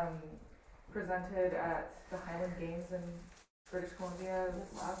actually presented at the Highland Games in British Columbia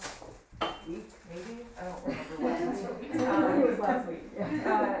last week, maybe? I don't remember when. It was last week.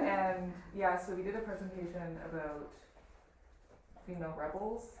 And yeah, so we did a presentation about female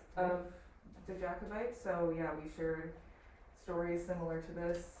rebels of the Jacobites. So yeah, we shared stories similar to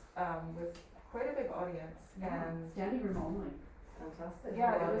this with quite a big audience. Yeah, and standing room only. Fantastic.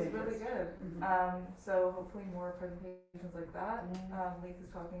 Yeah, it was really good. So hopefully more presentations like that. Leith is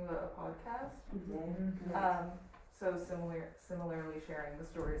talking about a podcast. So similarly sharing the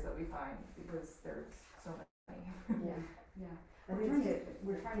stories that we find, because there's so many.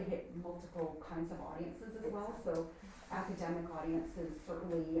 We're trying to hit multiple kinds of audiences as well. So academic audiences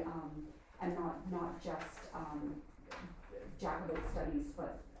certainly, and not just Jacobite studies,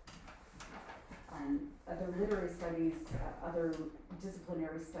 but other literary studies, other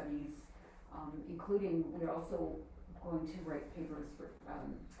disciplinary studies, including we're also going to write papers for,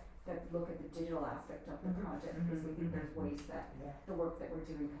 that look at the digital aspect of the project, because we think there's ways that the work that we're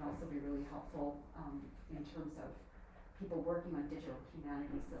doing can also be really helpful in terms of people working on digital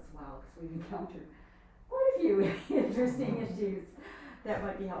humanities as well, because we've encountered quite a few interesting issues that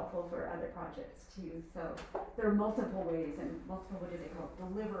might be helpful for other projects too. So there are multiple ways and multiple, what do they call it,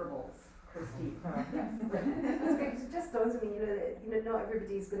 deliverables, Christine. Yes. That's great. It just dawns on me, not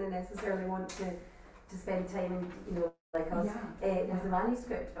everybody's going to necessarily want to spend time, like us, with the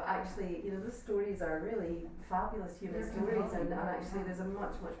manuscript, but actually, the stories are really fabulous human stories, and actually there's a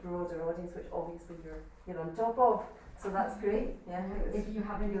much broader audience, which obviously you're on top of. So that's great. Yeah. If you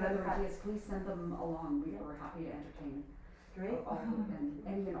have any other ideas, please send them along. We are happy to entertain. Great. And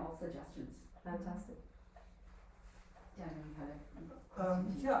any and all suggestions. Fantastic. Daniel, you had a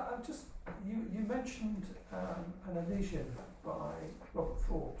yeah, I'm just, you mentioned an elision by Robert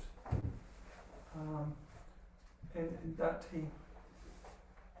Forbes, in that he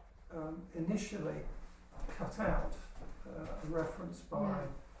initially cut out a reference by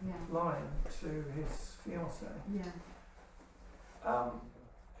Lyon to his fiancée. Yeah.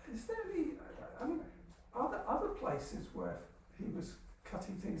 Is there any, I mean, are there other places where he was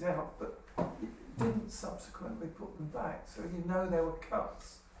cutting things out but didn't subsequently put them back, so you know there were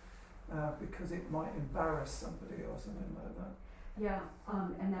cuts because it might embarrass somebody or something like that? Yeah,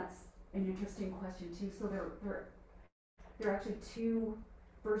 and that's an interesting question too. So there are actually two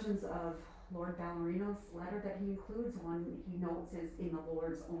versions of Lord Balmerino's letter that he includes. One he notes is in the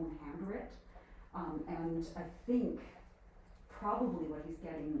Lord's own handwrit, and I think probably what he's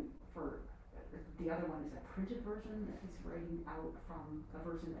getting for the other one is a printed version that he's writing out from a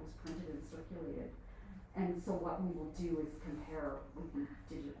version that was printed and circulated. And so what we will do is compare, we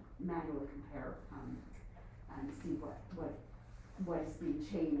can manually compare and see what is being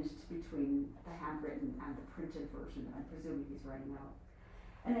changed between the handwritten and the printed version that I'm presuming he's writing out.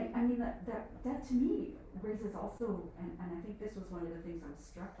 And I mean that to me raises also, and I think this was one of the things I was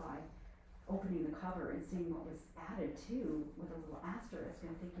struck by opening the cover and seeing what was added to with a little asterisk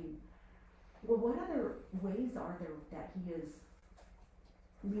and thinking, well, what other ways are there that he is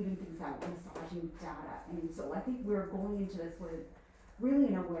leaving things out, massaging data? And so I think we're going into this with really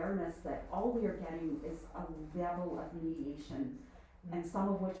an awareness that all we are getting is a level of mediation, and some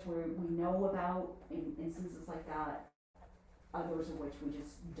of which we know about in instances like that, others of which we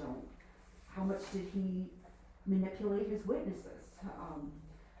just don't. How much did he manipulate his witnesses?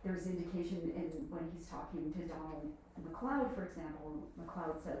 There's indication in when he's talking to Donald MacLeod, for example.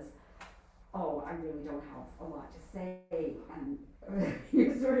 MacLeod says, "Oh, I really don't have a lot to say," and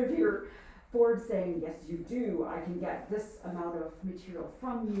you sort of hear Forbes saying, "Yes, you do. I can get this amount of material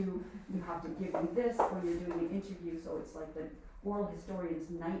from you. You have to give me this when you're doing an interview." So it's like the oral historian's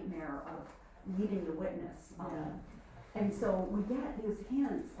nightmare of leading the witness. And so we get those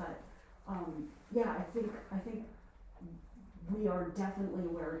hints, but yeah, I think we are definitely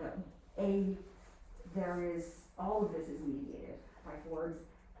aware that there is, all of this is mediated by Forbes.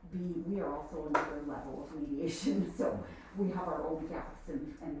 B, we are also another level of mediation, so we have our own gaps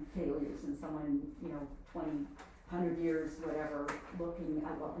and failures, and someone, 20, 100 years, whatever, looking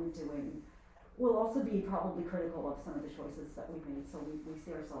at what we're doing will also be probably critical of some of the choices that we made. So we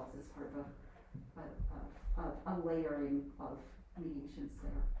see ourselves as part of a layering of mediations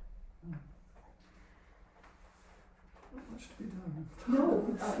there. Not much to be done.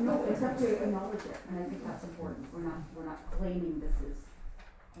 No, except to acknowledge it, and I think that's important. We're not claiming this is,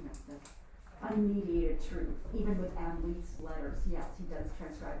 the unmediated truth. Even with Anne Leith's letters, yes, he does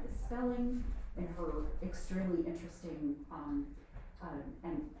transcribe the spelling in her extremely interesting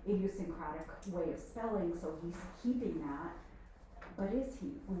and idiosyncratic way of spelling, so he's keeping that. But is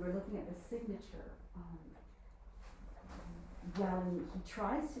he? When we're looking at the signature, when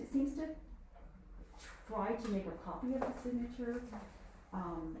he seems to try to make a copy of the signature,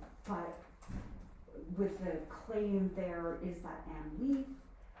 but with the claim there is that Anne Leith,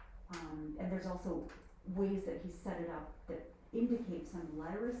 and there's also ways that he set it up that indicate some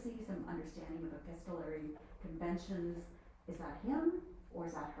literacy, some understanding of epistolary conventions. Is that him or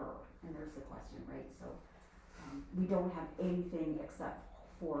is that her? And there's the question, right? So we don't have anything except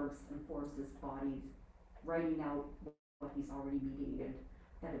Forbes and Forbes's body writing out what he's already mediated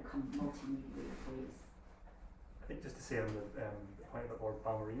that have come multi-mediated ways. I think just to say on the point about Lord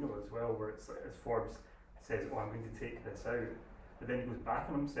Balmerino as well, where it's as Forbes says, "Oh, I'm going to take this out," but then he goes back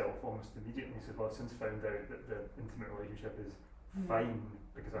on himself almost immediately. He says, "Well, I've since found out that the intimate relationship is fine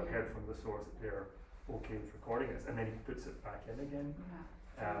because I've heard from the source that they're okay with recording it," and then he puts it back in again.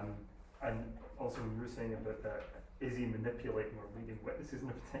 And also when you were saying about that, is he manipulating or leading witnesses in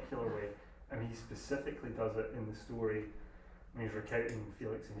a particular way? I mean, he specifically does it in the story when he's recounting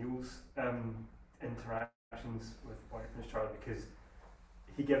Felix and Yule's interactions with Prince Charlie, because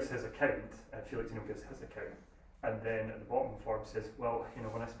he gives his account, Felix and Yule gives his account, and then at the bottom Forbes says, "Well,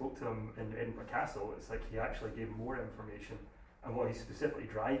 when I spoke to him in Edinburgh Castle, it's like he actually gave more information." And what he's specifically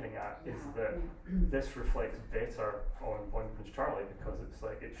driving at is that this reflects better on Prince Charlie, because it's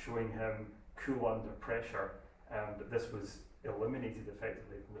like it's showing him cool under pressure, but this was eliminated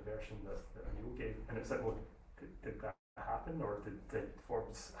effectively from the version that O'Neill gave. And it's like, well, did that happen, or did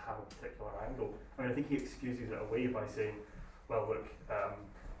Forbes have a particular angle? I mean, I think he excuses it away by saying, well, look,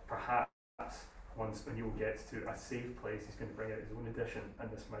 perhaps once O'Neill gets to a safe place, he's going to bring out his own edition,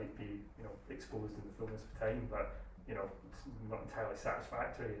 and this might be, exposed in the fullness of time, but it's not entirely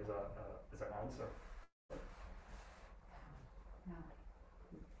satisfactory as an answer. Yeah.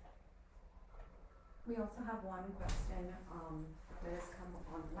 We also have one question that has come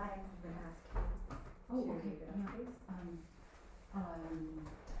online. I'm going to ask you. Oh, okay.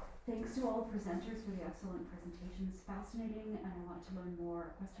 Thanks to all presenters for the excellent presentations. Fascinating, and I want to learn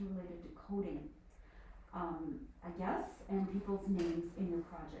more. A question related to coding, I guess, and people's names in your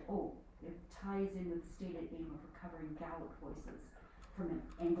project. Oh, it ties in with the stated aim of recovering Gallic voices from an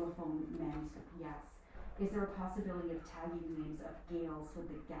Anglophone manuscript. Yes. Is there a possibility of tagging the names of Gaels with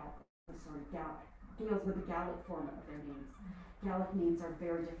the Gaelic form of their names? Gaelic names are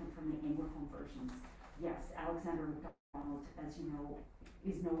very different from the Anglophone versions. Yes, Alexander MacDonald, as you know,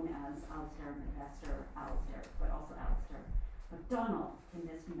 is known as Alistair McVester, Alistair, but also Alistair. MacDonald, can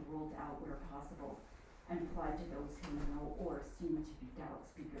this be ruled out where possible and applied to those who know or assume to be Gaelic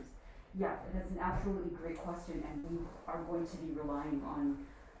speakers? Yeah, that's an absolutely great question, and we are going to be relying on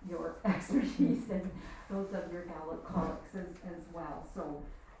your expertise and those of your Gaelic colleagues as well. So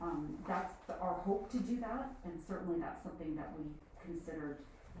that's our hope to do that, and certainly that's something that we considered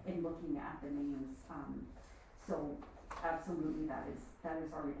in looking at the names. So absolutely, that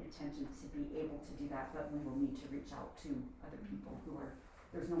is our intention to be able to do that, but we will need to reach out to other people who are,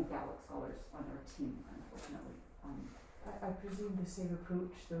 there's no Gaelic scholars on our team, unfortunately. I presume the same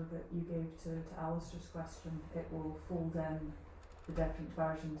approach, though, that you gave to Alistair's question, it will fold in the different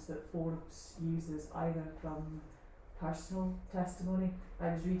versions that Forbes uses, either from personal testimony.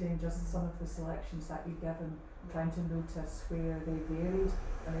 I was reading just some of the selections that you'd given, trying to notice where they varied,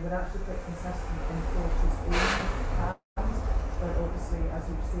 and they were actually quite consistent in Forbes' own hands. But obviously, as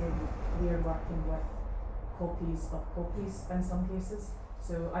you're saying, we're working with copies of copies in some cases.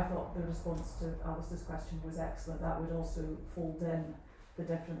 So I thought the response to Alice's question was excellent. That would also fold in the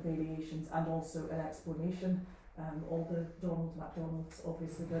different variations and also an explanation. All the Donald MacDonalds,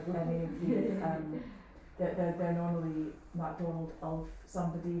 obviously, that any of you, they're normally MacDonald of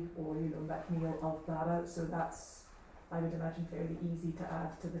somebody, or McNeil of Barra. So that's, I would imagine, fairly easy to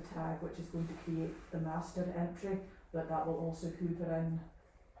add to the tag, which is going to create the master entry. But that will also hoover in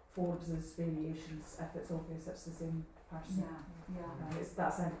Forbes's variations if it's obvious it's the same person. Yeah.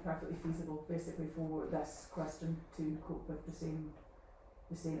 That sounded perfectly feasible, basically, for this question to cope with the same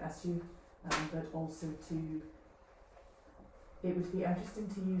issue, but also to. It would be interesting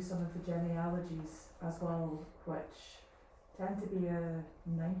to use some of the genealogies as well, which tend to be a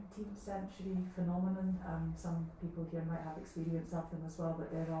 19th century phenomenon. Some people here might have experience of them as well,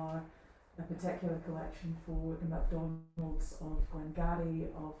 but there are a particular collection for the MacDonalds of Glengarry,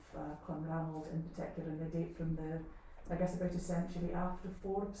 of Clonranald in particular, and they date from about a century after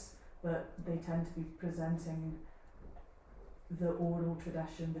Forbes, but they tend to be presenting the oral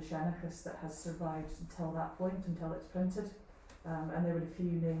tradition, the Shenachus, that has survived until that point, until it's printed. And there were a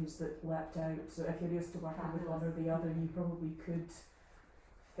few names that leapt out, so if you're used to working with one or the other, you probably could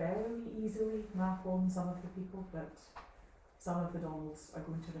fairly easily map on some of the people, but some of the Donalds are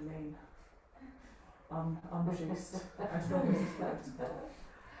going to remain untraced, I strongly suspect.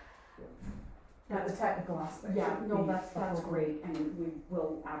 But the technical aspect. Yeah, no, that's great, and we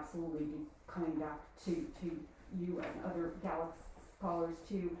will absolutely be coming back to you and other Gaelic scholars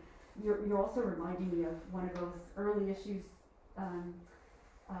too. You're also reminding me of one of those early issues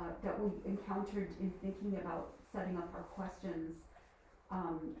that we encountered in thinking about setting up our questions,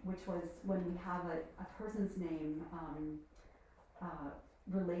 which was when we have a person's name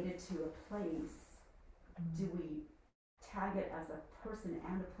related to a place, do we tag it as a person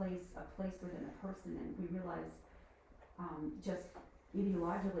and a place within a person? And we realized just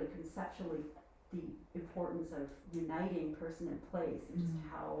ideologically, conceptually, the importance of uniting person and place, and just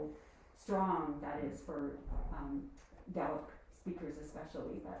how strong that is for Gaelic speakers,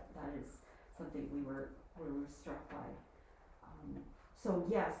 especially. That is something we were struck by. So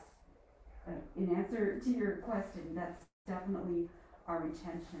yes, in answer to your question, that's definitely our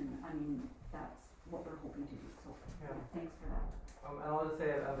intention. I mean, that's what we're hoping to do. So yeah, thanks for that. And I'll just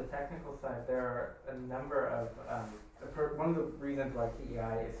say on the technical side, there are a number of one of the reasons why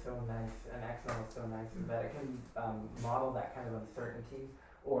TEI is so nice and XML is so nice is that it can model that kind of uncertainty,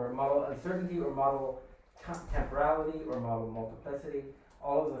 or model temporality, or model multiplicity.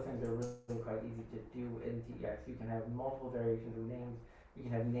 All of those things are really quite easy to do in TEX. You can have multiple variations of names. You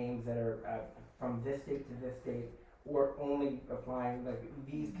can have names that are from this date to this date, or only applying, like,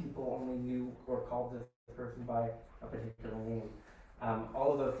 these people only knew or called this person by a particular name.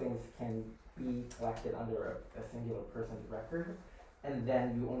 All of those things can be collected under a singular person's record, and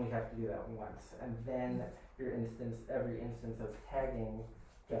then you only have to do that once. And then every instance of tagging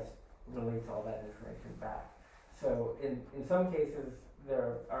just relates all that information back. So in some cases,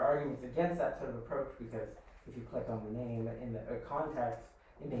 there are arguments against that sort of approach, because if you click on the name in the context,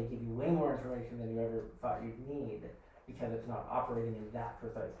 it may give you way more information than you ever thought you'd need because it's not operating in that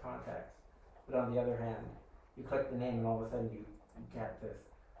precise context. But on the other hand, you click the name and all of a sudden you get this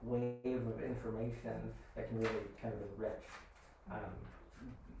wave of information that can really kind of enrich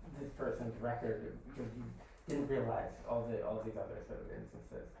this person's record because you didn't realize all these other sort of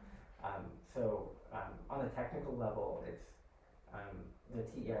instances. On a technical level, it's the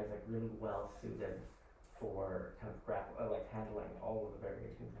TEI is like really well suited for kind of like handling all of the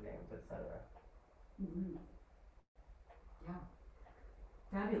variations of names, etc. Mm-hmm. Yeah.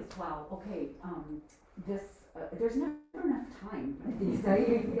 Fabulous. Wow. Okay. There's never enough time. I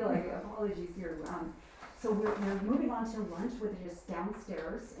feel like apologies here. So we're moving on to lunch, which is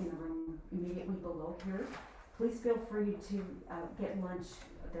downstairs in the room immediately below here. Please feel free to get lunch.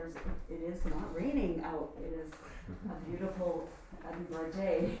 It is not raining out. It is a beautiful Edinburgh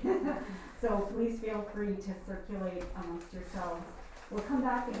day. So please feel free to circulate amongst yourselves. We'll come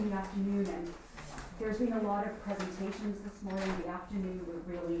back in the afternoon, and there's been a lot of presentations this morning. The afternoon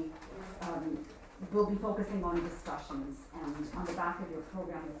we'll be focusing on discussions, and on the back of your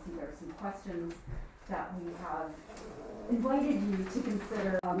program you'll see there are some questions that we have invited you to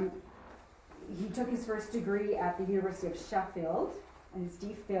consider. He took his first degree at the University of Sheffield and his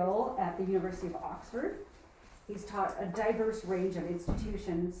DPhil at the University of Oxford. He's taught a diverse range of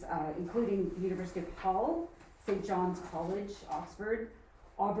institutions, including the University of Hull, St. John's College, Oxford,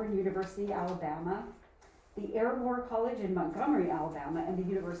 Auburn University, Alabama, the Air War College in Montgomery, Alabama, and the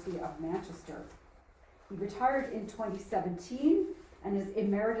University of Manchester. He retired in 2017 and is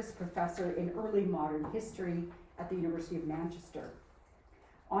Emeritus Professor in Early Modern History at the University of Manchester,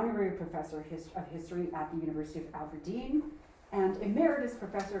 Honorary Professor of History at the University of Aberdeen, and Emeritus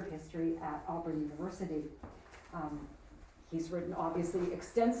Professor of History at Auburn University. He's written, obviously,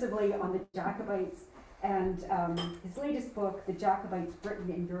 extensively on the Jacobites, and his latest book, The Jacobites, Britain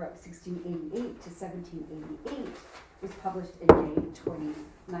in Europe, 1688 to 1788, was published in May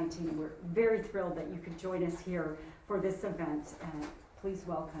 2019. And we're very thrilled that you could join us here for this event. And please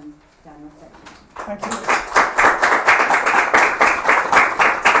welcome Daniel Sedgwick. Thank you.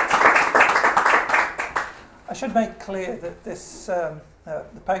 I should make clear that this the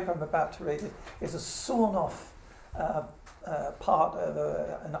paper I'm about to read is a sawn-off part of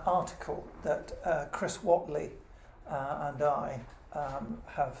an article that Chris Whatley and I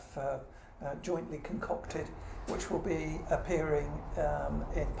have jointly concocted, which will be appearing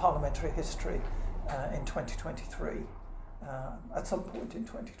in Parliamentary History in 2023, at some point in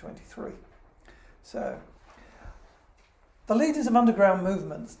 2023. So, the leaders of underground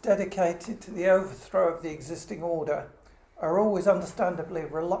movements dedicated to the overthrow of the existing order are always understandably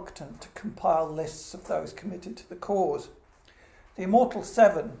reluctant to compile lists of those committed to the cause. The Immortal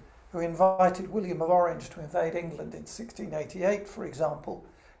Seven, who invited William of Orange to invade England in 1688, for example,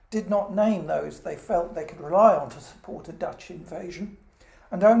 did not name those they felt they could rely on to support a Dutch invasion,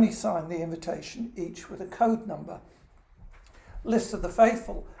 and only signed the invitation each with a code number. Lists of the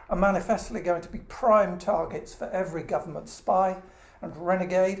faithful are manifestly going to be prime targets for every government spy and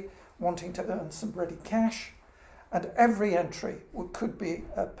renegade wanting to earn some ready cash, and every entry could be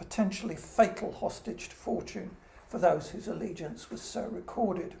a potentially fatal hostage to fortune for those whose allegiance was so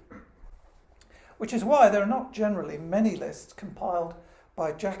recorded. Which is why there are not generally many lists compiled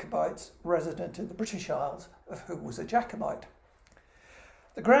by Jacobites resident in the British Isles of who was a Jacobite.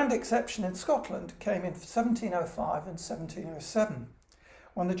 The grand exception in Scotland came in 1705 and 1707,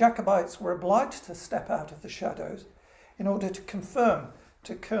 when the Jacobites were obliged to step out of the shadows in order to confirm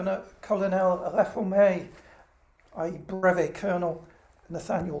to Colonel Réformé, i.e. Brevet Colonel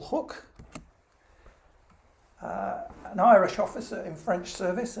Nathaniel Hooke, an Irish officer in French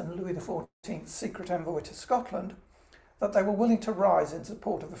service and Louis XIV's secret envoy to Scotland, that they were willing to rise in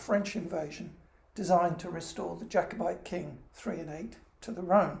support of a French invasion designed to restore the Jacobite king, 3 and 8, to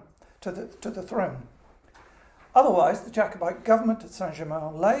the throne. Otherwise, the Jacobite government at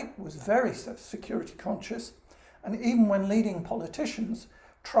Saint-Germain-en-Laye was very security conscious, and even when leading politicians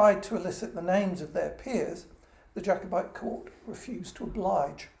tried to elicit the names of their peers, the Jacobite court refused to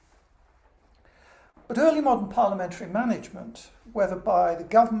oblige. But early modern parliamentary management, whether by the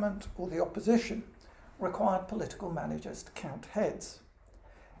government or the opposition, required political managers to count heads.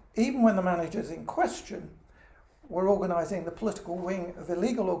 Even when the managers in question were organising the political wing of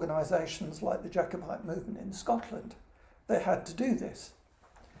illegal organisations like the Jacobite movement in Scotland, they had to do this.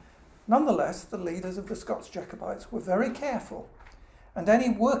 Nonetheless, the leaders of the Scots Jacobites were very careful, and any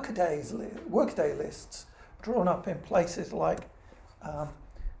workaday lists drawn up in places like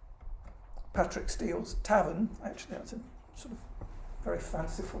Patrick Steele's Tavern, actually that's a sort of very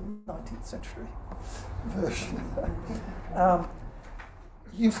fanciful 19th century version,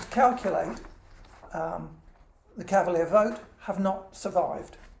 used to calculate the Cavalier vote, have not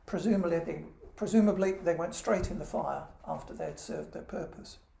survived. Presumably they went straight in the fire after they had served their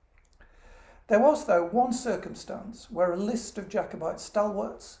purpose. There was, though, one circumstance where a list of Jacobite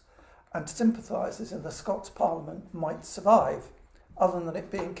stalwarts and sympathisers in the Scots Parliament might survive, other than it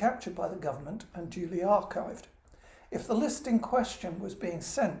being captured by the government and duly archived. If the list in question was being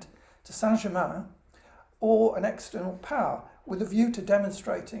sent to Saint-Germain or an external power with a view to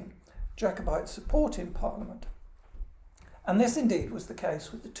demonstrating Jacobite support in Parliament. And this indeed was the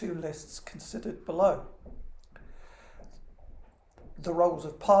case with the two lists considered below. The Rolls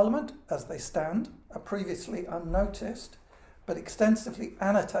of Parliament, as they stand, a previously unnoticed but extensively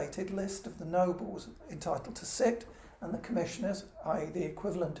annotated list of the nobles entitled to sit and the commissioners, i.e. the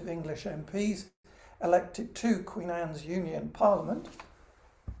equivalent of English MPs, elected to Queen Anne's Union Parliament.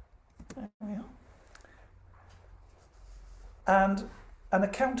 There we are. And an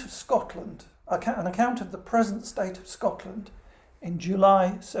account of Scotland, an account of the present state of Scotland in July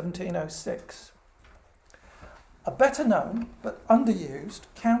 1706. A better known but underused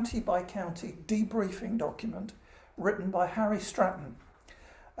county by county debriefing document written by Harry Stratton,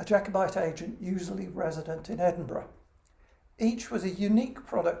 a Jacobite agent usually resident in Edinburgh. Each was a unique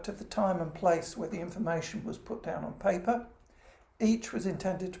product of the time and place where the information was put down on paper. Each was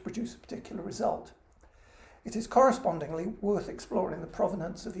intended to produce a particular result. It is correspondingly worth exploring the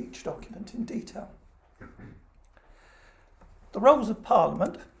provenance of each document in detail. The Rolls of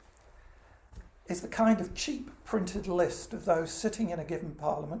Parliament is the kind of cheap printed list of those sitting in a given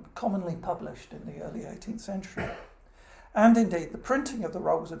parliament commonly published in the early 18th century. And indeed, the printing of the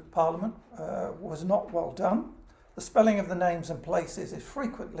Rolls of Parliament was not well done. The spelling of the names and places is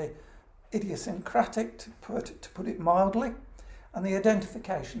frequently idiosyncratic, to put it mildly, and the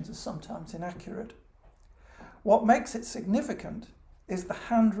identifications are sometimes inaccurate. What makes it significant is the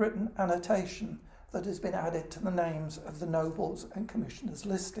handwritten annotation that has been added to the names of the nobles and commissioners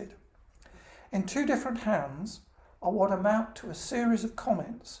listed. In two different hands are what amount to a series of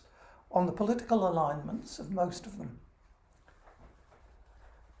comments on the political alignments of most of them.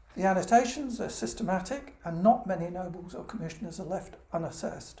 The annotations are systematic and not many nobles or commissioners are left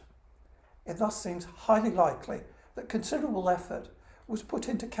unassessed. It thus seems highly likely that considerable effort was put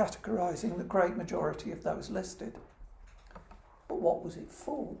into categorising the great majority of those listed. But what was it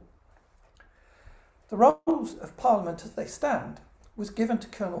for? The Rolls of Parliament as they stand was given to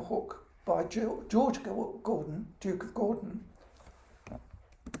Colonel Hooke by George Gordon, Duke of Gordon,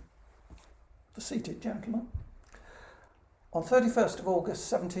 the seated gentleman, on 31st of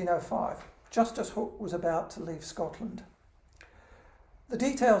August 1705, just as Hooke was about to leave Scotland. The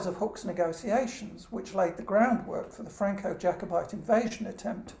details of Hooke's negotiations, which laid the groundwork for the Franco-Jacobite invasion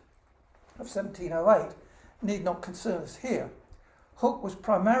attempt of 1708, need not concern us here. Hooke was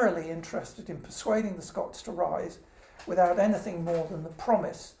primarily interested in persuading the Scots to rise without anything more than the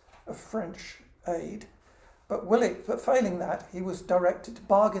promise of French aid, but failing that, he was directed to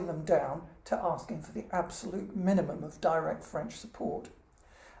bargain them down to asking for the absolute minimum of direct French support,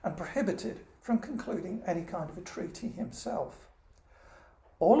 and prohibited from concluding any kind of a treaty himself.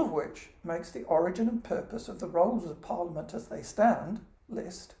 All of which makes the origin and purpose of the Rolls of Parliament as they stand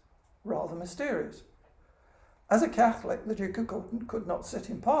list rather mysterious. As a Catholic, the Duke of Gordon could not sit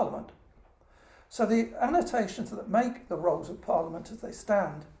in Parliament, so the annotations that make the Rolls of Parliament as they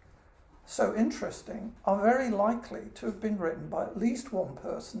stand so interesting are very likely to have been written by at least one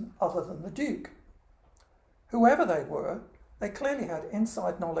person other than the Duke. Whoever they were, they clearly had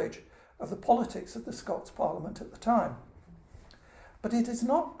inside knowledge of the politics of the Scots Parliament at the time. But it is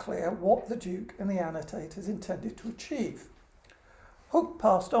not clear what the Duke and the annotators intended to achieve. Hooke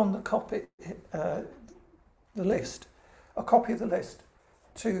passed on a copy of the list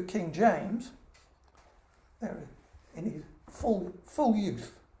to King James, there in his full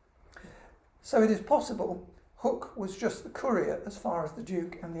youth. So it is possible Hooke was just the courier as far as the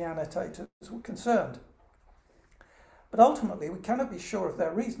Duke and the annotators were concerned. But ultimately we cannot be sure of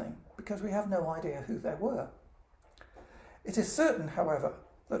their reasoning because we have no idea who they were. It is certain, however,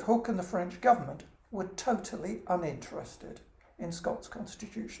 that Hooke and the French government were totally uninterested in Scots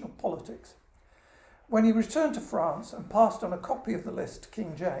constitutional politics. When he returned to France and passed on a copy of the list to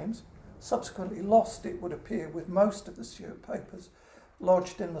King James, subsequently lost, it would appear, with most of the Stuart papers,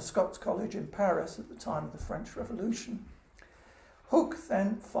 lodged in the Scots College in Paris at the time of the French Revolution, Hooke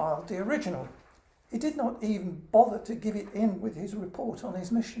then filed the original. He did not even bother to give it in with his report on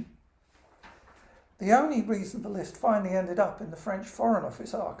his mission. The only reason the list finally ended up in the French Foreign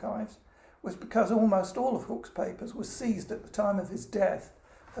Office archives was because almost all of Hooke's papers were seized at the time of his death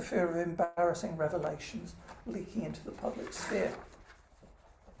for fear of embarrassing revelations leaking into the public sphere.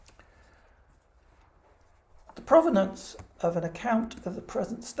 The provenance of an account of the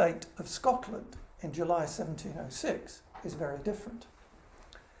present state of Scotland in July 1706 is very different.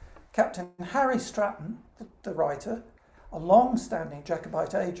 Captain Harry Stratton, the writer, a long-standing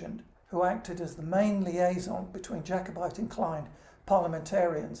Jacobite agent who acted as the main liaison between Jacobite-inclined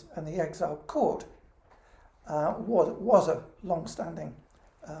parliamentarians and the exiled court, was a long-standing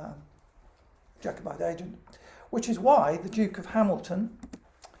Jacobite agent, which is why the Duke of Hamilton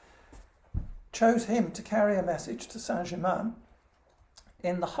chose him to carry a message to Saint-Germain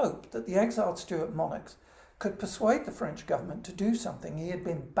in the hope that the exiled Stuart monarchs could persuade the French government to do something he had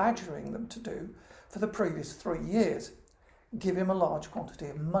been badgering them to do for the previous 3 years, give him a large quantity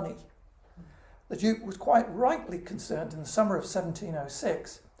of money. The Duke was quite rightly concerned in the summer of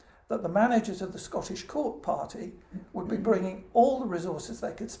 1706 that the managers of the Scottish Court party would be bringing all the resources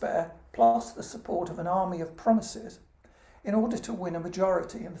they could spare, plus the support of an army of promises, in order to win a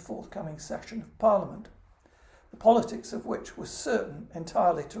majority in the forthcoming session of Parliament, the politics of which was certain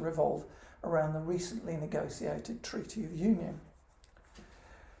entirely to revolve around the recently negotiated Treaty of Union.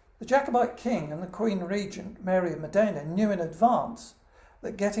 The Jacobite king and the Queen Regent, Mary of Modena, knew in advance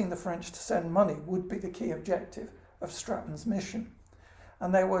that getting the French to send money would be the key objective of Stratton's mission,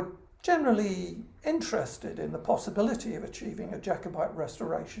 and they were generally interested in the possibility of achieving a Jacobite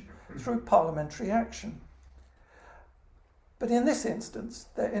restoration through parliamentary action. But in this instance,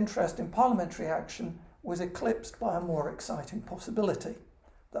 their interest in parliamentary action was eclipsed by a more exciting possibility,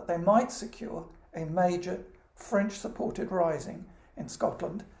 that they might secure a major French-supported rising in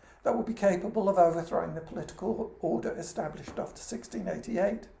Scotland that would be capable of overthrowing the political order established after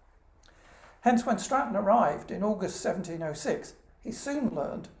 1688. Hence, when Stratton arrived in August 1706, he soon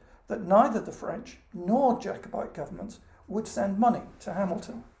learned that neither the French nor Jacobite governments would send money to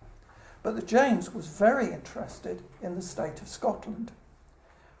Hamilton, but that James was very interested in the state of Scotland,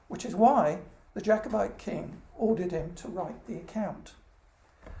 which is why the Jacobite king ordered him to write the account.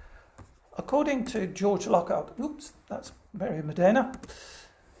 According to George Lockhart, that's Mary of Modena.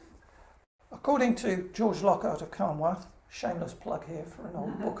 According to George Lockhart of Carnwath, shameless plug here for an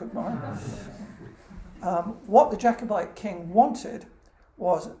old book of mine, what the Jacobite king wanted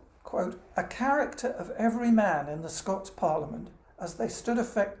was, quote, a character of every man in the Scots Parliament as they stood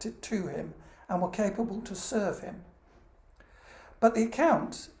affected to him and were capable to serve him. But the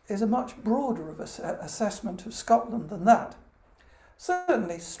account is a much broader of assessment of Scotland than that.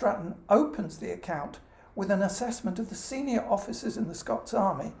 Certainly, Stratton opens the account with an assessment of the senior officers in the Scots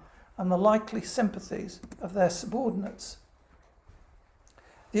army and the likely sympathies of their subordinates.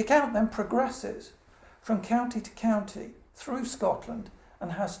 The account then progresses from county to county through Scotland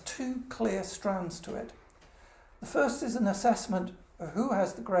and has two clear strands to it. The first is an assessment of who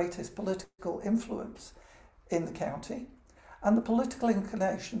has the greatest political influence in the county and the political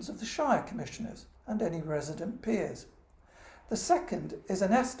inclinations of the shire commissioners and any resident peers. The second is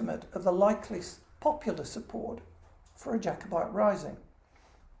an estimate of the likely popular support for a Jacobite rising.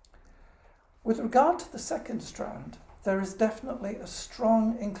 With regard to the second strand, there is definitely a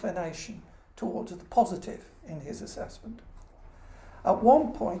strong inclination towards the positive in his assessment. At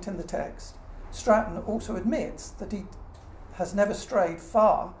one point in the text, Stratton also admits that he has never strayed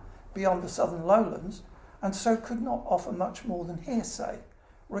far beyond the southern lowlands and so could not offer much more than hearsay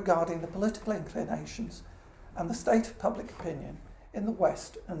regarding the political inclinations and the state of public opinion in the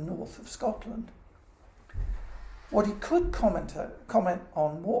west and north of Scotland. What he could comment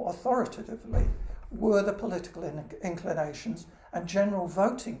on more authoritatively were the political inclinations and general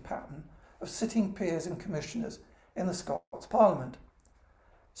voting pattern of sitting peers and commissioners in the Scots Parliament.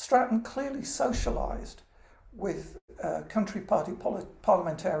 Stratton clearly socialised with country party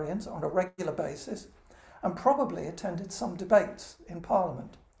parliamentarians on a regular basis and probably attended some debates in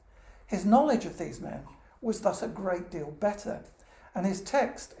Parliament. His knowledge of these men was thus a great deal better, and his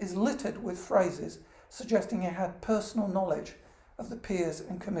text is littered with phrases suggesting he had personal knowledge of the peers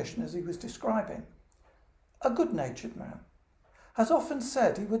and commissioners he was describing. A good-natured man, has often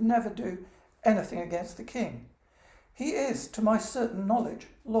said he would never do anything against the king. He is, to my certain knowledge,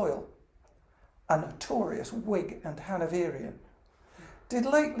 loyal, a notorious Whig and Hanoverian. Did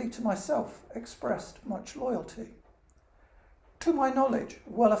lately to myself expressed much loyalty. To my knowledge,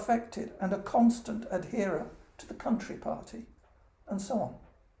 well affected and a constant adherer to the country party, and so on.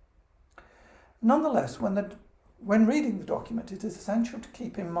 Nonetheless, when reading the document, it is essential to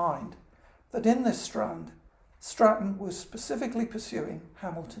keep in mind that in this strand, Stratton was specifically pursuing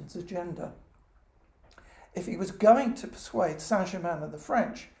Hamilton's agenda. If he was going to persuade Saint-Germain and the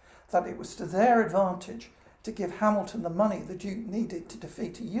French that it was to their advantage to give Hamilton the money the Duke needed to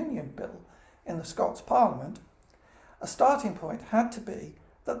defeat a Union bill in the Scots Parliament, a starting point had to be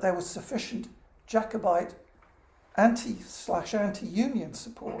that there was sufficient Jacobite anti-Union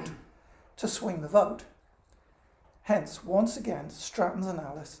support to swing the vote. Hence, once again, Stratton's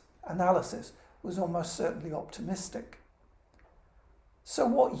analysis was almost certainly optimistic. So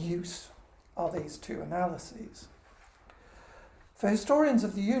what use are these two analyses? For historians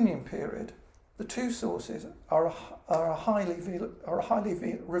of the Union period, the two sources are a highly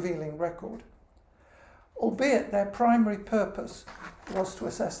revealing record, albeit their primary purpose was to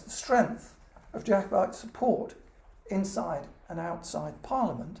assess the strength of Jacobite support inside and outside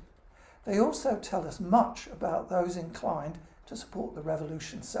Parliament. They also tell us much about those inclined to support the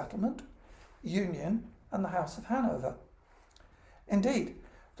Revolution settlement, Union, and the House of Hanover. Indeed,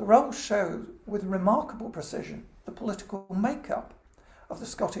 the rolls show with remarkable precision the political makeup of the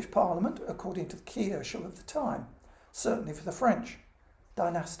Scottish Parliament according to the key issue of the time, certainly for the French,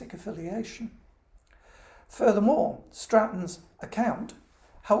 dynastic affiliation. Furthermore, Stratton's account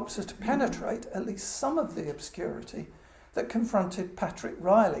helps us to penetrate at least some of the obscurity that confronted Patrick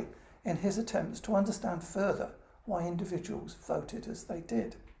Riley in his attempts to understand further why individuals voted as they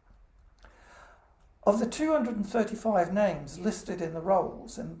did. Of the 235 names listed in the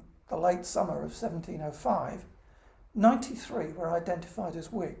rolls in the late summer of 1705, 93 were identified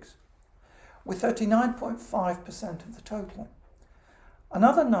as Whigs, with 39.5% of the total.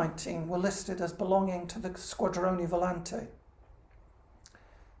 Another 19 were listed as belonging to the Squadroni Volante.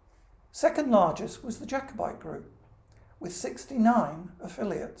 Second largest was the Jacobite group, with 69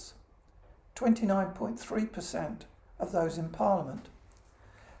 affiliates, 29.3% of those in Parliament.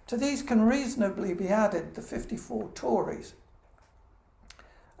 To these can reasonably be added the 54 Tories,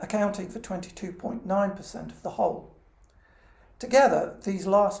 accounting for 22.9% of the whole. Together, these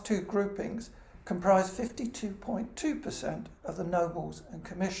last two groupings comprise 52.2% of the nobles and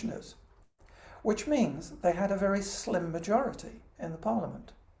commissioners, which means they had a very slim majority in the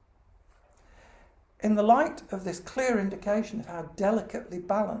Parliament. In the light of this clear indication of how delicately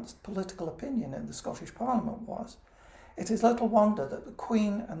balanced political opinion in the Scottish Parliament was, it is little wonder that the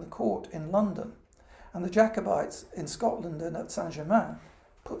Queen and the Court in London and the Jacobites in Scotland and at Saint-Germain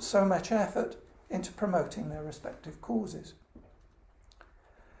put so much effort into promoting their respective causes.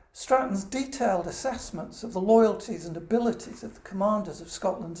 Stratton's detailed assessments of the loyalties and abilities of the commanders of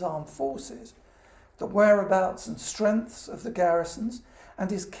Scotland's armed forces, the whereabouts and strengths of the garrisons,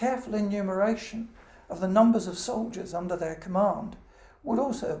 and his careful enumeration of the numbers of soldiers under their command would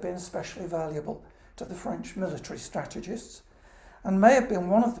also have been especially valuable to the French military strategists, and may have been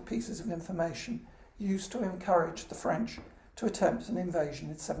one of the pieces of information used to encourage the French to attempt an invasion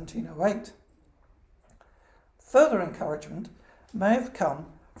in 1708. Further encouragement may have come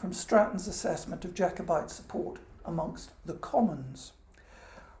from Stratton's assessment of Jacobite support amongst the commons.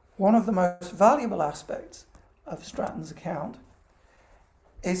 One of the most valuable aspects of Stratton's account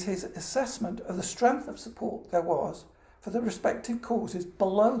is his assessment of the strength of support there was for the respective causes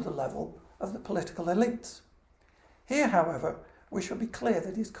below the level of the political elites. Here, however, we shall be clear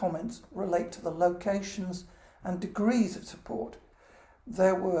that his comments relate to the locations and degrees of support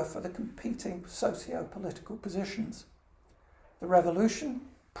there were for the competing socio-political positions. The Revolution,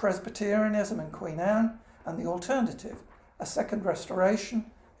 Presbyterianism and Queen Anne, and the alternative, a Second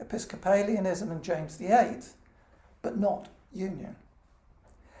Restoration, Episcopalianism and James VIII, but not Union.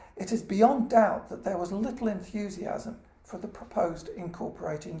 It is beyond doubt that there was little enthusiasm for the proposed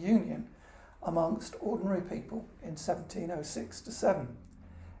incorporating Union amongst ordinary people in 1706-7,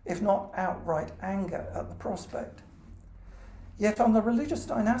 if not outright anger at the prospect. Yet on the religious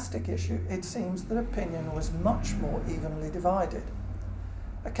dynastic issue, it seems that opinion was much more evenly divided.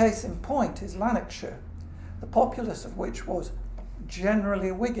 A case in point is Lanarkshire, the populace of which was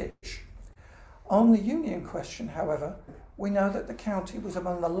generally Whiggish. On the Union question, however, we know that the county was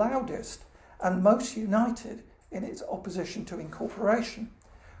among the loudest and most united in its opposition to incorporation,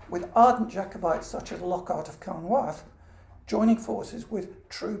 with ardent Jacobites such as Lockhart of Carnwath joining forces with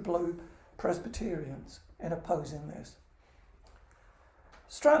true blue Presbyterians in opposing this.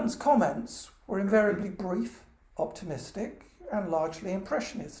 Stratton's comments were invariably brief, optimistic, and largely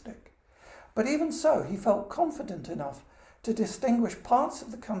impressionistic, but even so he felt confident enough to distinguish parts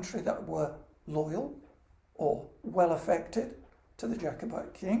of the country that were loyal or well affected to the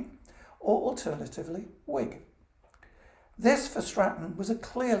Jacobite king, or alternatively Whig. This for Stratton was a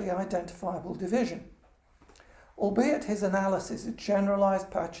clearly identifiable division. Albeit his analysis is generalised,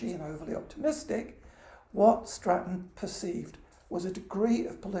 patchy and overly optimistic, what Stratton perceived was a degree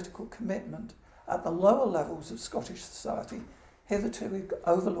of political commitment at the lower levels of Scottish society hitherto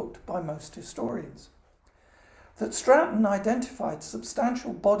overlooked by most historians. That Stratton identified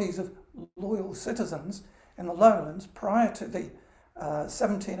substantial bodies of loyal citizens in the lowlands prior to the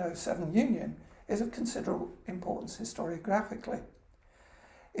 1707 Union is of considerable importance historiographically.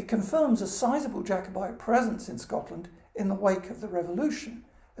 It confirms a sizable Jacobite presence in Scotland in the wake of the Revolution,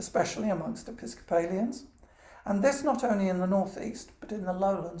 especially amongst Episcopalians, and this not only in the northeast but in the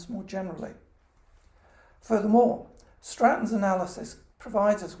lowlands more generally. Furthermore, Stratton's analysis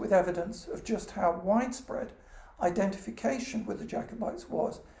provides us with evidence of just how widespread identification with the Jacobites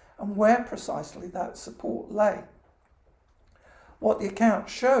was and where precisely that support lay. What the account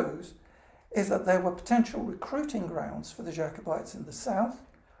shows is that there were potential recruiting grounds for the Jacobites in the south,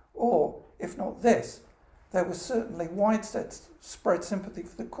 or, if not this, there was certainly widespread sympathy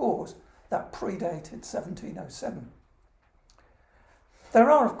for the cause that predated 1707.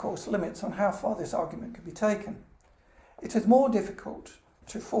 There are, of course, limits on how far this argument can be taken. It is more difficult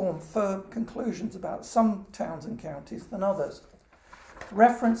to form firm conclusions about some towns and counties than others.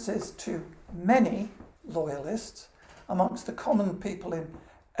 References to many loyalists amongst the common people in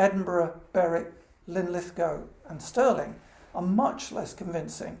Edinburgh, Berwick, Linlithgow and Stirling are much less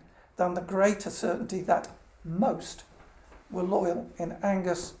convincing than the greater certainty that most were loyal in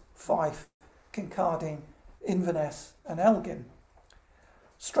Angus, Fife, Kincardine, Inverness and Elgin.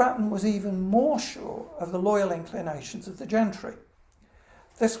 Stratton was even more sure of the loyal inclinations of the gentry.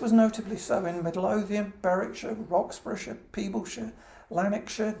 This was notably so in Midlothian, Berwickshire, Roxburghshire, Peebleshire,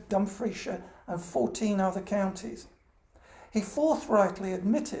 Lanarkshire, Dumfriesshire and 14 other counties. He forthrightly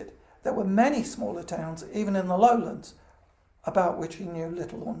admitted there were many smaller towns, even in the lowlands, about which he knew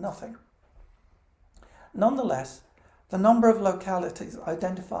little or nothing. Nonetheless, the number of localities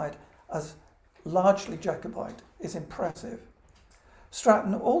identified as largely Jacobite is impressive.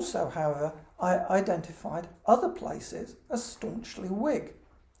 Stratton also, however, identified other places as staunchly Whig.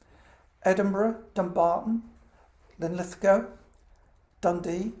 Edinburgh, Dumbarton, Linlithgow,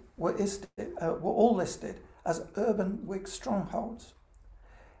 Dundee were all listed as urban Whig strongholds.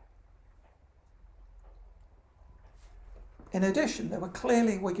 In addition, there were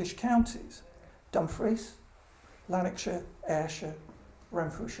clearly Whiggish counties: Dumfries, Lanarkshire, Ayrshire,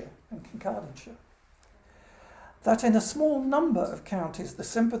 Renfrewshire and Kincardineshire. That in a small number of counties the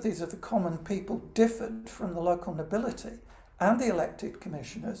sympathies of the common people differed from the local nobility and the elected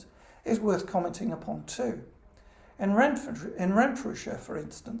commissioners is worth commenting upon too. In Renfrewshire, for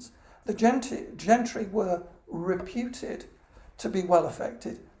instance, the gentry were reputed to be well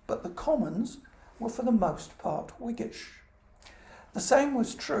affected, but the commons were for the most part Whiggish. The same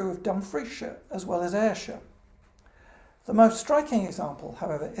was true of Dumfriesshire as well as Ayrshire. The most striking example,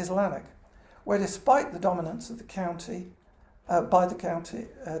 however, is Lanark, where despite the dominance of the county,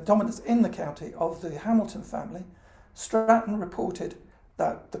 dominance in the county of the Hamilton family, Stratton reported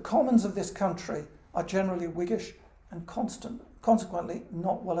that the commons of this country are generally Whiggish and consequently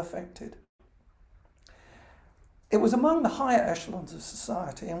not well affected. It was among the higher echelons of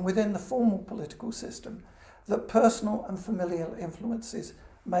society and within the formal political system that personal and familial influences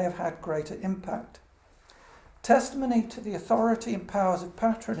may have had greater impact. Testimony to the authority and powers of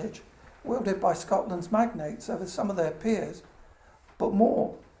patronage wielded by Scotland's magnates over some of their peers, but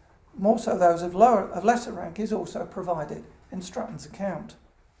more so those of lesser rank, is also provided in Stratton's account.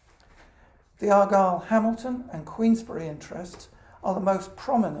 The Argyll, Hamilton and Queensberry interests are the most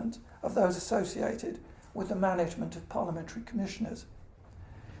prominent of those associated with the management of parliamentary commissioners.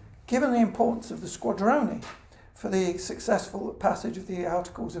 Given the importance of the Squadroni for the successful passage of the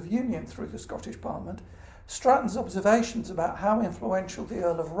Articles of Union through the Scottish Parliament, Stratton's observations about how influential the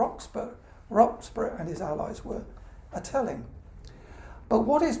Earl of Roxburgh and his allies were are telling. But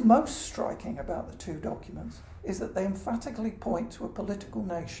what is most striking about the two documents is that they emphatically point to a political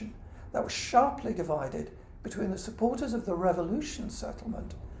nation that was sharply divided between the supporters of the Revolution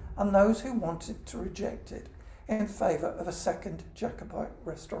settlement and those who wanted to reject it in favour of a second Jacobite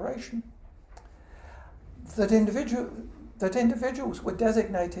restoration. That individuals were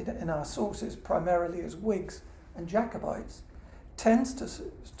designated in our sources primarily as Whigs and Jacobites tends to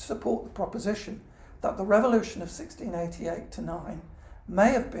support the proposition that the revolution of 1688-9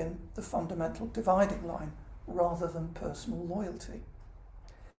 may have been the fundamental dividing line rather than personal loyalty.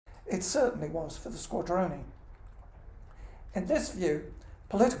 It certainly was for the Squadroni. In this view,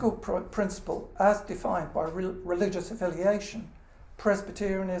 political principle as defined by religious affiliation,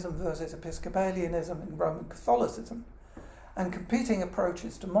 Presbyterianism versus Episcopalianism in Roman Catholicism, and competing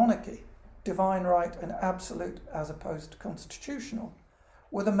approaches to monarchy, divine right and absolute as opposed to constitutional,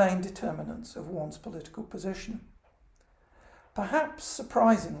 were the main determinants of one's political position. Perhaps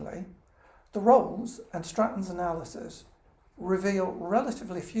surprisingly, the roles and Stratton's analysis reveal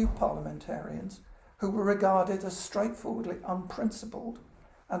relatively few parliamentarians who were regarded as straightforwardly unprincipled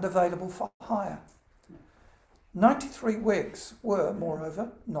and available for hire. 93 Whigs were,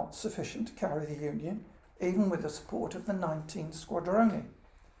 moreover, not sufficient to carry the Union, even with the support of the 19 Squadroni.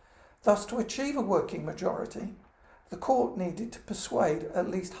 Thus, to achieve a working majority, the court needed to persuade at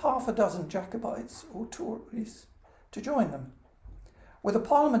least half a dozen Jacobites or Tories to join them. With a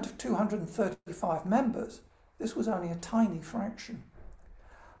parliament of 235 members, this was only a tiny fraction.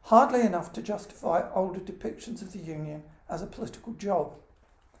 Hardly enough to justify older depictions of the Union as a political job,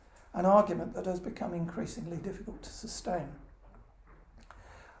 an argument that has become increasingly difficult to sustain.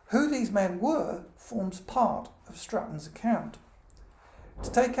 Who these men were forms part of Stratton's account.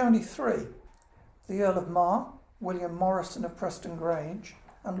 To take only three, the Earl of Mar, William Morrison of Preston Grange,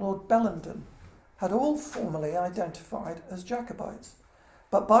 and Lord Bellenden had all formally identified as Jacobites,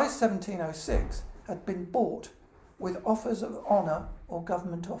 but by 1706 had been bought with offers of honour or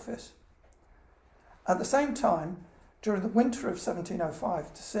government office. At the same time, during the winter of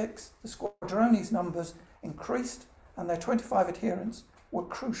 1705-6, the Squadroni's numbers increased and their 25 adherents were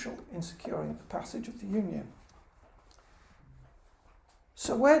crucial in securing the passage of the Union.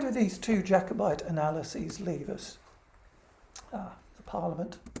 So where do these two Jacobite analyses leave us? The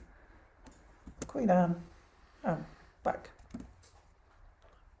Parliament, Queen Anne, back.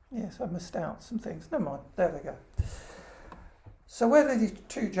 Yes, I missed out some things. Never mind, there they go. So where do these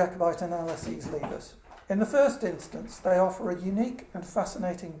two Jacobite analyses leave us? In the first instance, they offer a unique and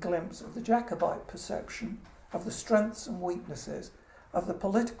fascinating glimpse of the Jacobite perception of the strengths and weaknesses of the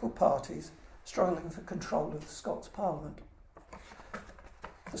political parties struggling for control of the Scots Parliament.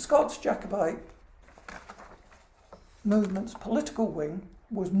 The Scots Jacobite movement's political wing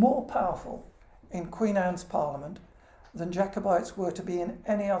was more powerful in Queen Anne's Parliament than Jacobites were to be in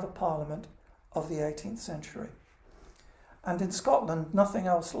any other Parliament of the 18th century. And in Scotland, nothing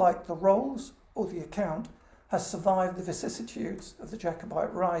else like the rolls or the account has survived the vicissitudes of the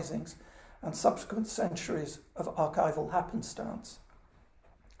Jacobite risings and subsequent centuries of archival happenstance.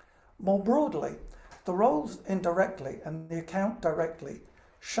 More broadly, the rolls indirectly and the account directly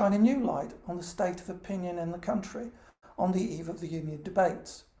shine a new light on the state of opinion in the country on the eve of the Union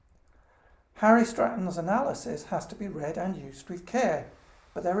debates. Harry Stratton's analysis has to be read and used with care,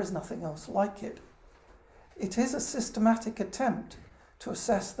 but there is nothing else like it. It is a systematic attempt to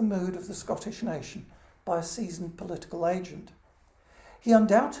assess the mood of the Scottish nation by a seasoned political agent. He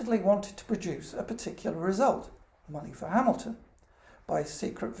undoubtedly wanted to produce a particular result, money for Hamilton, by his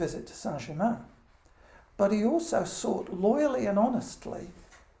secret visit to Saint-Germain. But he also sought loyally and honestly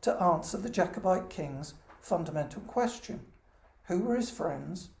to answer the Jacobite king's fundamental question: who were his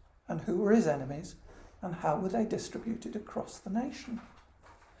friends and who were his enemies, and how were they distributed across the nation?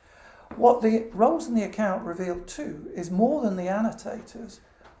 What the rolls in the account reveal too is more than the annotators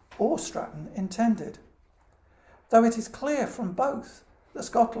or Stratton intended. Though it is clear from both that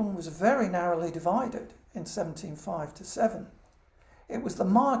Scotland was very narrowly divided in 1705-7, it was the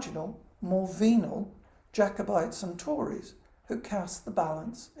marginal, more venal Jacobites and Tories who cast the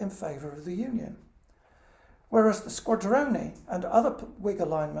balance in favour of the Union. Whereas the Squadroni and other Whig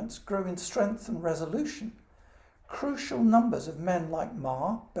alignments grew in strength and resolution, crucial numbers of men like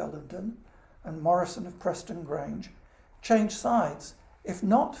Mar, Bellenden, and Morrison of Preston Grange changed sides, if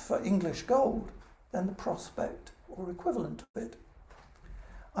not for English gold, then the prospect or equivalent of it.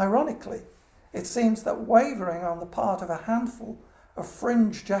 Ironically, it seems that wavering on the part of a handful of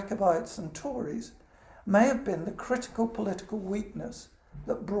fringe Jacobites and Tories may have been the critical political weakness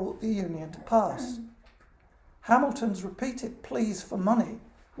that brought the Union to pass. Hamilton's repeated pleas for money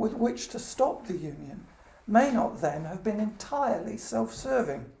with which to stop the Union may not then have been entirely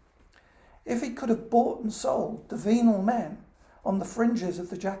self-serving. If he could have bought and sold the venal men on the fringes of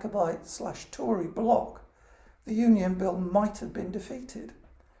the Jacobite/Tory bloc, the Union Bill might have been defeated,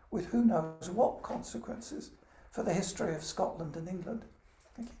 with who knows what consequences for the history of Scotland and England.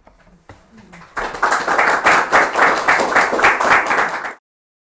 Thank you.